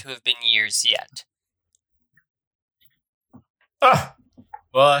appear to have been years yet. Oh,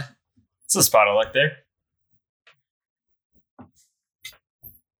 well, it's a spot of luck there.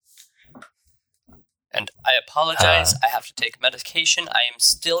 And I apologize, I have to take medication. I am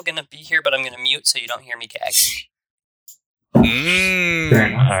still going to be here, but I'm going to mute so you don't hear me gag. All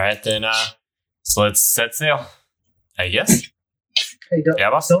right, then, so let's set sail. I guess. Hey, Yeah,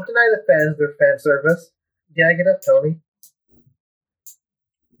 boss? don't deny the fans their fan service. Yeah, I get up, Tony.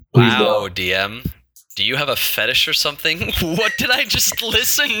 Please Wow, don't. DM. Do you have a fetish or something? What did I just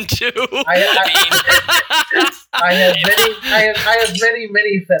listen to? I have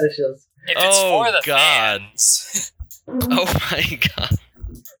many fetishes. If it's Oh, for the God. fans. Oh my god.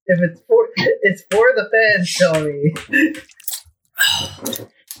 If it's for the fans, Tony.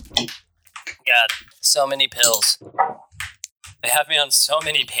 God, so many pills. They have me on so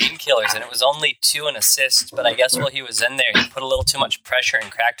many painkillers, and it was only 2 an assist, but I guess while he was in there, he put a little too much pressure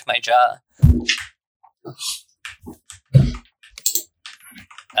and cracked my jaw.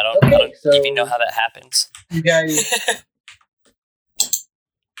 I don't So even know how that happens. you guys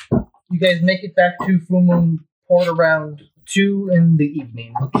make it back to Full Moon Port around 2 in the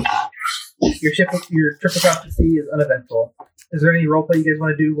evening. Your trip across the sea is uneventful. Is there any roleplay you guys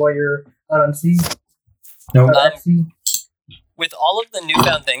want to do while you're out on sea? No. At sea? With all of the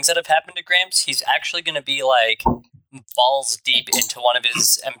newfound things that have happened to Gramps, he's actually going to be like balls deep into one of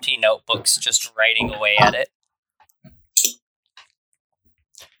his empty notebooks, just writing away at it.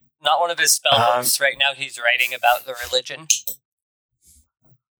 Not one of his spell books. Right now, he's writing about the religion.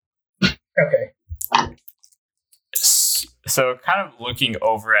 Okay. So, kind of looking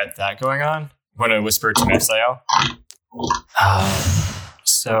over at that going on, I'm going to whisper to Mephiel.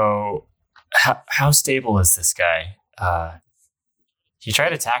 So, how stable is this guy? He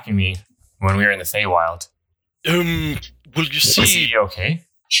tried attacking me when we were in the Feywild. Well, you Is see, he okay?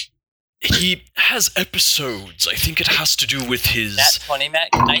 he has episodes. I think it has to do with his... Nat 20,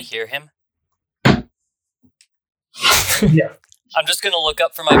 Matt, can I hear him? Yeah. I'm just going to look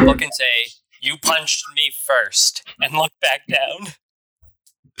up from my book and say, "You punched me first," and look back down.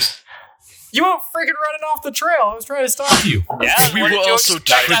 You were freaking running off the trail. I was trying to stop you. Yeah, and We what were did you also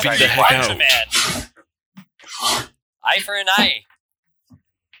expect tripping after the you heck punch a out. man? Eye for an eye.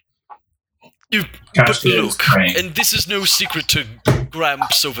 But Gosh, it is look, frank. and this is no secret to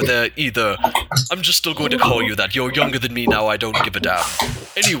Gramps over there either. I'm just still going to call you that. You're younger than me now, I don't give a damn.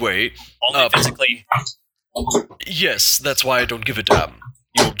 Anyway, Only physically. yes, that's why I don't give a damn,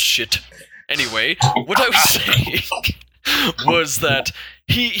 you old shit. Anyway, what I was saying was that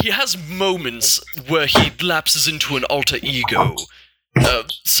he has moments where he lapses into an alter ego.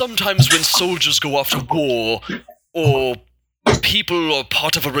 Sometimes when soldiers go off to war, or people are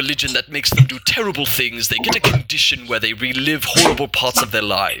part of a religion that makes them do terrible things, they get a condition where they relive horrible parts of their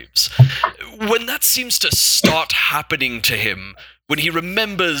lives. When that seems to start happening to him, when he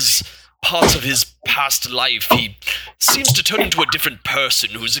remembers parts of his past life, he seems to turn into a different person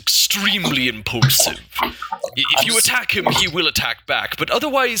who's extremely impulsive. If you attack him, he will attack back, but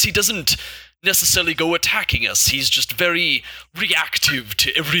otherwise he doesn't necessarily go attacking us. He's just very reactive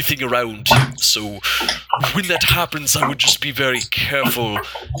to everything around him. So when that happens, I would just be very careful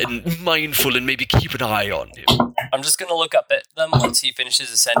and mindful and maybe keep an eye on him. I'm just going to look up at them once he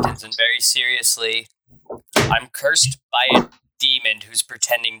finishes a sentence, and very seriously, I'm cursed by a demon who's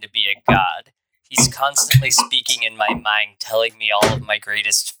pretending to be a god. He's constantly speaking in my mind, telling me all of my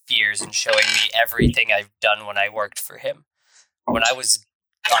greatest fears and showing me everything I've done when I worked for him. When I was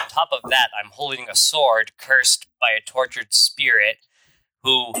on top of that, I'm holding a sword cursed by a tortured spirit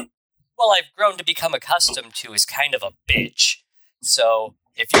who, well, I've grown to become accustomed to is kind of a bitch. So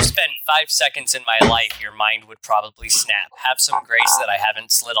if you spend 5 seconds in my life, your mind would probably snap. Have some grace that I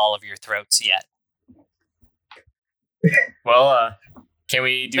haven't slit all of your throats yet. Well, can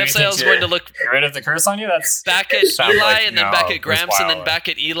we do anything Mephiel's going to look get rid of the curse on you? That's back at Sounds Eli, like, and then no, back at Gramps, and then worthwhile. back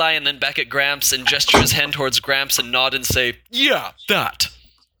at Eli, and then back at Gramps, and gesture his hand towards Gramps and nod and say, "Yeah, that."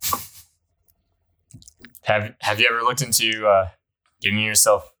 Have you ever looked into getting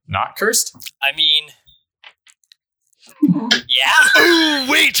yourself not cursed? I mean, yeah, Oh,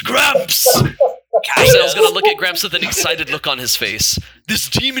 wait, Gramps! kind Mephiel's of. gonna look at Gramps with an excited look on his face. This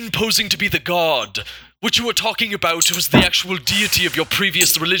demon posing to be the god. What you were talking about was the actual deity of your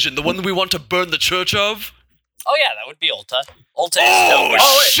previous religion, the one that we want to burn the church of? Oh yeah, that would be Ulta. Ulta is Oh,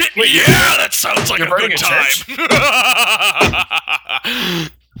 no shit! Yeah, that sounds like You're a burning good a church?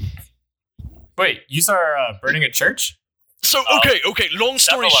 time. Wait, you are burning a church? So, okay, long story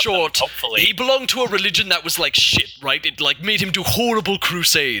Several of them, short, hopefully. he belonged to a religion that was like shit, right? It like made him do horrible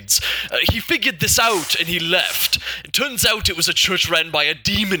crusades. He figured this out and he left. It turns out it was a church ran by a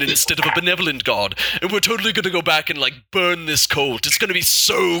demon instead of a benevolent god, and we're totally gonna go back and like burn this cult. It's gonna be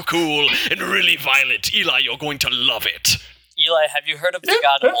so cool and really violent. Eli, you're going to love it. Eli, have you heard of the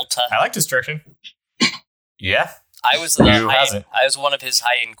god Ulta? I like destruction. Yeah. I was Who hasn't? I was one of his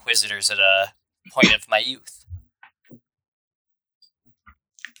high inquisitors at a point of my youth.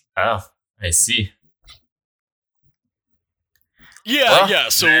 Oh, I see. Yeah,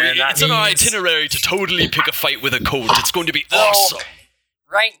 so man, that it's an means- itinerary to totally pick a fight with a cult. It's going to be No. awesome.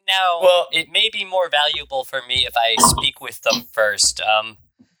 Right now, Well- it may be more valuable for me if I speak with them first.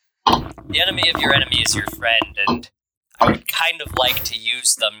 The enemy of your enemy is your friend, and I would kind of like to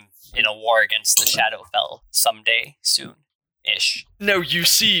use them in a war against the Shadowfell someday, soon-ish. Now, you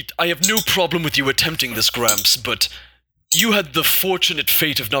see, I have no problem with you attempting this, Gramps, but you had the fortunate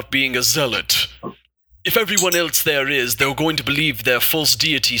fate of not being a zealot. If everyone else there is, they're going to believe their false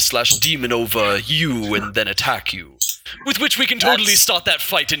deity/demon over you and then attack you. With which we can totally That's- start that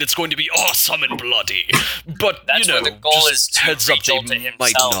fight and it's going to be awesome and bloody. But, That's you know, where the goal is just to heads up, reach they Ulta might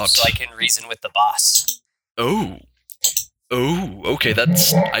himself not. so I can reason with the boss. Oh, okay,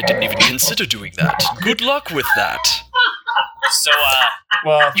 I didn't even consider doing that. Good luck with that. So,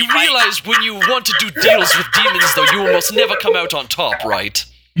 Well, You realize when you want to do deals with demons, though, you almost never come out on top, right?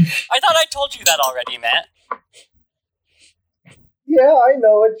 I thought I told you that already, Matt. Yeah, I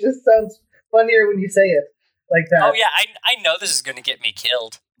know. It just sounds funnier when you say it like that. Oh yeah, I know this is gonna get me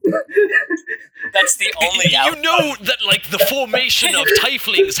killed. That's the only You know that, like, the formation of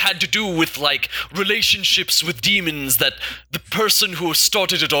tieflings had to do with, like, relationships with demons, that the person who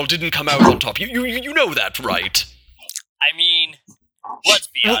started it all didn't come out on top. You know that, right? I mean, let's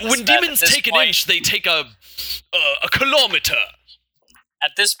be honest. When Matt, demons at this take an point- inch, they take a kilometer.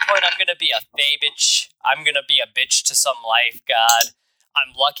 At this point, I'm gonna be a bitch. I'm gonna be a bitch to some life god.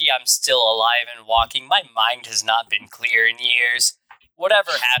 I'm lucky I'm still alive and walking. My mind has not been clear in years.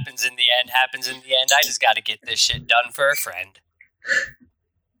 Whatever happens in the end, happens in the end. I just gotta get this shit done for a friend.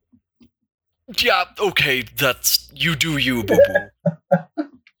 Yeah, okay, that's... You do you, boo-boo.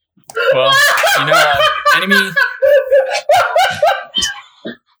 well, you know, enemy.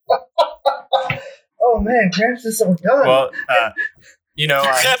 Oh man, Gramps is so done. Well, you know,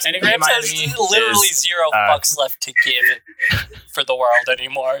 Gramps enemy of my has enemy literally is, zero fucks left to give for the world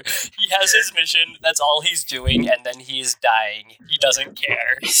anymore. He has his mission, that's all he's doing, and then he is dying. He doesn't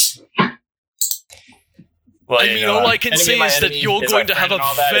care. Well, I you mean, know, all I can enemy say of my is that enemy you're is going my to have friend a and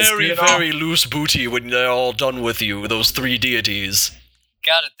all that. It's very, good and all. very loose booty when they're all done with you, those 3 deities.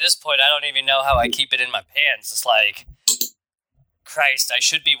 God, at this point, I don't even know how I keep it in my pants. It's like, Christ, I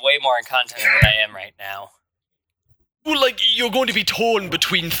should be way more incontinent than I am right now. Well, like, you're going to be torn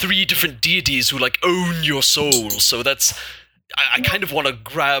between 3 different deities who, like, own your soul, so that's... I kind of want to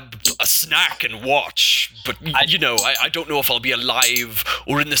grab a snack and watch, but, you know, I don't know if I'll be alive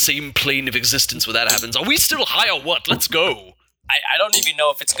or in the same plane of existence when that happens. Are we still high or what? Let's go. I don't even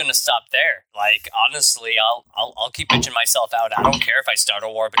know if it's gonna stop there. Like, honestly, I'll keep bitching myself out. I don't care if I start a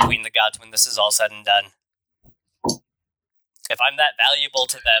war between the gods when this is all said and done. If I'm that valuable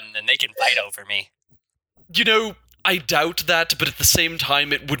to them, then they can fight over me. You know, I doubt that, but at the same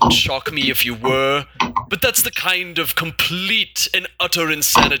time, it wouldn't shock me if you were. But that's the kind of complete and utter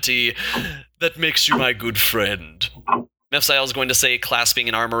insanity that makes you my good friend. Mephile's going to say, clasping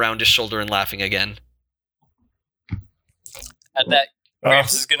an arm around his shoulder and laughing again. At that,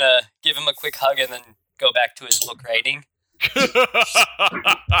 Gramps is gonna give him a quick hug and then go back to his book writing.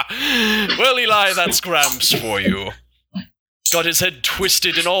 Well, Eli, that's Gramps for you. Got his head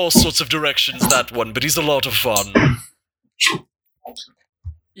twisted in all sorts of directions, that one, but he's a lot of fun.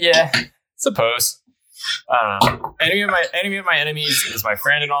 Yeah, suppose. Enemy of my enemies is my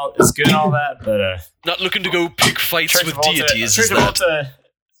friend and all. It's good and all that, but Not looking to go pick fights Church with of Ulta, deities, Church is of that?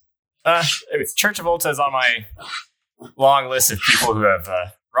 Ulta. Church of Ulta is on my long list of people who have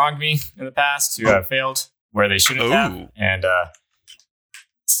wronged me in the past, who have failed where they shouldn't have, Oh. and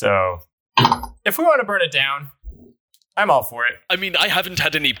so if we want to burn it down, I'm all for it. I mean, I haven't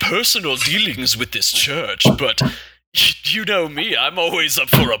had any personal dealings with this church, but you know me, I'm always up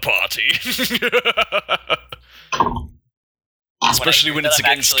for a party. Especially when that it's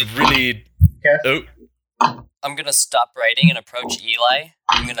I'm against actually- really... Okay. Oh, I'm gonna stop writing and approach Eli.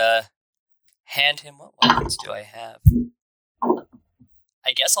 I'm gonna hand him, what weapons do I have?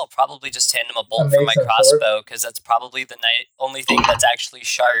 I guess I'll probably just hand him a bolt A from my mace and crossbow, because that's probably the only thing that's actually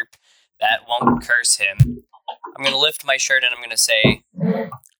sharp that won't curse him. I'm gonna lift my shirt and I'm gonna say,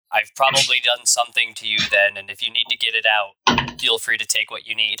 I've probably done something to you then, and if you need to get it out, feel free to take what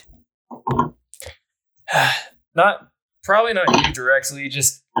you need. Probably not you directly,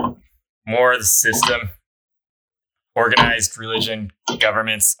 just more of the system. Organized religion,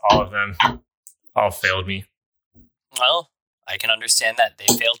 governments, all of them, all failed me. Well, I can understand that. They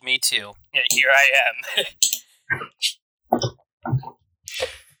failed me too. Yeah, here I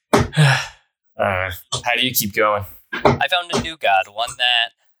am. How do you keep going? I found a new god, one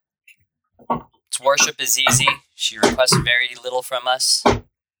that its worship is easy. She requests very little from us.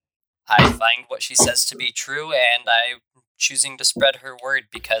 I find what she says to be true, and I'm choosing to spread her word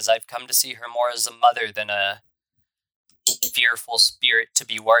because I've come to see her more as a mother than a fearful spirit to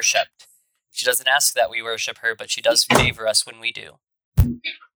be worshipped. She doesn't ask that we worship her, but she does favor us when we do.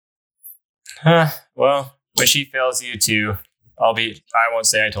 Well, when she fails you too, I won't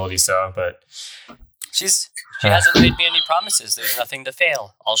say I told you so, but she hasn't made me any promises. There's nothing to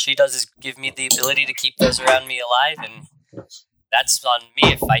fail. All she does is give me the ability to keep those around me alive, and that's on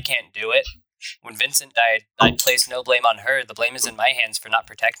me if I can't do it. When Vincent died, I placed no blame on her. The blame is in my hands for not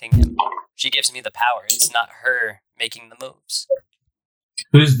protecting him. She gives me the power. It's not her making the moves.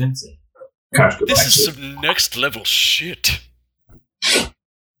 Who's Vincent? This is some next level shit. Now,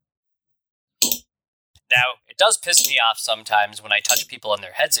 it does piss me off sometimes when I touch people and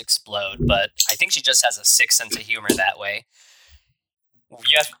their heads explode, but I think she just has a sick sense of humor that way.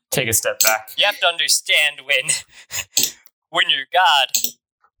 Take a step back. You have to understand when your god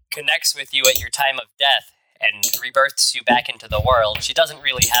connects with you at your time of death and rebirths you back into the world, she doesn't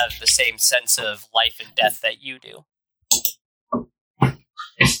really have the same sense of life and death that you do.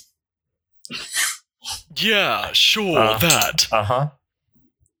 Yeah, sure, that. Uh-huh.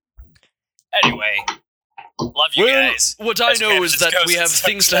 Anyway, love you guys. What I know is that we have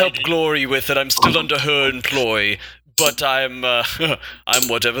things to help Glory with, and I'm still under her employ. But I'm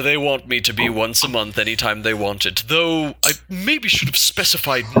whatever they want me to be once a month, anytime they want it. Though, I maybe should have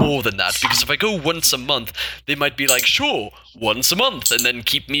specified more than that, because if I go once a month, they might be like, sure, once a month, and then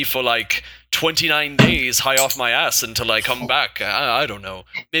keep me for, 29 days high off my ass until I come back. I don't know.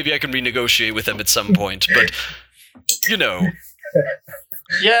 Maybe I can renegotiate with them at some point, but,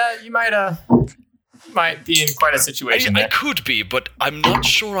 Yeah, you might be in quite a situation I could be, but I'm not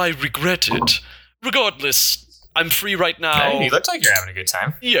sure I regret it. Regardless, I'm free right now. Hey, you look like you're having a good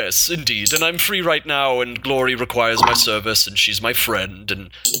time. Yes, indeed. And I'm free right now, and Glory requires my service, and she's my friend,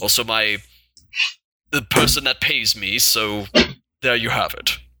 and also the person that pays me, so there you have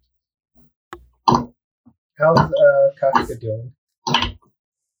it. How's Kafka doing?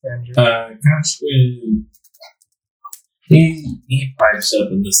 Andrew? Kafka, he pipes up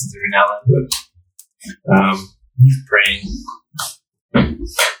and listens every now and then, but he's praying.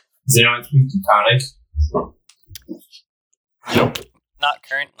 Does anyone speak Draconic? Nope. Not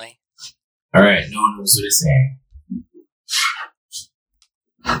currently. Alright, no one knows what he's saying.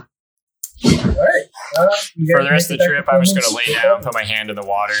 Alright. For the rest of the trip, I'm just going to lay down, put my hand in the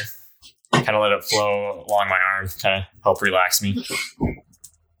water, kind of let it flow along my arm, kind of help relax me.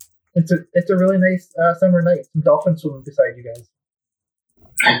 It's a really nice summer night. Some dolphins swimming beside you guys.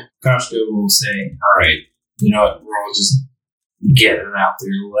 Kafka will say, alright, you know what, we're all just getting out there,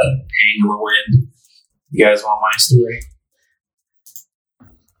 let it hang in the wind. You guys want my story?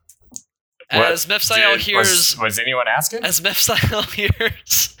 As Mephiel hears... Was anyone asking? As Mephiel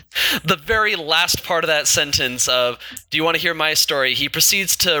hears the very last part of that sentence of, do you want to hear my story? He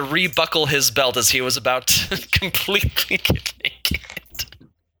proceeds to rebuckle his belt as he was about to completely get naked.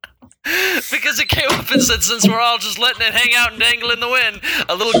 Because it came up and said, since we're all just letting it hang out and dangle in the wind,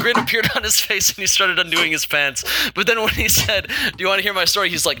 a little grin appeared on his face and he started undoing his pants. But then when he said, do you want to hear my story?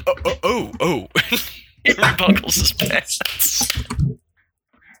 He's like, oh. He rebuckles his pants.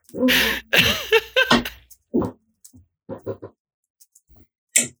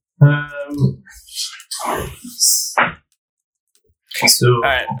 So,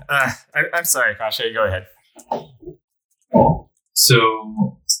 alright, I'm sorry, Kasha, go ahead. So,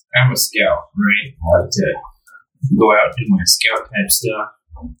 I'm a scout, right? I like to go out and do my scout type stuff.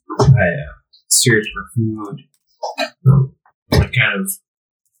 I search for food. I kind of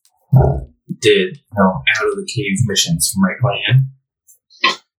did, out of the cave missions for my clan.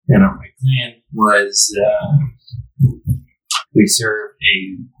 And my clan was, we served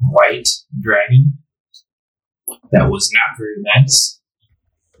a white dragon that was not very nice.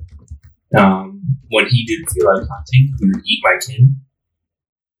 When he didn't feel like hunting, he would eat my kin.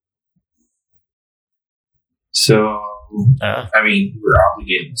 So, we were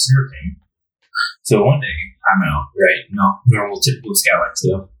obligated to serve him. So one day, I'm out, right? Normal, typical scout like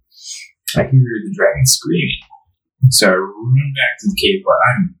stuff. I hear the dragon screaming. So I run back to the cave, but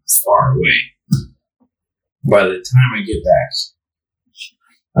I'm far away. By the time I get back,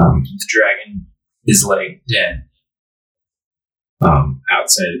 the dragon is laying dead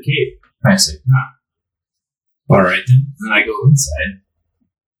outside the cave. I say, all right then. And I go inside,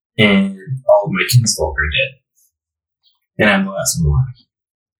 and all of my kinsfolk are dead. And I'm the last one alive.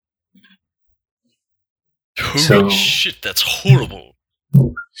 Holy shit, that's horrible.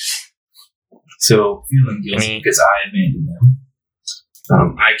 So, feeling guilty because I abandoned them,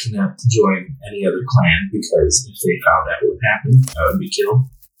 I cannot join any other clan because if they found out what happened, I would be killed.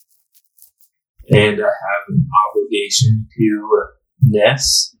 And I have an obligation to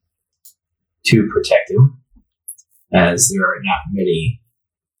Ness to protect him, as there are not many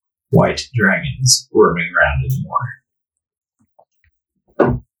white dragons roaming around anymore.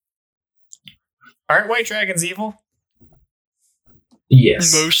 Aren't white dragons evil?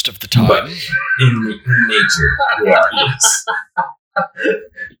 Yes. Most of the time. But in nature, they are, yes.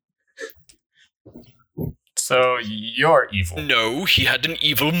 So you're evil. No, he had an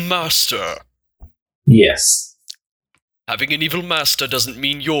evil master. Yes. Having an evil master doesn't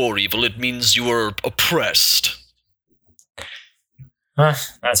mean you're evil, it means you are oppressed.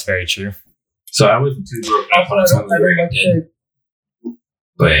 That's very true. So I wasn't too broken up when I saw the dragon dead.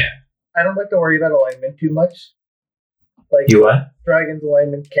 But yeah. I don't like to worry about alignment too much. Like, You what? dragon's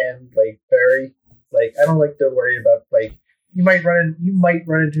alignment can vary. I don't like to worry about you might run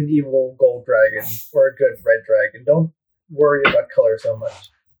into an evil gold dragon or a good red dragon. Don't worry about color so much.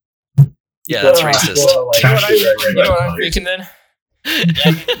 Yeah, that's People racist. are like, You know what I'm thinking then?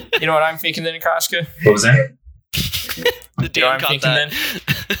 You know what I'm thinking then, Koshka? What was that? The You know what DM I'm caught thinking that.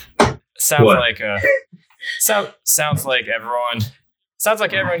 then? Sounds What? like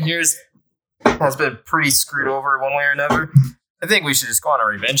everyone here has been pretty screwed over one way or another. I think we should just go on a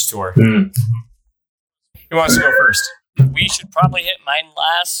revenge tour. Mm. Who wants to go first? We should probably hit mine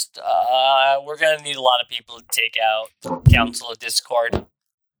last. We're gonna need a lot of people to take out Council of Discord.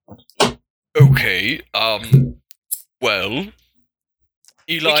 Okay, well,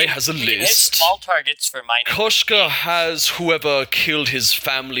 Eli has a We can hit list. small targets for mine. Koshka has whoever killed his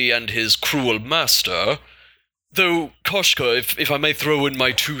family and his cruel master. Though, Koshka, if I may throw in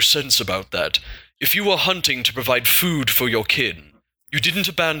my 2 cents about that, if you were hunting to provide food for your kin, you didn't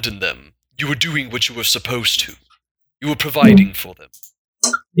abandon them. You were doing what you were supposed to. You were providing for them.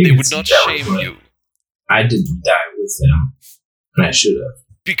 You They can would see not that was shame what- you, I didn't die with them. And I should have.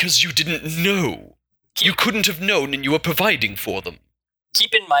 because you didn't know. You couldn't have known, and you were providing for them.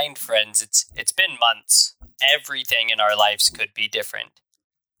 Keep in mind, friends, it's been months. Everything in our lives could be different.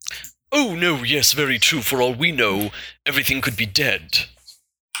 Oh, no, yes, very true. For all we know, everything could be dead.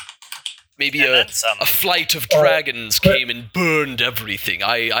 Maybe And a then some. flight of dragons came and burned everything.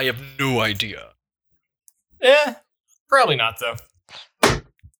 I have no idea. Yeah, probably not though.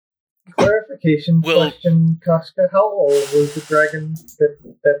 Clarification Well- question, Koshka. How old was the dragon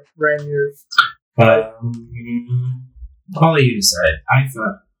that ran your... I'll let you decide. I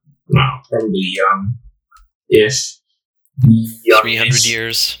thought, probably young-ish. 300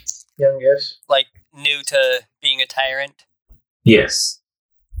 years. youngish? Like, new to being a tyrant. Yes.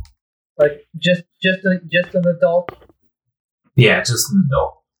 Just an adult? Yeah, just an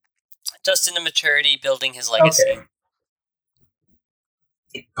adult. Just into maturity, building his legacy. Okay.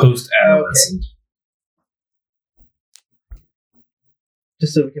 Post-adolescent.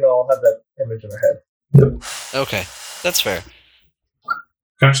 Just so we can all have that image in our head. Okay, that's fair.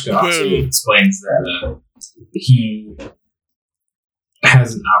 Koshka also Well- explains that he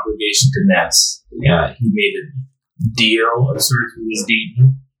has an obligation to Ness. Yeah, he made a deal of sorts with his deity.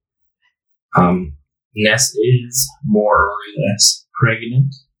 Ness is more or less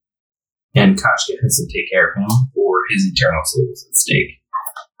pregnant, and Koshka has to take care of him, or his eternal soul is at stake.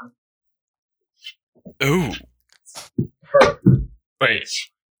 Oh, Her. Wait,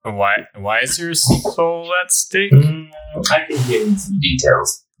 why is your soul at stake? I can get into some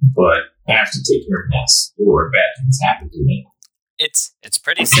details, but I have to take care of Ness, or bad things happen to me. It's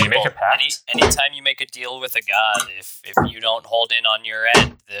pretty Can you simple. make a pact? Anytime you make a deal with a god, if you don't hold in on your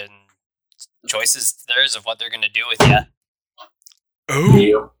end, then choice is theirs of what they're going to do with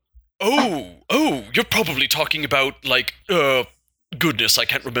you. oh, oh, you're probably talking about, goodness, I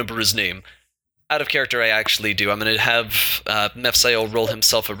can't remember his name. Out of character, I actually do. I'm going to have Mephiel roll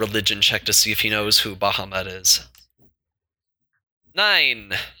himself a religion check to see if he knows who Bahamut is.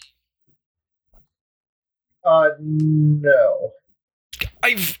 9. No.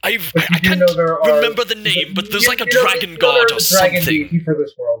 I But you do can't know there are... remember the name, but there's like a you know dragon there god or is a dragon something. deity for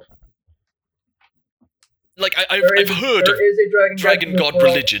this world. Like, There I've is- heard of there is a dragon dragon for this god world.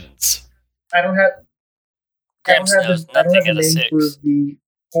 religions. I don't have... Gramps knows I don't nothing have at a a name 6.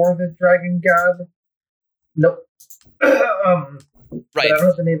 for the dragon god. Nope. But Right. I don't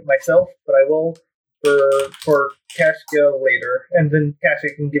have the name myself, but I will for Kashka later, and then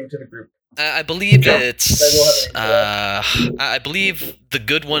Kashka can give it to the group. I believe it's. I will have I believe the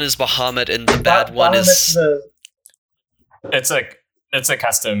good one is Bahamut and the bad one is. It's a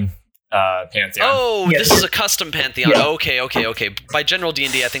custom pantheon. Oh, Yes. this is a custom pantheon. Yeah. Okay. By general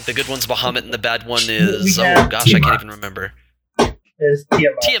D&D, I think the good one's Bahamut and the bad one is. We have Oh gosh, I Tiamat. can't even remember. Is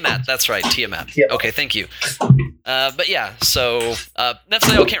Tiamat. Tiamat, that's right, Tiamat. Tiamat. Okay, thank you. But yeah, so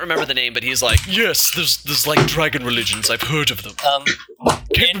Nephthaliel can't remember the name, but he's like, yes, there's like dragon religions. I've heard of them.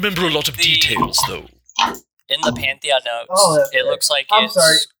 Can't remember a lot of details though. In the Pantheon notes, Oh, it looks like I'm it's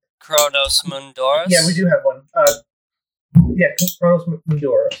sorry. Kronos Mundoros. Yeah, we do have one. Yeah, Kronos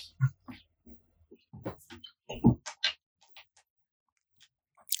Mundoros.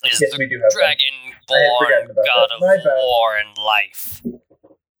 Is Yes, the we do have one. I had forgotten dragon-born about god that. of My bad. war and life.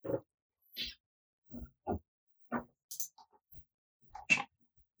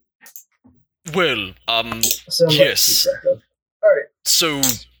 Well, So much Yes. to keep track of. Alright. so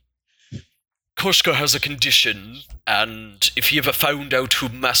Koshka has a condition, and if he ever found out who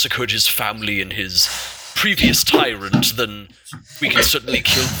massacred his family and his previous tyrant, then we can certainly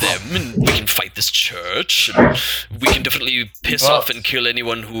kill them, and we can fight this church, and we can definitely piss Well- off and kill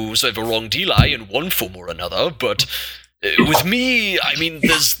anyone who's ever wronged Eli in one form or another, but with me, I mean,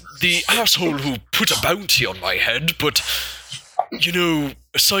 there's the asshole who put a bounty on my head, but, you know,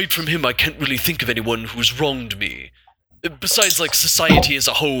 aside from him, I can't really think of anyone who's wronged me. Besides, like, society as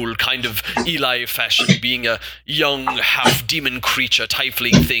a whole, kind of Eli fashion, being a young, half-demon creature,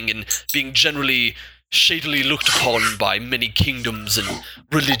 tiefling thing, and being generally shadily looked upon by many kingdoms and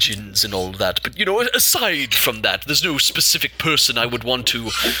religions and all that. But, you know, aside from that, there's no specific person I would want to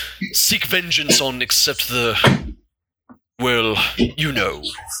seek vengeance on except the... well, you know,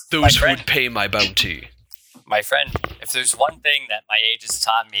 those who would pay my bounty. My friend, if there's one thing that my age has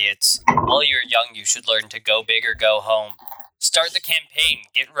taught me, it's while you're young, you should learn to go big or go home. Start the campaign,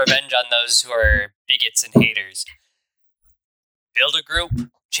 get revenge on those who are bigots and haters. Build a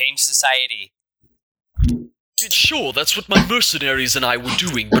group, change society. Sure, that's what my mercenaries and I were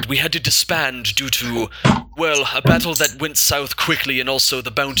doing, but we had to disband due to, well, a battle that went south quickly and also the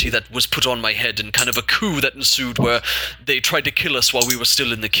bounty that was put on my head and kind of a coup that ensued where they tried to kill us while we were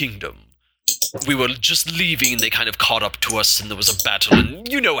still in the kingdom. We were just leaving and they kind of caught up to us and there was a battle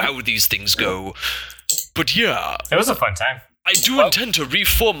and you know how these things go. But yeah, It was a fun time. I do intend to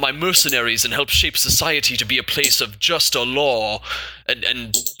reform my mercenaries and help shape society to be a place of juster law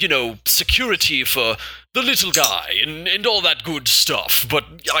and you know, security for the little guy and all that good stuff. But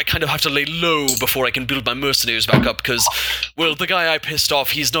I kind of have to lay low before I can build my mercenaries back up because, well, the guy I pissed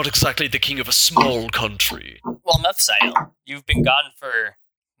off, he's not exactly the king of a small country. Well, Mephisael, you've been gone for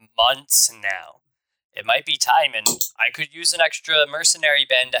months now. It might be time, and I could use an extra mercenary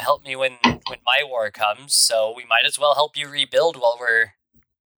band to help me when my war comes, so we might as well help you rebuild while we're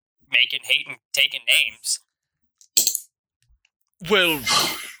making hate and taking names. Well,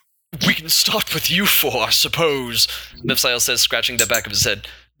 we can start with you four, I suppose, Mephisael says, scratching the back of his head.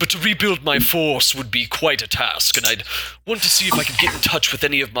 But to rebuild my force would be quite a task, and I'd want to see if I could get in touch with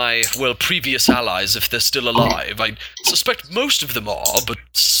any of my, well, previous allies if they're still alive. I suspect most of them are, but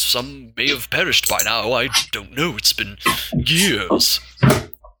some may have perished by now. I don't know. It's been years.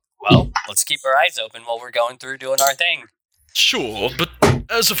 Well, let's keep our eyes open while we're going through doing our thing. Sure, but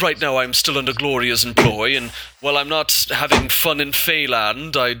as of right now, I'm still under Gloria's employ, and while I'm not having fun in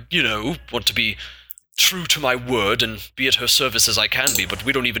Feyland, I, you know, want to be true to my word and be at her service as I can be, but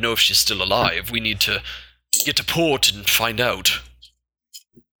we don't even know if she's still alive. We need to get to port and find out.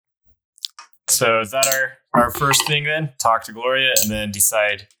 So is that our first thing then? Talk to Gloria and then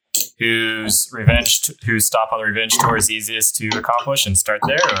decide whose stop on the revenge tour is easiest to accomplish and start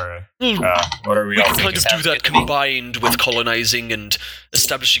there, or what are we We all can kind thinking? of do that combined with colonizing and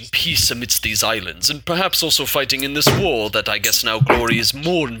establishing peace amidst these islands, and perhaps also fighting in this war that I guess now Gloria is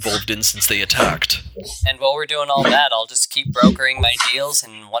more involved in since they attacked. And while we're doing all that, I'll just keep brokering my deals,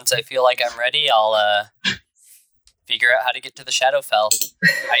 and once I feel like I'm ready, I'll figure out how to get to the Shadowfell.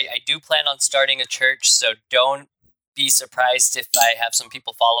 I do plan on starting a church, so don't be surprised if I have some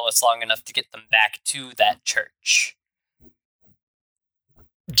people follow us long enough to get them back to that church.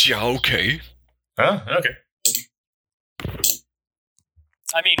 Yeah, okay. Huh? Okay.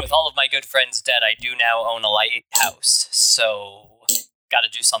 I mean, with all of my good friends dead, I do now own a lighthouse, so gotta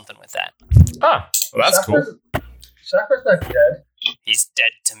do something with that. Ah, well, that's cool. Chakra's not dead. He's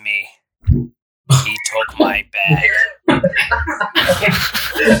dead to me. He took my bag.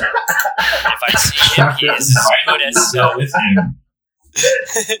 If I see him, he is as good as Go so. with him.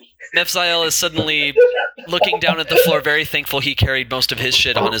 Mephiel is suddenly looking down at the floor, very thankful he carried most of his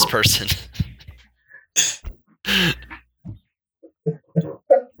shit on his person.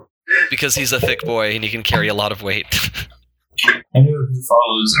 Because he's a thick boy and he can carry a lot of weight. Anyone who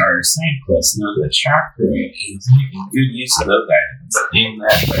follows our side quest knows that Chakra is making good use of those items in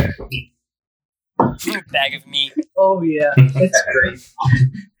that way. Bag of meat. Oh yeah, it's great.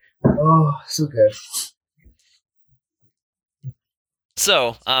 Oh, so good.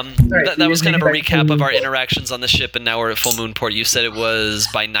 So, so that was you're kind of a back to recap Full of our Moon Port. interactions on the ship, and now we're at Full Moon Port. You said it was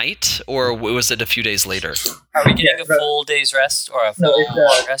by night, or was it a few days later? Are we getting Yeah, a but- full day's rest or a No, full it's,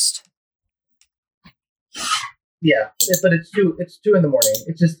 long rest? Yeah, but it's 2 in the morning.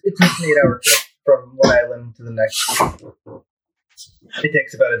 It's just an 8-hour trip from one island to the next. It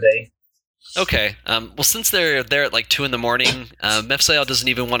takes about a day. Okay. Well, since they're there at like 2 in the morning, Mephiel doesn't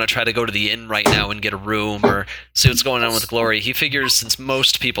even want to try to go to the inn right now and get a room or see what's going on with Glory. He figures since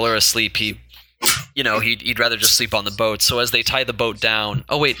most people are asleep, he'd rather just sleep on the boat. So as they tie the boat down,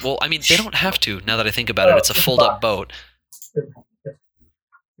 oh wait, well, I mean, they don't have to. Now that I think about it, it's a fold-up boat.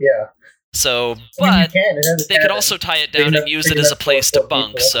 Yeah. So, I mean, you but can. It has a they could cabin. also tie it Big down enough- and use big it as a enough for place to 4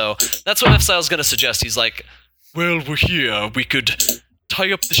 bunk. people. So that's what Mephiel's going to suggest. He's like, well, we're here. We could tie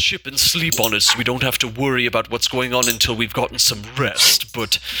up the ship and sleep on it so we don't have to worry about what's going on until we've gotten some rest.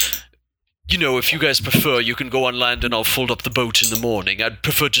 But, if you guys prefer, you can go on land and I'll fold up the boat in the morning. I'd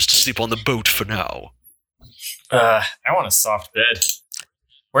prefer just to sleep on the boat for now. I want a soft bed.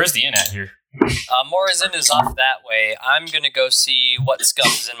 Where's the inn at here? Morazin is off that way. I'm gonna go see what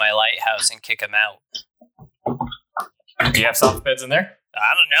scum's in my lighthouse and kick him out. Do you have soft beds in there?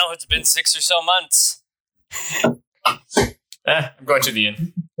 I don't know. It's been 6 or so months. I'm going to the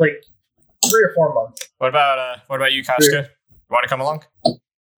inn. Like 3 or 4 months. What about you, Kashka? You want to come along?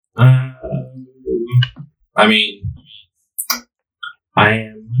 I mean, I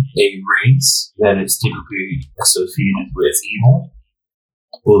am a race that is typically associated with evil.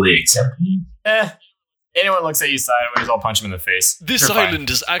 Will they accept me? Anyone looks at you sideways, I'll punch him in the face. This You're fine. island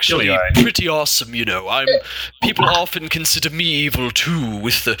is actually You'll be alright. pretty awesome, People often consider me evil too,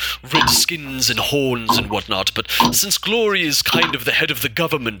 with the red skins and horns and whatnot, but since Glory is kind of the head of the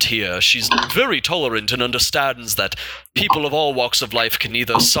government here, she's very tolerant and understands that people of all walks of life can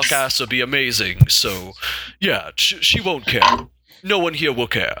either suck ass or be amazing, so, yeah, she won't care. No one here will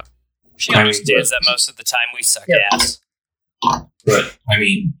care. She I mean, understands that most of the time we suck Yeah. ass. But, I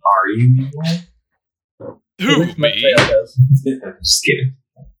mean, are you evil? At Who, least me? Mephiel does. I'm just kidding.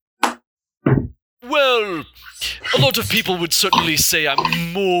 Well, a lot of people would certainly say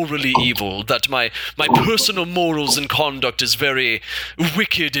I'm morally evil, that my personal morals and conduct is very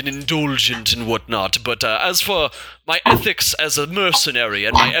wicked and indulgent and whatnot, but as for my ethics as a mercenary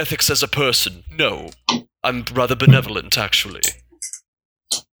and my ethics as a person, no. I'm rather benevolent, actually.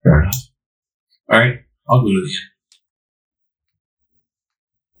 Fair enough. Alright, I'll go to the inn.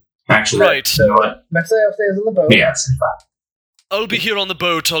 Actually, Right. you know what? Mephiel stays on the boat. Yeah, it's fine. I'll be here on the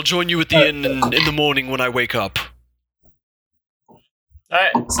boat. I'll join you at the inn in the morning when I wake up.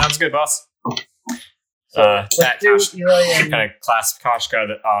 Alright, sounds good, boss. Let's do Eli and kind of clasp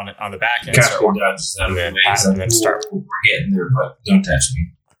Kashka on the back end. Casper dodges out of the And way. then- He's like, and then start. "Ooh, we're getting there, but don't touch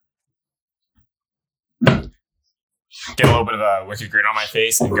me." Get a little bit of a wicked grin on my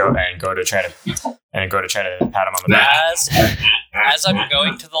face and go to try to pat him on the back. As I'm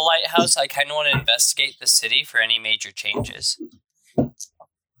going to the lighthouse, I kind of want to investigate the city for any major changes.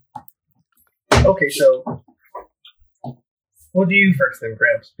 Okay, so we'll do you first then,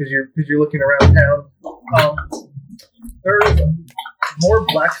 Gramps, because you're looking around town. There's more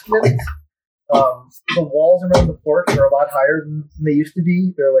blacksmiths. The walls around the port are a lot higher than they used to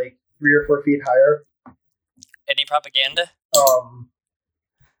be. They're like 3 or 4 feet higher. Any propaganda?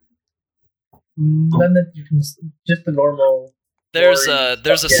 Then you can just the normal. There's Glory a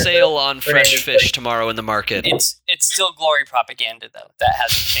propaganda. sale on fresh Branded fish thing. tomorrow in the market. It's still glory propaganda though. That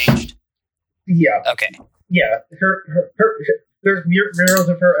hasn't changed. Yeah, Okay. yeah. Her there's murals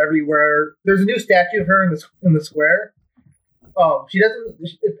of her everywhere. There's a new statue of her in the square. She doesn't.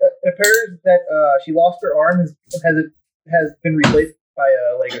 It appears that she lost her arm. Has been replaced by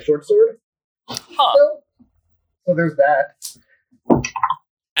a short sword. Huh. So there's that.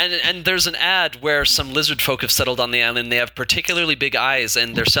 And there's an ad where some lizard folk have settled on the island. They have particularly big eyes,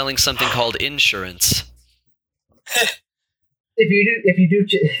 and they're selling something called insurance. If you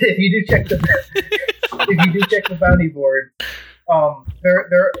do check the bounty board,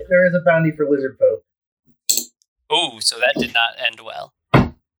 there is a bounty for lizard folk. Ooh, so that did not end well.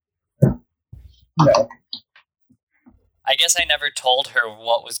 No. I guess I never told her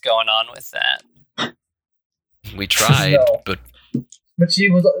what was going on with that. We tried, No. but But she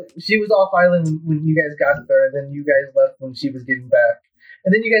was off island when you guys got there, and then you guys left when she was getting back,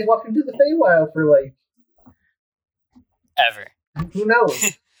 and then you guys walked into the Feywild for like Ever. who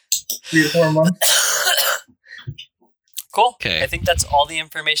knows 3 to 4 months. Cool. Okay. I think that's all the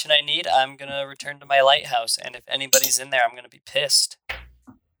information I need. I'm going to return to my lighthouse, and if anybody's in there, I'm going to be pissed.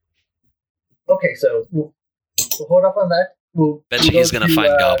 Okay, so we'll hold up on that. Bet you he's gonna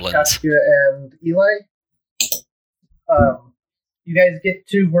find goblins. Katya and Eli. You guys get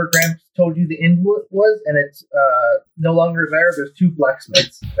to where Gramps told you the inn was, and it's no longer there. There's 2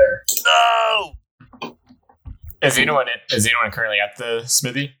 blacksmiths there. No! Is anyone currently at the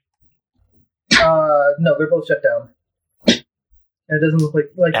smithy? No, they're both shut down. And it doesn't look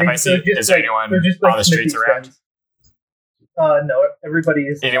like Have I seen? Is there anyone they're just on like the streets smithy around? stands. No, everybody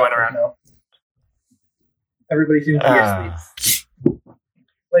is. Anyone around? No. Everybody seems to be asleep.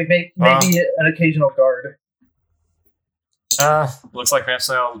 Like maybe an occasional guard. Looks like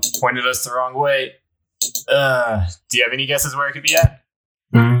Raphael pointed us the wrong way. Do you have any guesses where it could be at?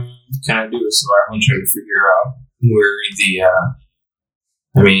 Can I do a survival and try to figure out where the,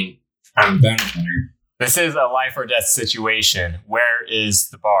 I'm a bounty hunter. This is a life or death situation. Where is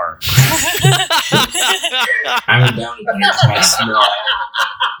the bar? I'm a bounty hunter, so I smell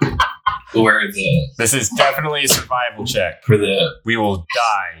where This is definitely a survival check. We will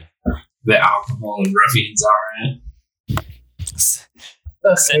die. the alcohol and ruffians are at.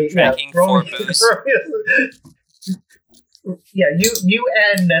 Okay, tracking for booze. Yeah, you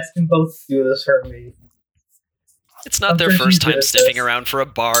and Nest can both do this for me. it's not I'm their pretty first good time at sniffing this. around for a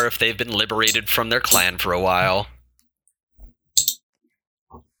bar if they've been liberated from their clan for a while.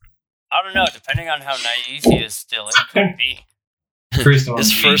 I don't know. Depending on how naive he is still, it could be. First one His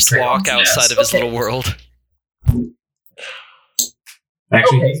being first straight walk on outside Nest. of his Okay. little world.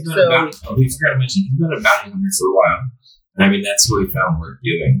 Actually, Okay, he's been so- a bounty. Oh, we forgot to mention he's been a bounty hunter for a while. That's what we found worth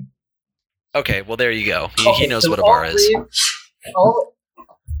doing. Okay, well there you go. He Okay, knows so what a all bar is. So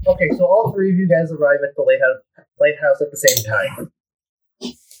all 3 of you guys arrive at the lighthouse at the same time.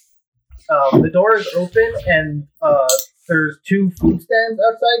 The door is open, and there's 2 food stands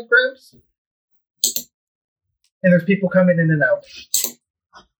outside Gramps. And there's people coming in and out.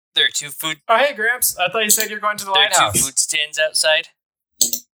 There are 2 food. Oh, hey, Gramps. I thought you said you're going to the There are 2 lighthouse. food stands outside.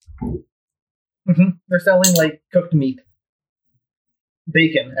 They're selling, like, cooked meat.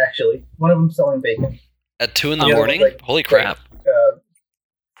 Bacon, actually. One of them's selling bacon. At 2 in the Yeah, morning? like- Holy crap.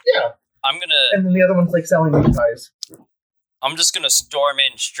 Yeah, I'm gonna. and then the other one's, like, selling meat pies. I'm just gonna storm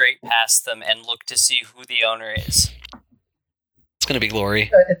in straight past them and look to see who the owner is. It's gonna be Glory.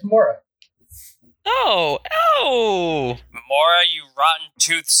 It's Mora. Oh! Mora, you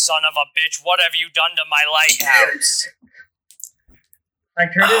rotten-toothed son of a bitch! What have you done to my lighthouse? I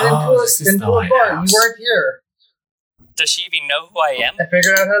turned it this is into the a bar. You lighthouse. weren't here. Does she even know who I am? I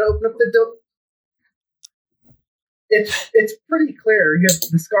figured out how to open up the door. It's pretty clear.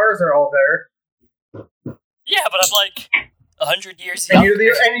 The scars are all there, Yeah, but I'm like 100 years and young. you're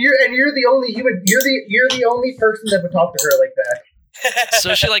the only human. You're the only person that would talk to her like that.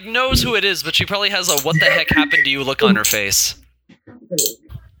 So she knows who it is, but she probably has a "what the heck happened to you" look on her face.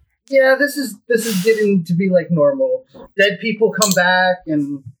 Yeah, this is getting to be like normal. Dead people come back,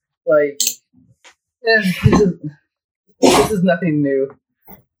 and this is nothing new.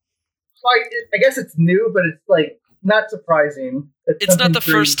 I guess it's new, but it's not surprising. It's not the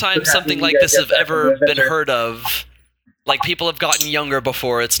something first pretty time was happening something when like you guys this got have back from ever the been adventure. heard of. People have gotten younger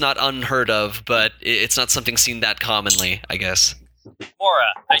before. It's not unheard of, but it's not something seen that commonly, I guess.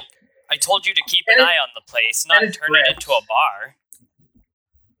 Mora, I told you to keep an And eye on the place, not and it's turn it Gramps. into a bar.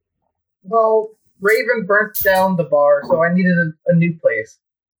 Well, Raven burnt down the bar, so I needed a new place.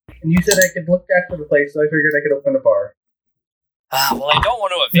 And you said I could look after the place, so I figured I could open a bar. Well, I don't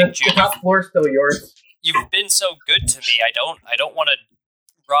want to The, evict you. the top floor's still yours. You've been so good to me. I don't want to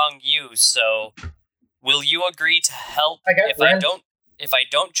wrong you. So, will you agree to help I got rent. If I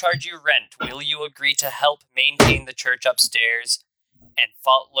don't charge you rent? Will you agree to help maintain the church upstairs and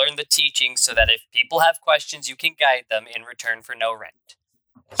learn the teaching so that if people have questions, you can guide them in return for no rent?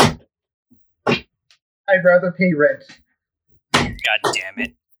 I'd rather pay rent. God damn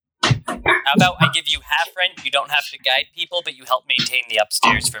it! How about I give you half rent? You don't have to guide people, but you help maintain the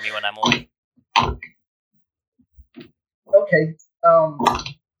upstairs for me when I'm away. Okay.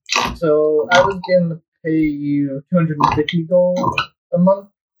 So I was going to pay you 250 gold a month.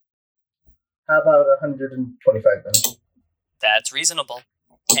 How about 125 then? That's reasonable.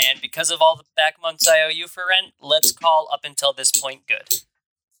 And because of all the back months I owe you for rent, let's call up until this point good.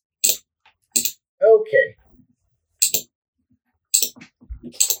 Okay.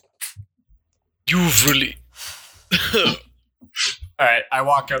 You've really... All right, I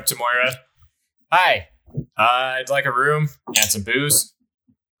walk up to Moira. Hi, I'd like a room and some booze.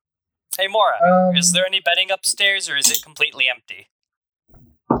 Hey, Mora, is there any bedding upstairs, or is it completely empty?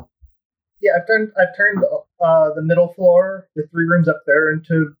 Yeah, I've turned the middle floor, the 3 rooms up there,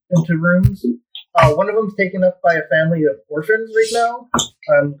 into rooms. One of them's taken up by a family of orphans right now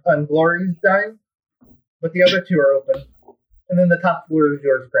on Glory's dime, but the other 2 are open. And then the top floor is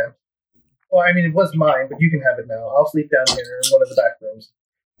yours, Graham. Well, I mean, it was mine, but you can have it now. I'll sleep down here in one of the back rooms.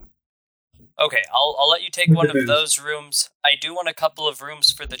 Okay, I'll let you take one of those rooms. I do want a couple of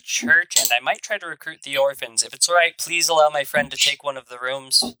rooms for the church, and I might try to recruit the orphans. If it's all right, please allow my friend to take one of the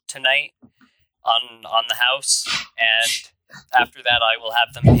rooms tonight on the house, and after that I will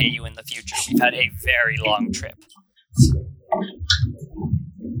have them pay you in the future. We've had a very long trip.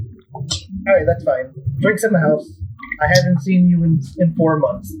 Alright, that's fine. Drinks in the house. I haven't seen you in 4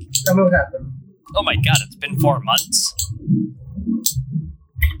 months. Tell me what happened. Oh my god, it's been 4 months?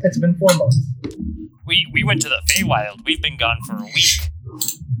 It's been 4 months. We went to the Feywild. We've been gone for a week.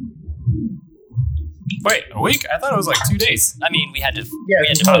 Wait, a week? I thought it was like 2 days. I mean, we had to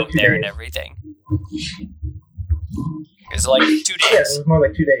it's boat more like 2 there days. and everything. It was like 2 days. Yeah, it was more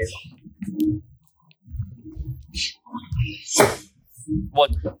like 2 days.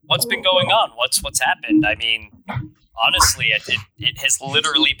 What's been going on? What's happened? I mean, honestly, it has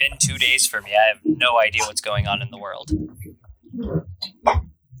literally been 2 days for me. I have no idea what's going on in the world.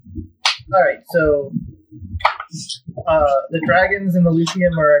 Alright, so the dragons in the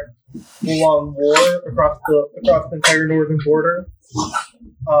Lucium are at full-on war across the entire northern border.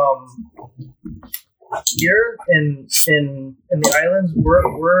 Here in the islands,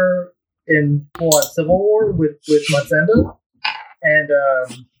 we're in full-on civil war with Monsanto, and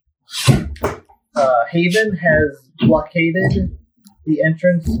Haven has blockaded the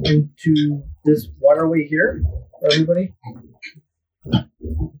entrance into this waterway here for everybody,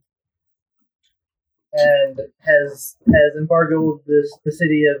 and has embargoed the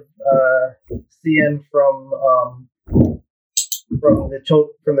city of Cian from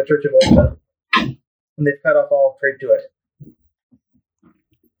the Church of Ulta, and they've cut off all trade to it.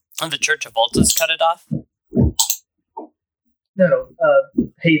 And the Church of Volta's cut it off? No,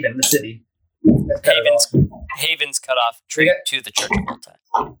 Haven, the city. Haven's cut off trade to the Church of Volta.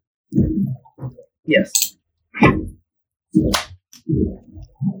 Yes.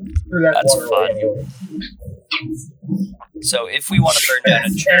 Through that That's waterway, fun. anyway. So if we want to burn down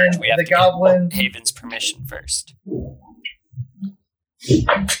a church, we have the to get goblins- Haven's permission first.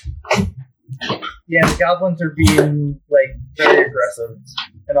 Yeah, the goblins are being very aggressive,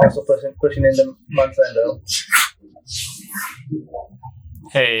 and also pushing into Monsanto.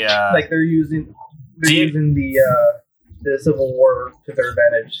 Hey, They're using the Civil War to their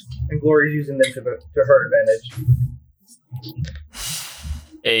advantage, and Glory's using them to her advantage.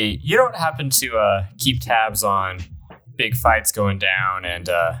 hey, you don't happen to keep tabs on big fights going down and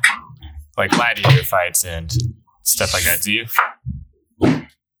like gladiator fights and stuff like that, do you?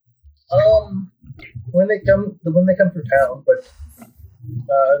 When they come through town, but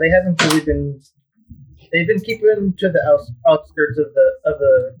they haven't really been. They've been keeping to the outskirts of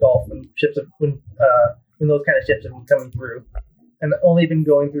the Gulf when ships when those kind of ships have been coming through, and only been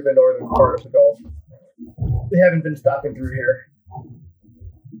going through the northern part of the Gulf. They haven't been stopping through here.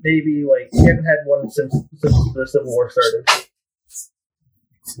 Maybe we haven't had one since the Civil War started.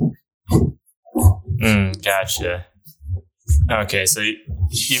 Gotcha. Okay, so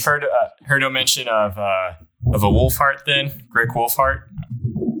you've heard no mention of a Wolfheart then, Greg Wolfheart.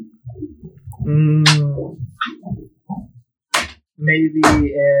 Maybe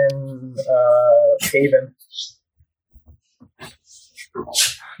in Haven.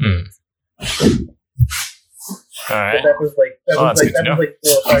 All right. But that was like 4 or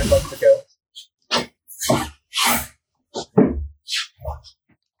 5 months ago.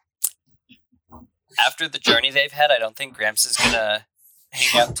 After the journey they've had, I don't think Gramps is gonna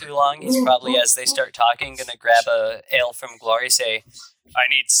hang out too long. He's probably, as they start talking, gonna grab a ale from Glory, say, "I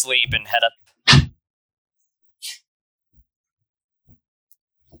need sleep," and head up.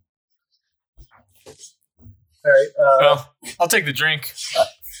 All right. Well, I'll take the drink.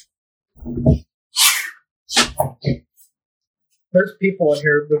 There's people in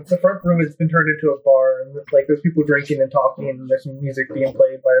here. The front room has been turned into a bar, and there's people drinking and talking, and there's some music being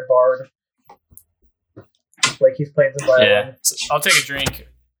played by a bard. He's playing some violin. Yeah, so I'll take a drink.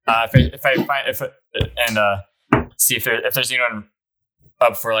 See if there's anyone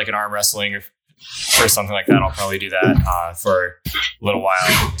up for an arm wrestling or something like that. I'll probably do that for a little while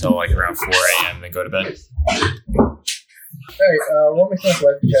until around 4 a.m. and then go to bed. Alright, roll me some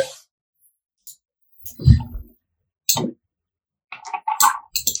athletics checks.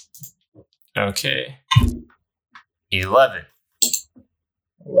 11.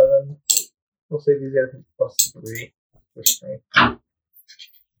 11. We'll say these guys plus 3 for strength.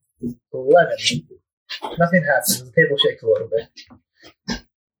 11. Nothing happens. The table shakes a little bit.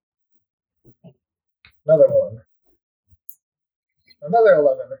 Another one. Another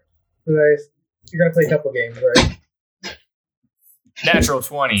 11. So guys, you're going to play a couple games, right? Natural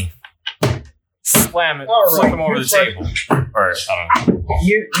 20. Slam it, All right, flip him over the table. Or, I don't know.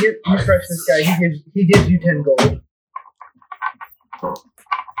 You crush this guy. He gives you 10 gold.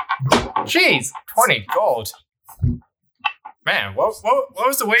 Jeez, 20 gold. Man, what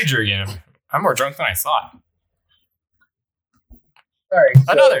was the wager again? I'm more drunk than I thought. Alright. So,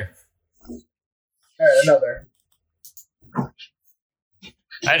 Another. Alright, another.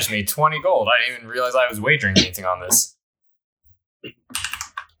 I just made 20 gold. I didn't even realize I was wagering anything on this.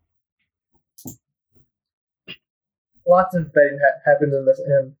 Lots of betting happens in this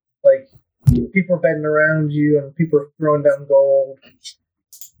inn. Like, people are betting around you and people are throwing down gold.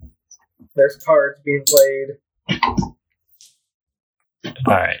 There's cards being played.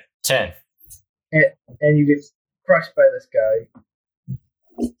 Alright, 10. And you get crushed by this guy.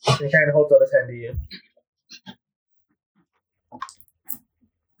 And he kind of holds out his hand to you.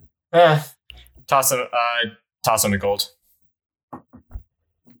 Toss him the gold.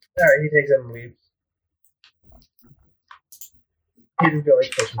 Alright, he takes it and leaves. He didn't feel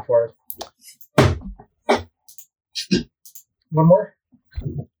like pushing for it. One more?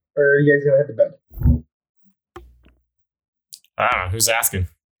 Or are you guys gonna head to bed? I don't know, who's asking?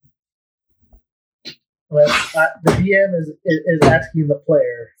 Well, the DM is asking the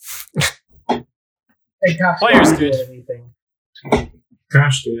player. And Kosh Player's isn't good. doing anything.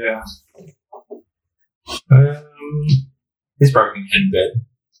 Gosh, yeah. He's probably going to head to bed.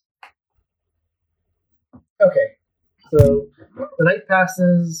 Okay, so the night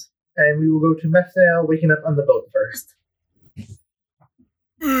passes, and we will go to Mephdale, waking up on the boat first.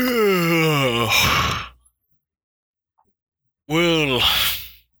 Well.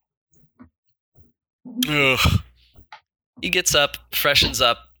 He gets up, freshens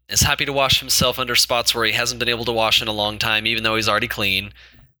up, is happy to wash himself under spots where he hasn't been able to wash in a long time, even though he's already clean.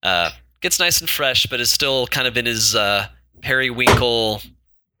 Gets nice and fresh, but is still kind of in his periwinkle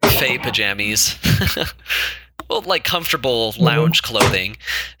Faye pajamas. Well, like comfortable lounge clothing.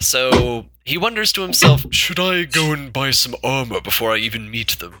 So he wonders to himself, should I go and buy some armor before I even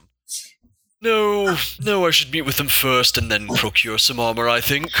meet them? No, I should meet with them first and then procure some armor, I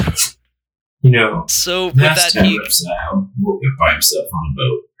think. You know, So with last that, time he... Repsile woke up by himself on a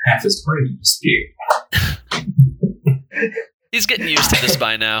boat. Half his party disappeared. He's getting used to this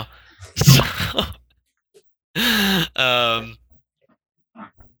by now. So,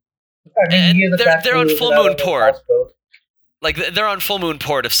 And he is a they're fast on food Full without Moon a Port. houseboat. like, they're on Full Moon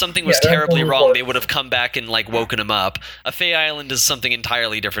Port. If something was Yeah, they're on terribly Full Moon wrong, Port. they would have come back and, like, woken him up. A Fey Island is something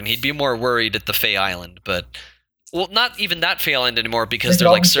entirely different. He'd be more worried at the Fey Island, but... Well, not even that Fey Island anymore, because They'd they're,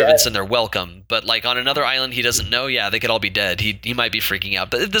 all like, be servants dead. and they're welcome. But, like, on another island he doesn't know, yeah, they could all be dead. He might be freaking out.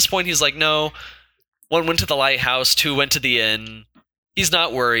 But at this point, he's like, no. 1 went to the lighthouse, 2 went to the inn. He's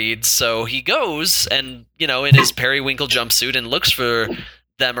not worried, so he goes and, you know, in his periwinkle jumpsuit and looks for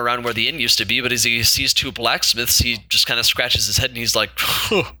them around where the inn used to be, but as he sees 2 blacksmiths, he just kind of scratches his head and he's like,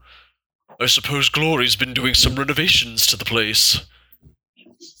 huh, I suppose Glory's been doing some renovations to the place.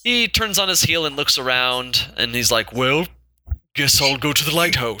 He turns on his heel and looks around, and he's like, well, guess I'll go to the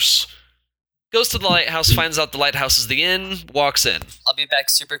lighthouse. Goes to the lighthouse, finds out the lighthouse is the inn, walks in. I'll be back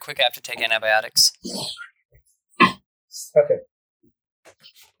super quick after taking antibiotics. Okay.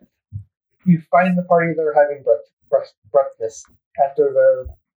 You find the party that are having breakfast after their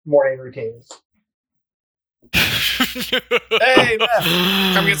morning routines. Hey, Beth,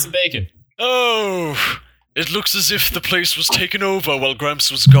 come get some bacon. Oh, it looks as if the place was taken over while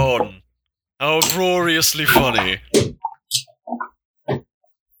Gramps was gone. How uproariously funny.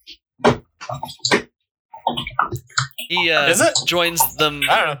 He Is it? joins them.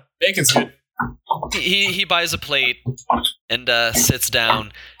 I don't know. Bacon's good. He buys a plate and sits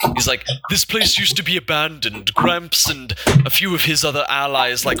down. He's like, this place used to be abandoned. Gramps and a few of his other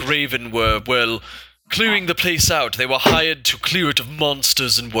allies like Raven were, well, clearing the place out. They were hired to clear it of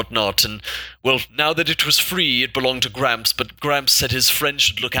monsters and whatnot, and, well, now that it was free, it belonged to Gramps, but Gramps said his friend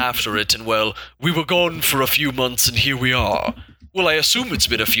should look after it, and, well, we were gone for a few months, and here we are. Well, I assume it's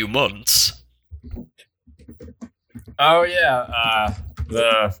been a few months. Oh, yeah.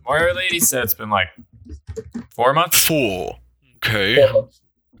 The Moira lady said it's been like 4 months. 4. Okay. 4 months.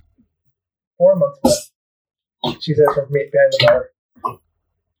 4 months left. She says from behind the bar.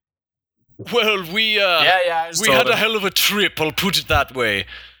 Well, we just we told had a him. hell of a trip, I'll put it that way.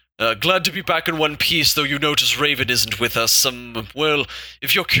 Glad to be back in one piece, though you notice Raven isn't with us. Well,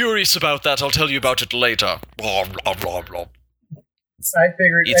 if you're curious about that, I'll tell you about it later. Blah, blah, blah, blah. I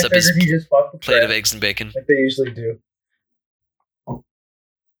figured Eats up his he just fucked with Plate of crab, eggs and bacon. like they usually do.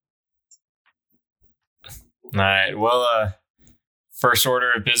 Alright, well, first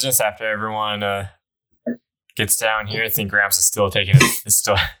order of business after everyone gets down here. I think Gramps is still taking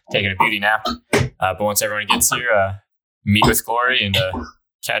a beauty nap. But once everyone gets here, meet with Glory and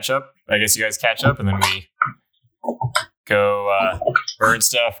catch up. I guess you guys catch up, and then we go burn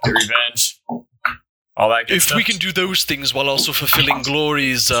stuff, get revenge, all that good If stuff. we can do those things while also fulfilling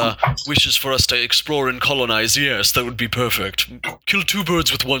Glory's wishes for us to explore and colonize, yes, that would be perfect. Kill two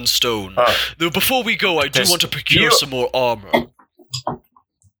birds with one stone. Though before we go, I do want to procure some more armor.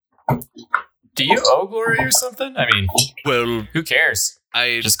 Do you owe Glory or something? I mean, Well, who cares?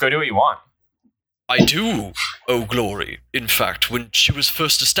 I Just go do what you want. do owe Glory. In fact, when she was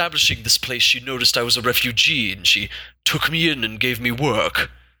first establishing this place, she noticed I was a refugee, and she took me in and gave me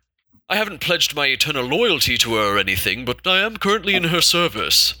work. I haven't pledged my eternal loyalty to her or anything, but I am currently in her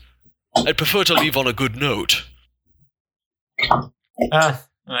service. I'd prefer to leave on a good note. I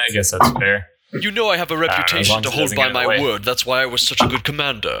guess that's fair. You know I have a as long reputation as to it hold doesn't by get in the my way. word. That's why I was such a good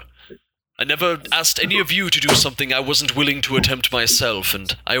commander. I never asked any of you to do something I wasn't willing to attempt myself,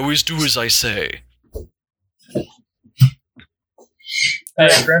 and I always do as I say.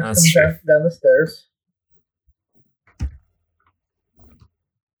 Gramps that's comes true. down the stairs.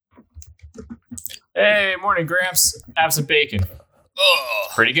 Hey, morning, Gramps. Have some bacon. Oh,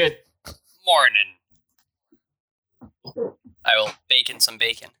 Pretty good. morning. I will bacon some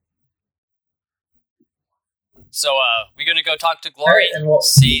bacon. So, we gonna go talk to Glory? Alright, and we'll-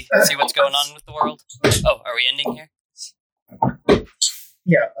 See what's going on with the world? Oh, are we ending here?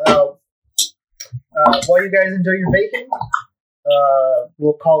 Yeah. While you guys enjoy your bacon,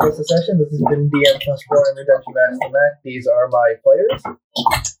 we'll call this a session. This has been DM plus Roy and Redemption Master Mac. These are my players.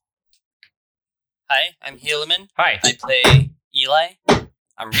 Hi, I'm Helaman. Hi. I play Eli.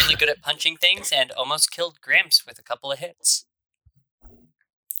 I'm really good at punching things and almost killed Gramps with a couple of hits.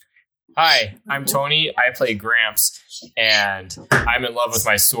 Hi, I'm Tony. I play Gramps, and I'm in love with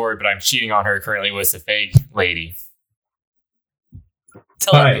my sword, but I'm cheating on her currently with a fake lady.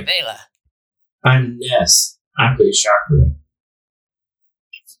 Televela. I'm Ness. I play Chakra.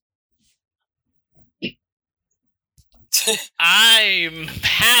 I'm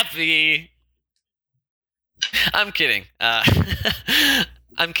happy. I'm kidding.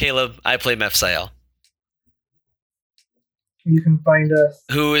 I'm Caleb. I play Mephiel, You can find us.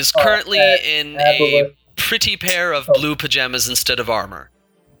 who is Oh, currently at in Aboleth. a pretty pair of Oh. blue pajamas instead of armor.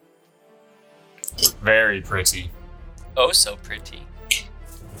 Very pretty. Oh, so pretty.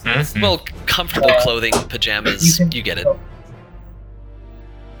 Mhm. Well, comfortable clothing, pajamas, you get it.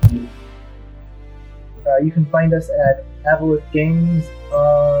 You can find us at Aboleth Games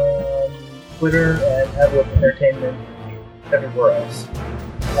on Twitter and Aboleth Entertainment everywhere else.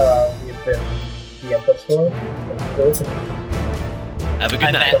 We have been DM plus 4. Have a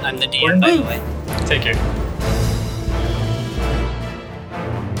good night. I'm the DM, by the way. Take care.